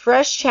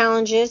 Fresh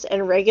challenges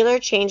and regular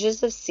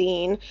changes of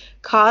scene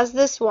cause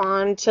this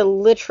wand to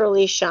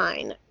literally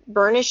shine,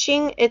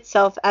 burnishing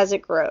itself as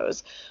it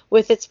grows,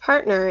 with its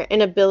partner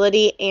in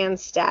ability and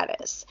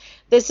status.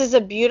 This is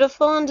a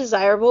beautiful and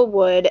desirable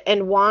wood,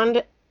 and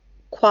wand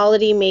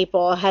quality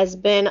maple has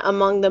been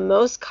among the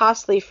most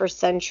costly for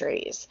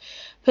centuries.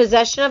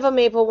 Possession of a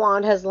maple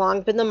wand has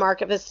long been the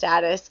mark of a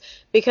status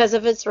because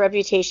of its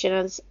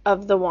reputation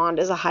of the wand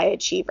as a high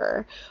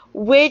achiever,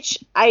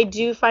 which I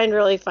do find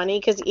really funny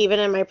because even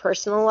in my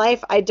personal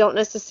life, I'm not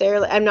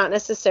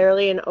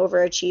necessarily an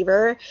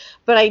overachiever,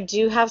 but I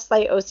do have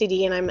slight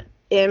OCD and I'm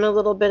a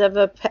little bit of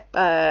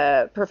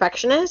a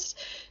perfectionist.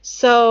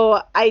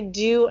 So I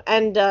do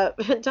end up,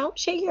 don't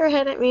shake your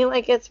head at me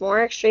like it's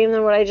more extreme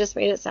than what I just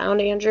made it sound,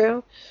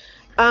 Andrew.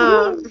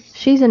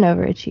 She's an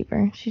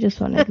overachiever. She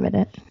just won't admit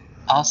it.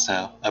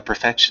 Also, a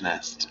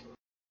perfectionist.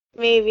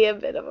 Maybe a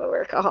bit of a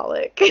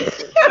workaholic.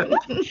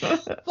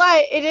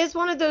 But it is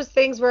one of those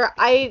things where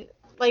I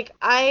like,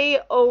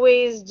 I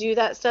always do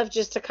that stuff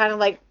just to kind of,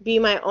 like, be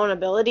my own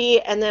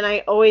ability, and then I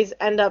always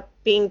end up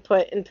being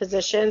put in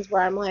positions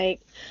where I'm like,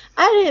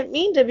 I didn't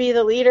mean to be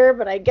the leader,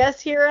 but I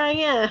guess here I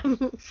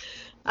am.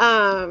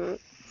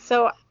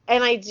 So,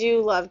 and I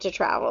do love to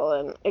travel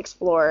and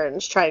explore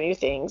and try new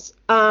things.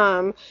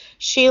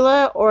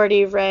 Sheila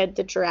already read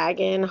The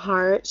Dragon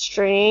Heart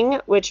String,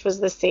 which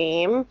was the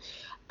same.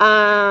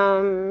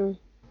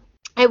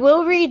 I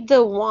will read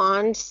The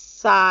Wand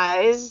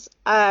Size,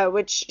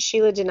 which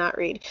Sheila did not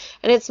read.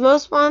 And its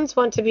most wands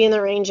want to be in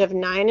the range of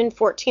 9 and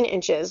 14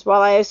 inches,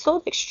 while I have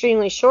sold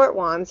extremely short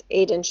wands,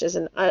 8 inches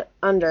and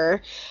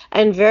under,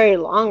 and very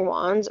long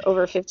wands,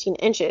 over 15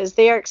 inches.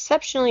 They are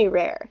exceptionally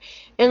rare.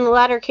 In the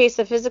latter case,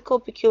 a physical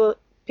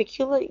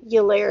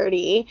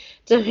peculiarity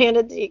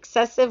demanded the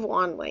excessive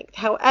wand length.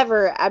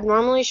 However,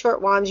 abnormally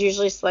short wands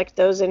usually select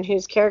those in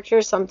whose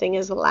character something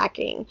is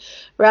lacking,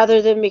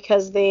 rather than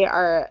because they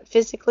are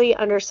physically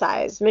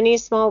undersized. Many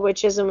small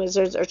witches and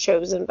wizards are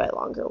chosen by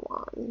longer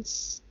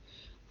wands.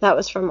 That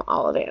was from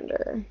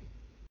Ollivander.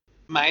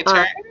 My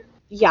turn?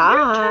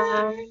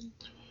 Yeah.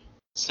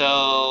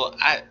 So,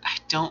 I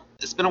don't,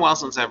 it's been a while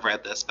since I've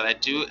read this, but I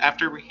do,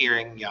 after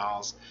hearing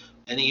y'all's,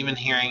 and even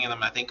hearing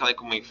them, I think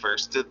like when we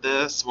first did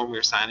this, when we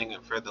were signing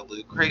up for the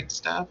Loot Crate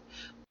stuff,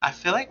 I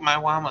feel like my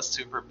wand was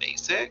super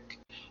basic.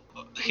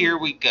 Here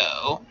we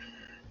go.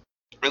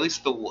 Or at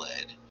least the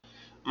wood.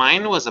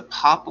 Mine was a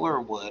poplar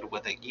wood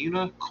with a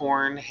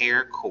unicorn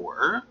hair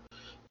core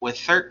with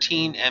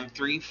 13 and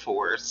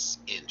 3/4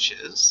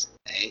 inches,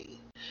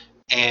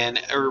 and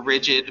a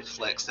rigid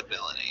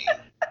flexibility.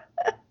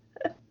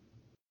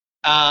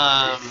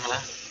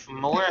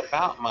 More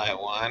about my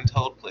wand,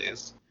 hold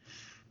please.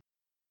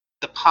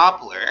 The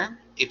poplar,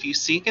 if you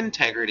seek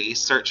integrity,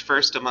 search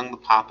first among the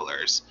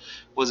poplars,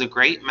 was a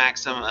great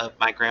maxim of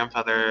my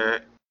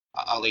grandfather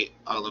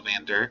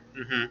Ollivander.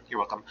 You're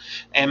welcome.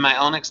 And my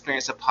own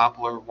experience of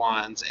poplar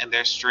wands and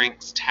their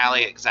strengths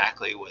tally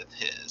exactly with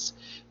his.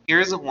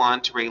 Here is a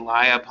wand to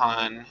rely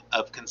upon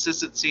of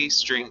consistency,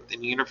 strength,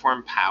 and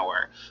uniform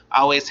power,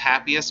 always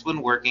happiest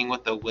when working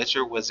with a witch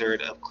or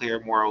wizard of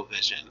clear moral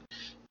vision.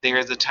 There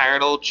is a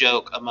tired old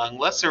joke among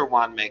lesser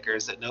wand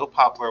makers that no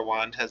poplar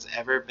wand has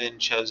ever been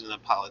chosen a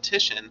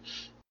politician,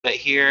 but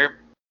here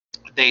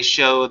they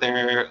show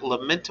their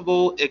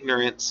lamentable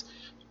ignorance.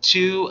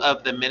 Two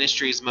of the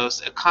ministry's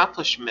most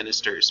accomplished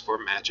ministers for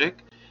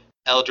magic,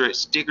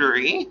 Eldritch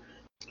Diggory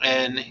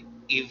and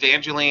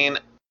Evangeline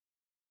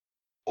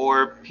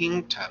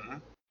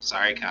Orpington,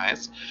 sorry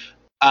guys,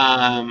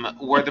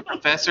 were the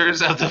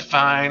professors of the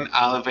fine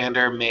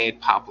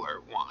Ollivander-made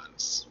poplar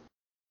wands.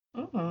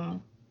 Mm-hmm.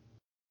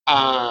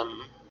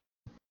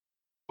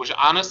 Which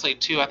honestly,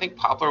 too, I think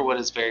poplar wood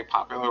is very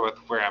popular with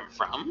where I'm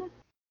from.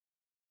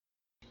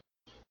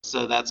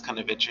 So that's kind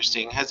of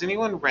interesting. Has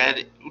anyone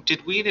read?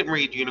 We didn't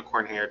read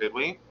Unicorn Hair, did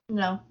we?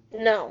 No.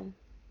 No.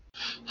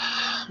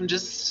 I'm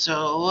just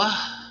so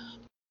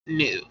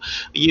new.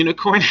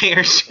 Unicorn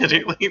Hair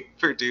generally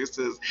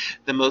produces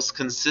the most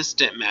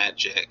consistent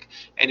magic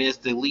and is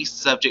the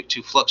least subject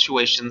to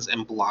fluctuations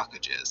and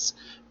blockages.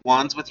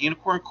 Wands with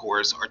unicorn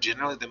cores are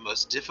generally the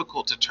most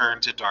difficult to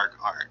turn to dark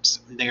arts.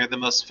 They are the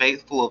most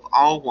faithful of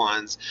all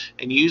wands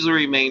and usually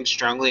remain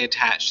strongly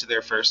attached to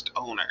their first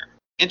owner,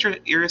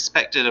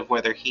 irrespective of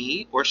whether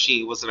he or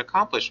she was an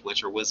accomplished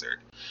witch or wizard.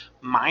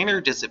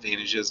 Minor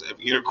disadvantages of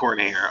unicorn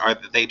hair are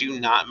that they do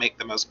not make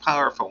the most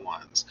powerful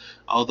wands,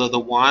 although the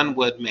wand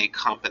wood may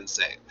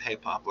compensate. Hey,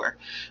 Poplar.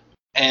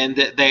 And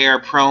that they are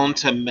prone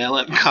to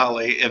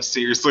melancholy if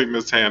seriously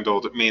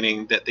mishandled,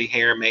 meaning that the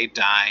hair may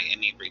die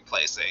and need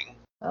replacing.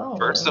 Oh.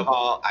 First of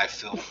all, I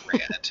feel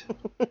red.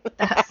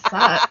 That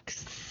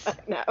sucks.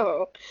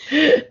 No.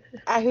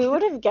 Who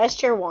would have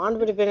guessed your wand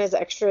would have been as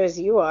extra as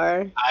you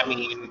are? I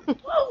mean,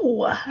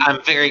 Whoa.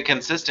 I'm very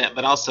consistent,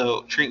 but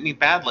also treat me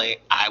badly,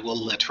 I will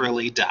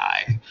literally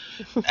die.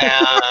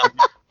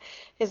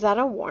 Is that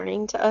a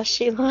warning to us,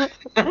 Sheila?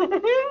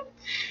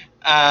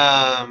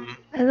 I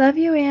love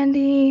you,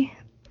 Andy.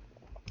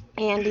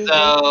 Andy.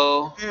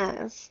 So,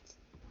 yes.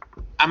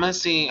 I'm going to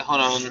see, hold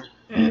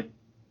on.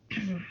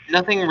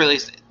 Nothing really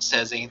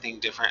says anything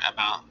different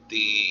about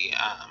the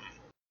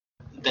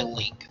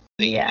link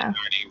that you can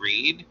already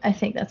read. I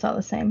think that's all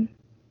the same.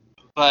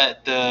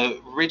 But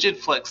the rigid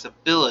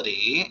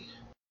flexibility,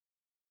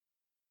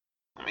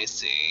 let me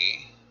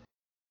see.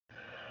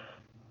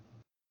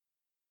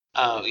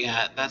 Oh,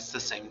 yeah, that's the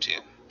same too.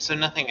 So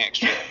nothing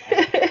extra.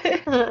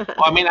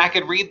 Well, I mean, I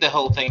could read the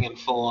whole thing in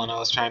full, and I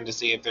was trying to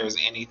see if there was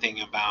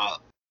anything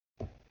about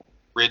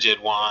rigid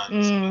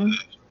wands.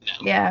 No.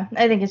 Yeah,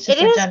 I think it's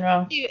just a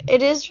general.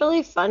 It is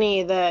really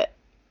funny that,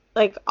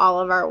 like,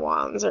 all of our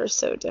wands are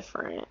so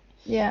different.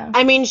 Yeah.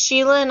 I mean,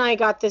 Sheila and I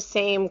got the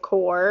same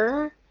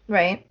core.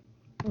 Right.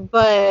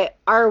 But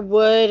our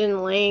wood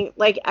and length,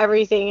 like,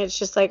 everything, it's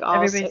just, like, all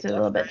everybody's a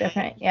little bit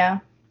different. Yeah.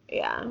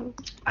 Yeah.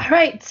 All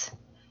right.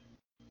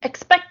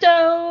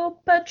 Expecto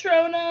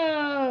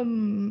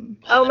Patronum.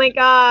 Oh, my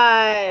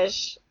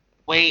gosh.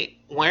 Wait,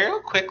 real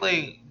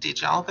quickly,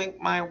 did y'all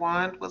think my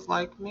wand was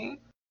like me?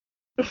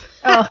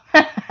 Oh.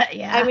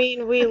 Yeah. I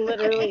mean, we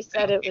literally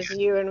said it was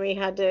you, and we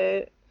had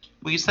to.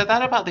 Well, you said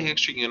that about the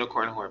extra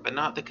unicorn horn, but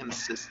not the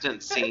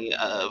consistency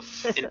of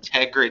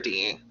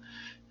integrity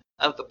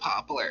of the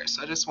poplar.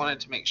 So I just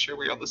wanted to make sure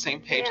we're on the same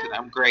page. Yeah. And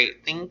I'm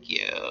great. Thank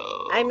you.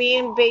 I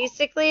mean,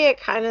 basically, it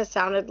kind of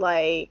sounded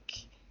like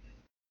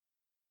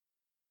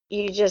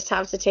you just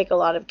have to take a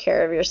lot of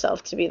care of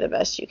yourself to be the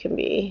best you can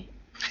be.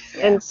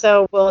 Yeah. And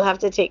so we'll have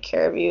to take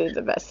care of you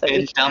the best that we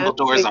In can.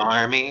 Dumbledore's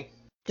army.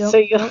 So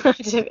you'll have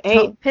to. Hey,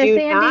 Don't piss do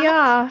Andy not,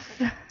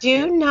 off.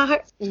 do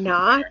not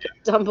knock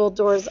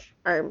Dumbledore's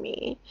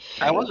army.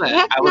 I wasn't. You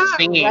have I was not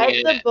singing read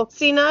it. the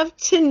books enough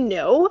to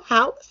know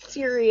how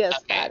serious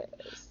Okay. that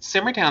is.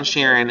 Simmer down,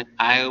 Sharon.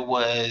 I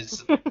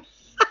was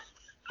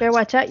Better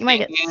watch out. You might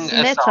get Singing a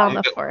snitch on song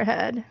the that-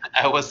 forehead.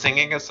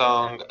 singing a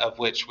song of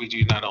which we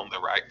do not own the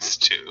rights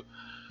to.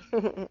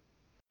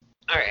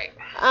 All right.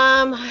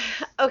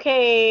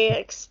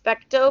 Okay,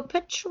 Expecto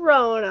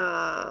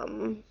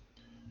Patronum.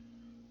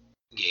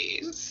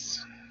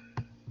 Yes.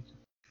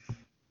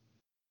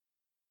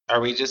 Are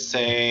we just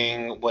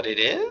saying what it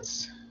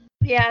is?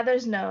 Yeah,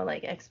 there's no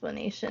like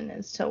explanation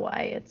as to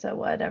why it's a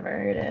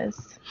whatever it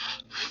is.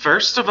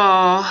 First of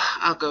all,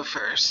 I'll go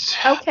first.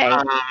 Okay,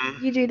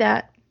 you do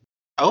that.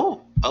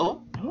 Oh.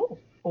 Oh.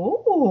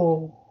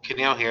 Can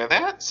y'all hear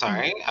that?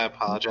 Sorry, I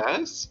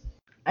apologize.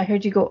 I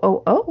heard you go,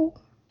 oh.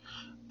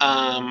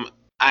 I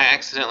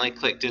accidentally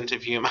clicked into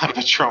view my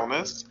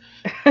Patronus.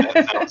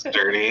 That sounds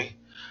dirty.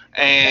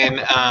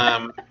 And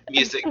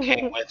music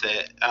came with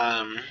it.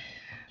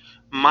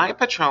 My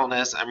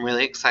Patronus, I'm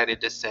really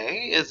excited to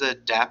say, is a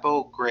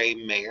dapple gray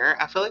mare.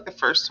 I feel like the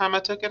first time I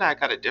took it, I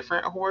got a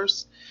different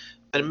horse,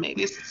 but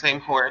maybe it's the same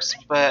horse.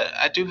 But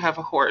I do have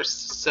a horse,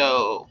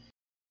 so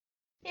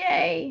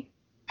Yay.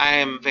 I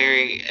am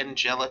very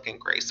angelic and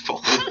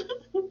graceful.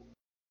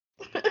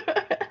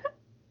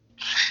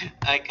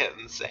 I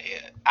couldn't say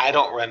it. I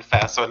don't run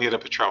fast, so I need a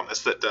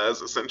Patronus that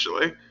does,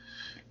 essentially.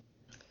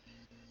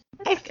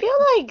 I feel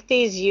like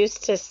these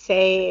used to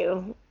say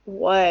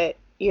what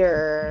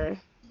your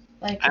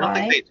Like I don't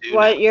why? think they do.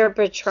 what your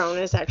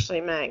Patronus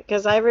actually meant,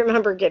 because I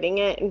remember getting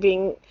it and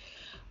being.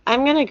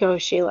 I'm gonna go,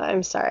 Sheila.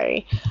 I'm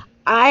sorry.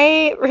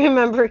 I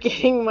remember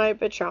getting my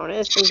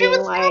Patronus and She was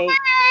being so like,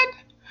 mad.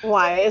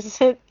 why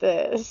is it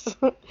this?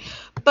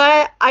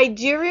 But I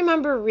do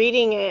remember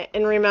reading it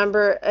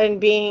and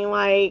being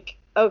like,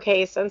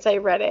 okay, since I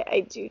read it,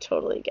 I do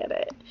totally get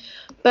it.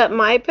 But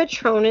my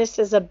Patronus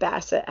is a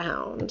Basset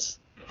Hound.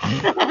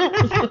 I'm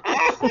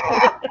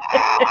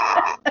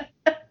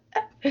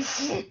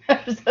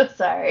so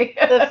sorry.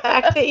 The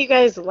fact that you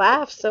guys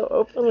laugh so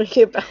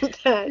openly about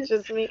that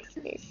just makes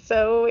me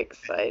so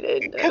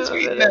excited. Because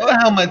we that know it's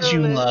how much you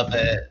Patronus. love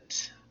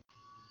it.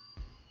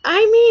 I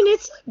mean,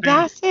 it's a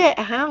Basset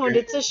Hound.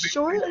 It's a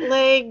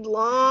short-legged,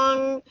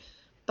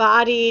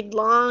 long-bodied,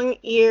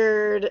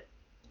 long-eared.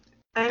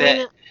 I That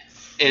mean,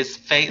 is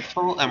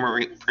faithful and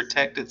will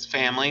protect its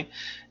family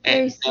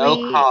Very at no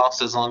sweet.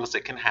 cost as long as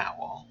it can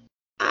howl.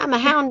 I'm a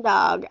hound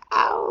dog.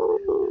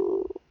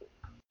 Ow.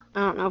 I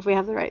don't know if we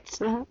have the rights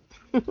to that.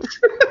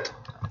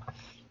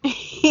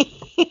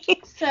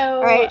 So,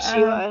 All right,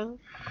 Sheila.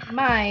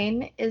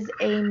 mine is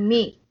a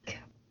meek.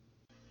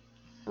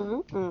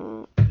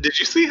 Mm-mm. Did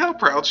you see how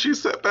proud she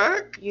sat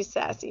back? You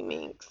sassy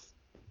minx.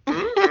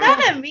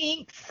 Not a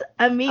minx,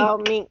 a mink. Oh,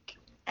 mink.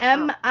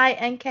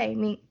 M-I-N-K,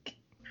 mink.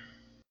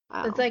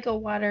 Oh. It's like a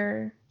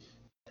water.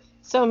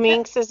 So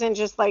minx isn't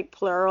just like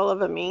plural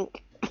of a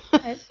mink.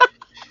 I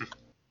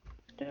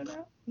don't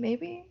know,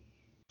 maybe.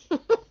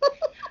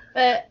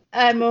 But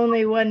I'm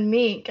only one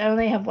mink. I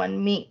only have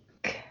one mink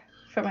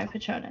for my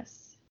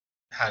Patronus.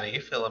 How do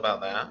you feel about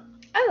that?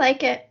 I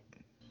like it.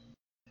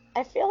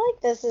 I feel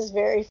like this is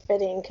very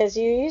fitting because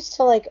you used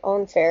to like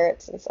own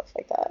ferrets and stuff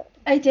like that.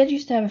 I did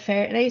used to have a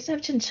ferret, and I used to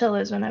have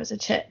chinchillas when I was a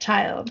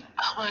child.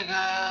 Oh my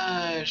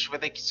gosh, were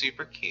they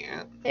super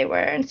cute? They were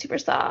and super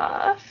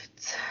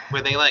soft.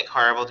 Were they like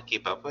horrible to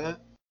keep up with?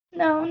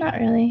 No, not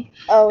really.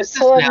 Oh, This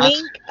so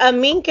is a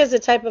mink is a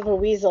type of a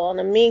weasel, and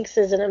a minx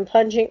is an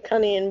impungent,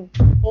 cunning, and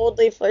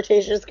boldly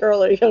flirtatious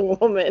girl or young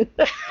woman.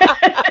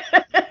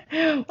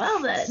 Well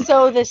then.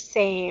 So the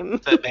same.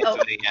 So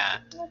basically, yeah.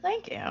 Well,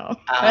 thank you.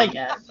 I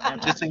guess. I'm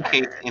not Just in sure.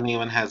 case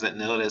anyone hasn't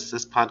noticed,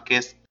 this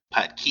podcast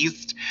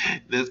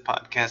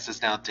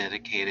is now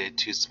dedicated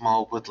to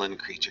small woodland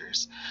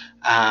creatures.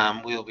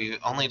 We'll be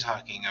only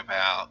talking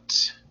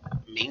about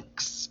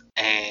minks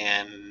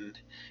and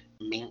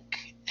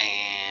mink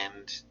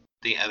and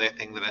the other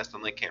thing that I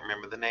suddenly can't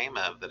remember the name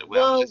of. That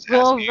We'll just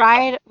ask you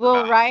ride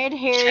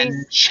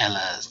Harry's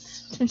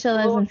chinchillas.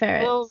 Chinchillas and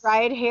ferrets. We'll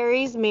ride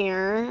Harry's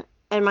mare,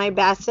 and my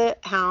Basset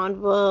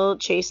Hound will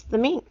chase the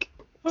mink.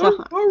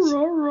 to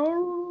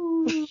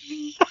hunt.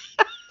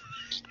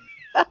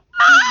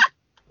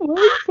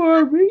 Wait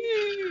for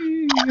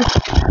me.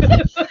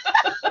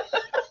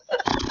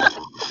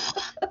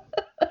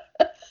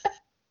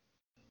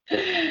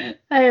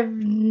 I have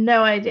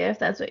no idea if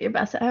that's what your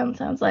Basset Hound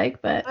sounds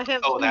like, but I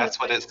have Oh, no that's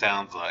what idea. it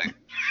sounds like.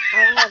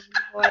 I have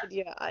no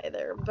idea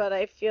either, but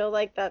I feel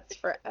like that's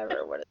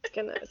forever what it's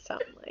gonna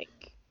sound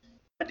like.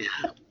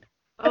 Yeah.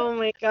 Oh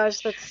my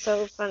gosh, that's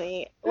so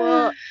funny.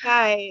 Well,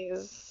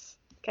 guys.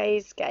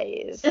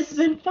 It's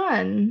been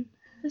fun.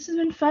 This has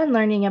been fun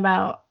learning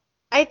about.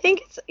 I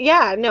think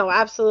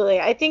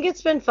absolutely. I think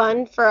it's been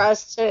fun for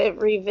us to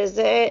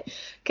revisit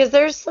because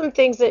there's some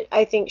things that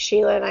I think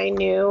Sheila and I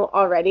knew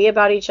already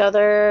about each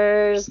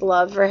other's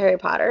love for Harry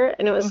Potter,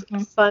 and it was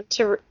fun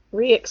to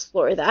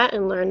re-explore that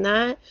and learn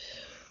that.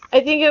 I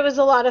think it was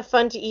a lot of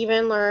fun to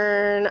even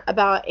learn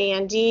about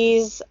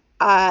Andy's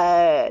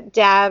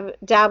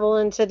dabble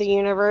into the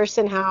universe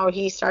and how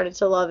he started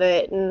to love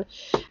it and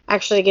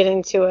actually get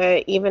into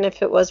it, even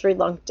if it was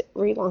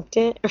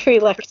reluctant.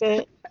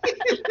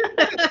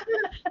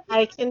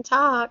 I can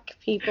talk,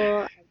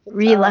 people.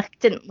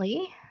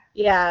 Reluctantly.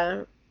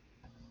 Yeah.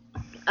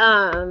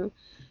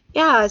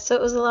 Yeah, so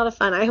it was a lot of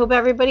fun. I hope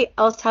everybody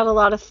else had a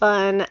lot of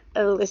fun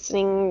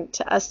listening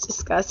to us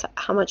discuss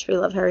how much we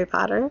love Harry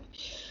Potter,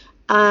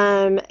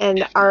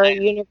 and our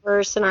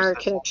universe and our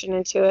connection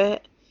into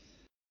it.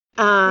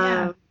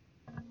 Yeah.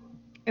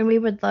 And we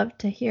would love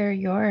to hear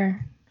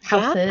your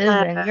houses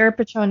and your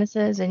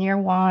Patronuses and your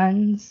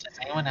wands. Does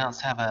anyone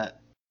else have a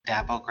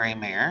Dapple Gray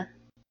Mare?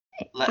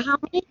 How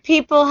many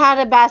people had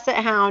a Basset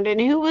Hound, and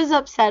who was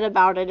upset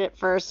about it at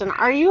first? And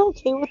are you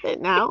okay with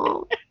it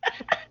now?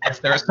 Is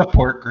there a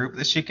support group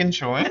that she can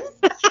join?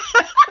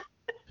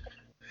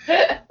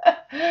 Oh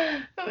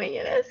my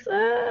goodness.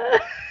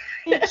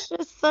 It's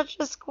just such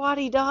a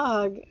squatty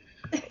dog.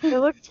 It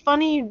looks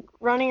funny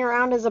running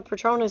around as a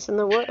Patronus in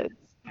the woods.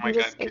 Oh my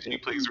God, could you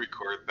please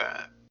record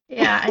that?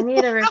 Yeah, I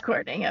need a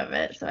recording of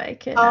it so I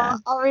can.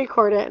 I'll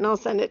record it and I'll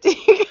send it to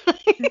you guys.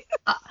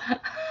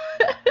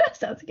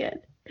 Sounds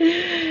good.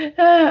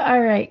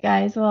 All right,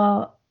 guys.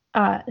 Well,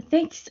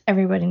 thanks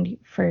everybody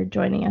for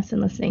joining us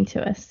and listening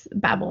to us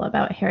babble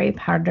about Harry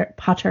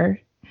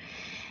Potter.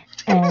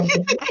 And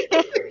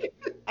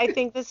I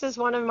think this is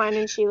one of mine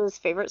and Sheila's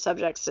favorite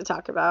subjects to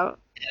talk about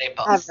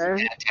ever.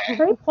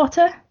 Harry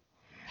Potter.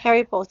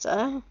 Harry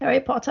Potter. Harry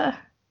Potter.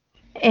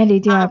 Andy,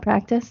 do you want to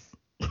practice?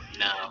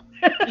 No.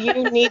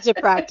 You need to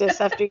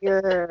practice after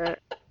your.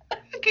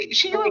 Okay,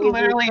 Sheila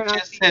literally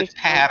just said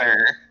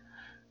Patter,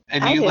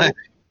 and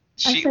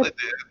Sheila did.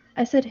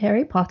 I said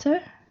Harry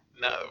Potter.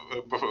 No,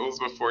 it was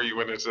before you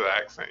went into the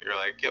accent. You're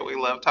like, yeah, we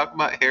love talking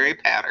about Harry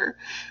Potter.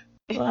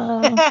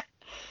 Well,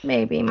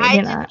 maybe not. I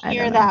didn't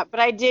hear that, but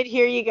I did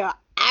hear you go,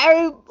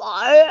 Harry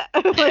Potter.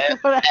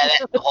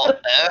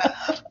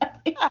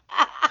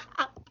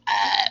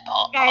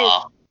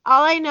 Guys,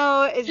 all I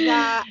know is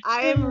that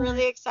I am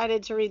really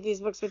excited to read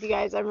these books with you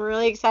guys. I'm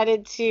really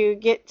excited to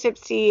get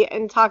tipsy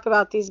and talk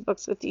about these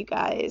books with you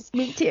guys.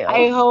 Me too.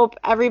 I hope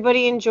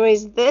everybody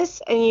enjoys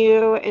this and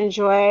you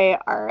enjoy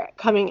our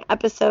coming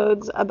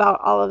episodes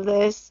about all of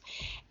this.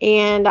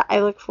 And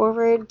I look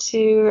forward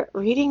to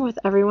reading with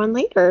everyone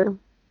later.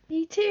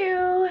 Me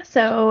too.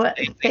 So I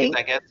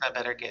guess I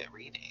better get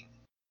reading.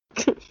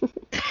 I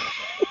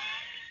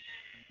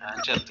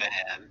jumped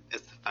ahead.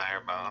 It's the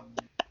fireball.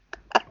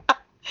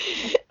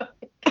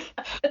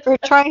 We're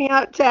trying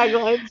out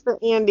taglines for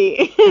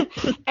Andy.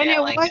 And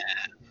yeah,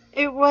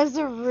 it was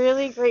a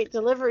really great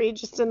delivery,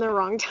 just in the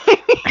wrong time.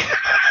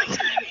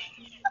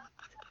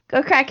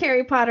 Go crack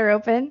Harry Potter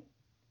open.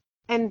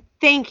 And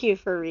thank you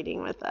for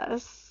reading with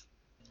us.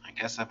 I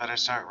guess I better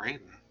start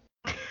reading.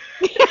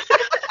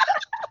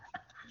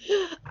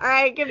 All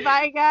right,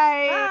 goodbye,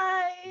 guys.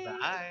 Bye.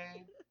 Bye.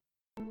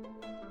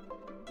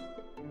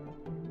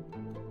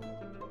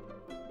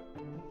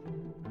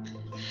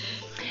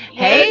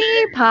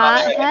 Hey,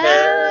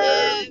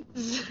 potheads!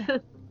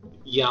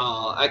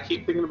 Y'all, I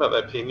keep thinking about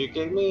that pin you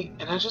gave me,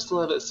 and I just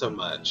love it so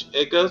much.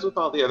 It goes with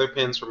all the other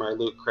pins from our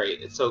loot crate.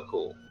 It's so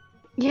cool.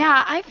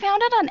 Yeah, I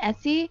found it on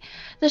Etsy.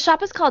 The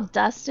shop is called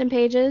Dust and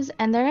Pages,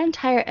 and their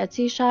entire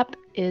Etsy shop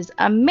is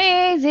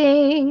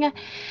amazing.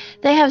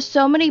 They have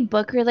so many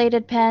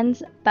book-related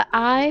pens, but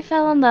I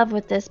fell in love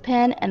with this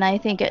pen, and I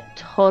think it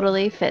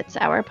totally fits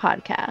our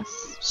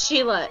podcast.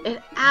 Sheila,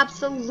 it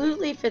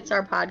absolutely fits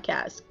our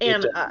podcast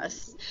and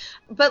us.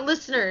 But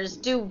listeners,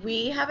 do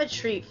we have a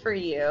treat for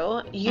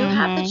you? You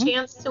have the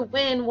chance to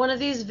win one of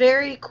these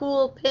very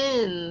cool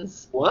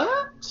pins.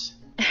 What?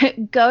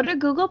 Go to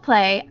Google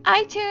Play,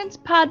 iTunes,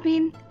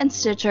 Podbean, and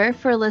Stitcher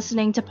for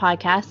listening to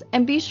podcasts,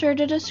 and be sure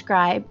to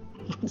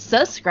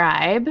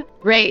subscribe,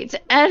 rate,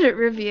 and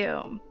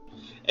review.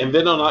 And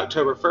then on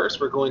October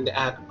 1st, we're going to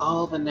add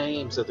all the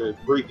names of the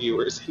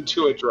reviewers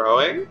into a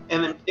drawing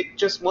and then pick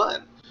just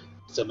one.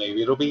 So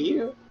maybe it'll be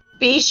you.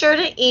 Be sure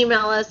to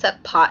email us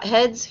at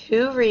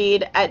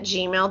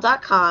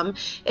potheadswhoread@gmail.com.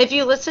 If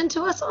you listen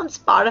to us on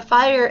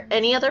Spotify or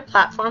any other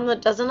platform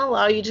that doesn't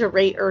allow you to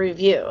rate or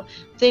review,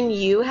 then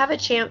you have a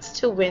chance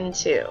to win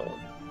too.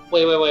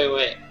 Wait.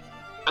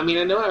 I mean,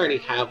 I know I already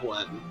have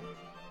one,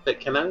 but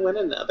can I win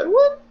another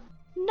one?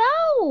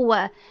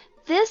 No!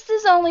 This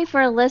is only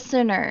for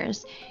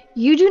listeners.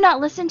 You do not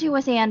listen to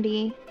us,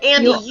 Andy.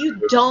 Andy, you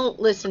don't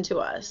listen to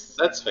us.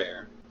 That's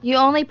fair. You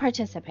only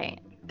participate,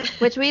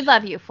 which we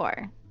love you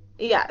for.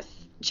 Yes.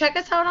 Check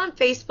us out on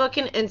Facebook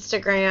and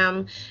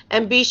Instagram,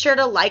 and be sure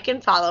to like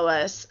and follow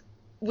us.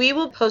 we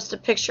will post a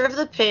picture of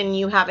the pin.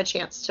 You have a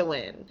chance to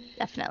win.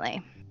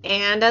 Definitely.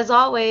 And as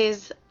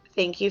always,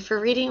 thank you for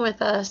reading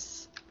with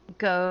us.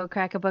 Go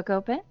crack a book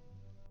open.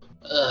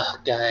 Ugh,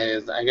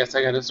 guys, I guess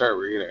I gotta start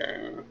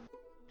reading.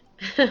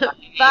 Bye.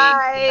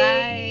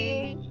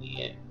 Bye.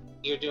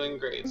 You're doing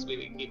great,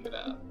 sweetie. Keep it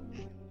up.